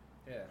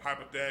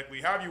 hypothetically,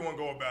 however you want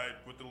to go about it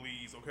with the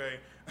leads, okay?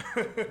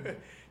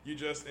 You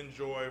just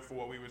enjoy for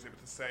what we was able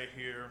to say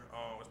here.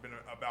 It's been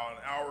about an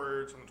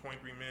hour,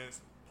 23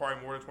 minutes,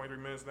 probably more than 23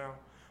 minutes now.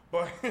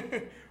 But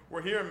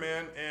we're here,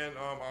 man, and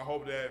I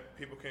hope that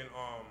people can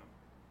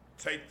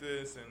take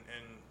this and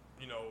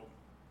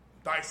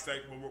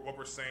dissect what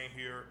we're saying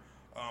here.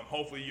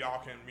 Hopefully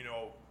y'all can,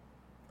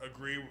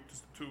 agree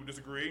to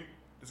disagree,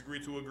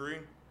 disagree to agree,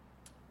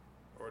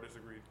 or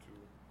disagree to...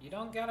 You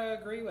don't gotta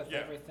agree with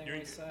everything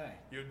we say.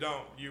 You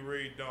don't. You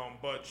really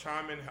don't. But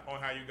chime in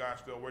on how you guys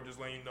feel. We're just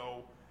letting you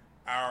know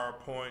our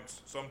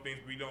points. Some things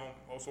we don't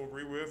also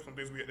agree with. Some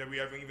things that we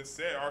haven't even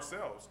said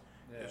ourselves.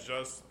 Yeah. It's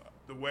just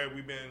the way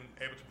we've been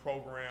able to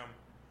program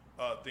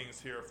things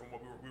here from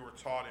what we were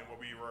taught and what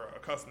we were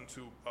accustomed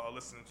to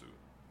listening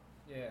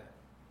to. Yeah.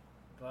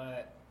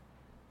 But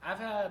I've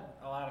had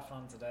a lot of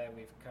fun today.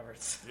 We've covered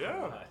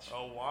so much.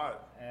 A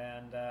lot.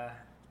 And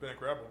it's been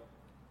incredible.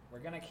 we're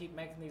going to keep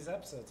making these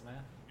episodes,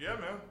 man. Yeah,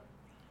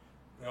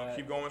 man.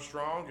 Keep going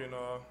strong and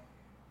hope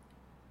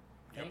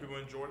people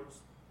enjoy this.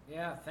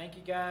 Yeah, thank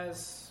you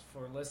guys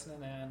for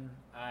listening in.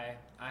 I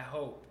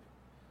hope.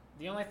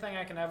 The only thing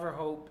I can ever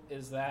hope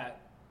is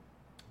that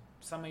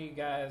some of you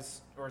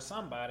guys or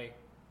somebody,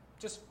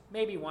 just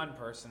maybe one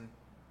person,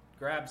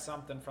 grabbed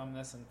something from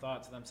this and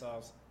thought to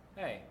themselves,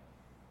 hey,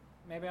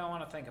 maybe I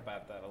want to think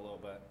about that a little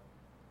bit.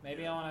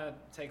 Maybe I want to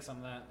take some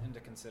of that into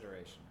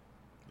consideration.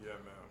 Yeah,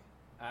 man.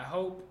 I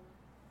hope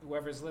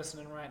whoever's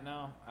listening right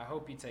now, I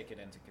hope you take it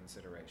into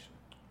consideration.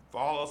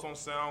 Follow us on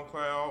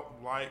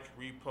SoundCloud, like,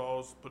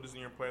 repost, put this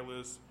in your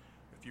playlist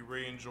if you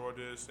really enjoyed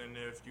this, and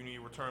if you need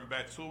to return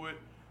back to it,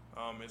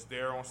 it's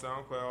there on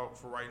SoundCloud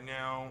for right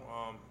now.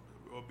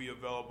 It will be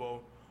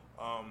available.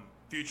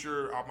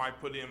 Future, I might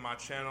put it in my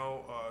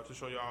channel to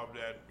show y'all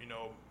that,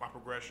 my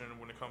progression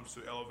when it comes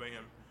to elevating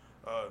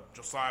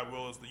Josiah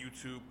Willis, the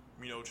YouTube,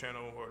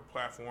 channel or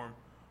platform.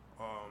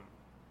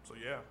 So,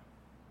 yeah.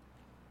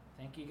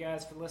 Thank you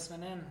guys for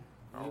listening in.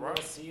 All right.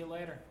 Will see you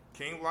later.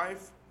 King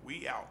Life,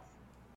 we out.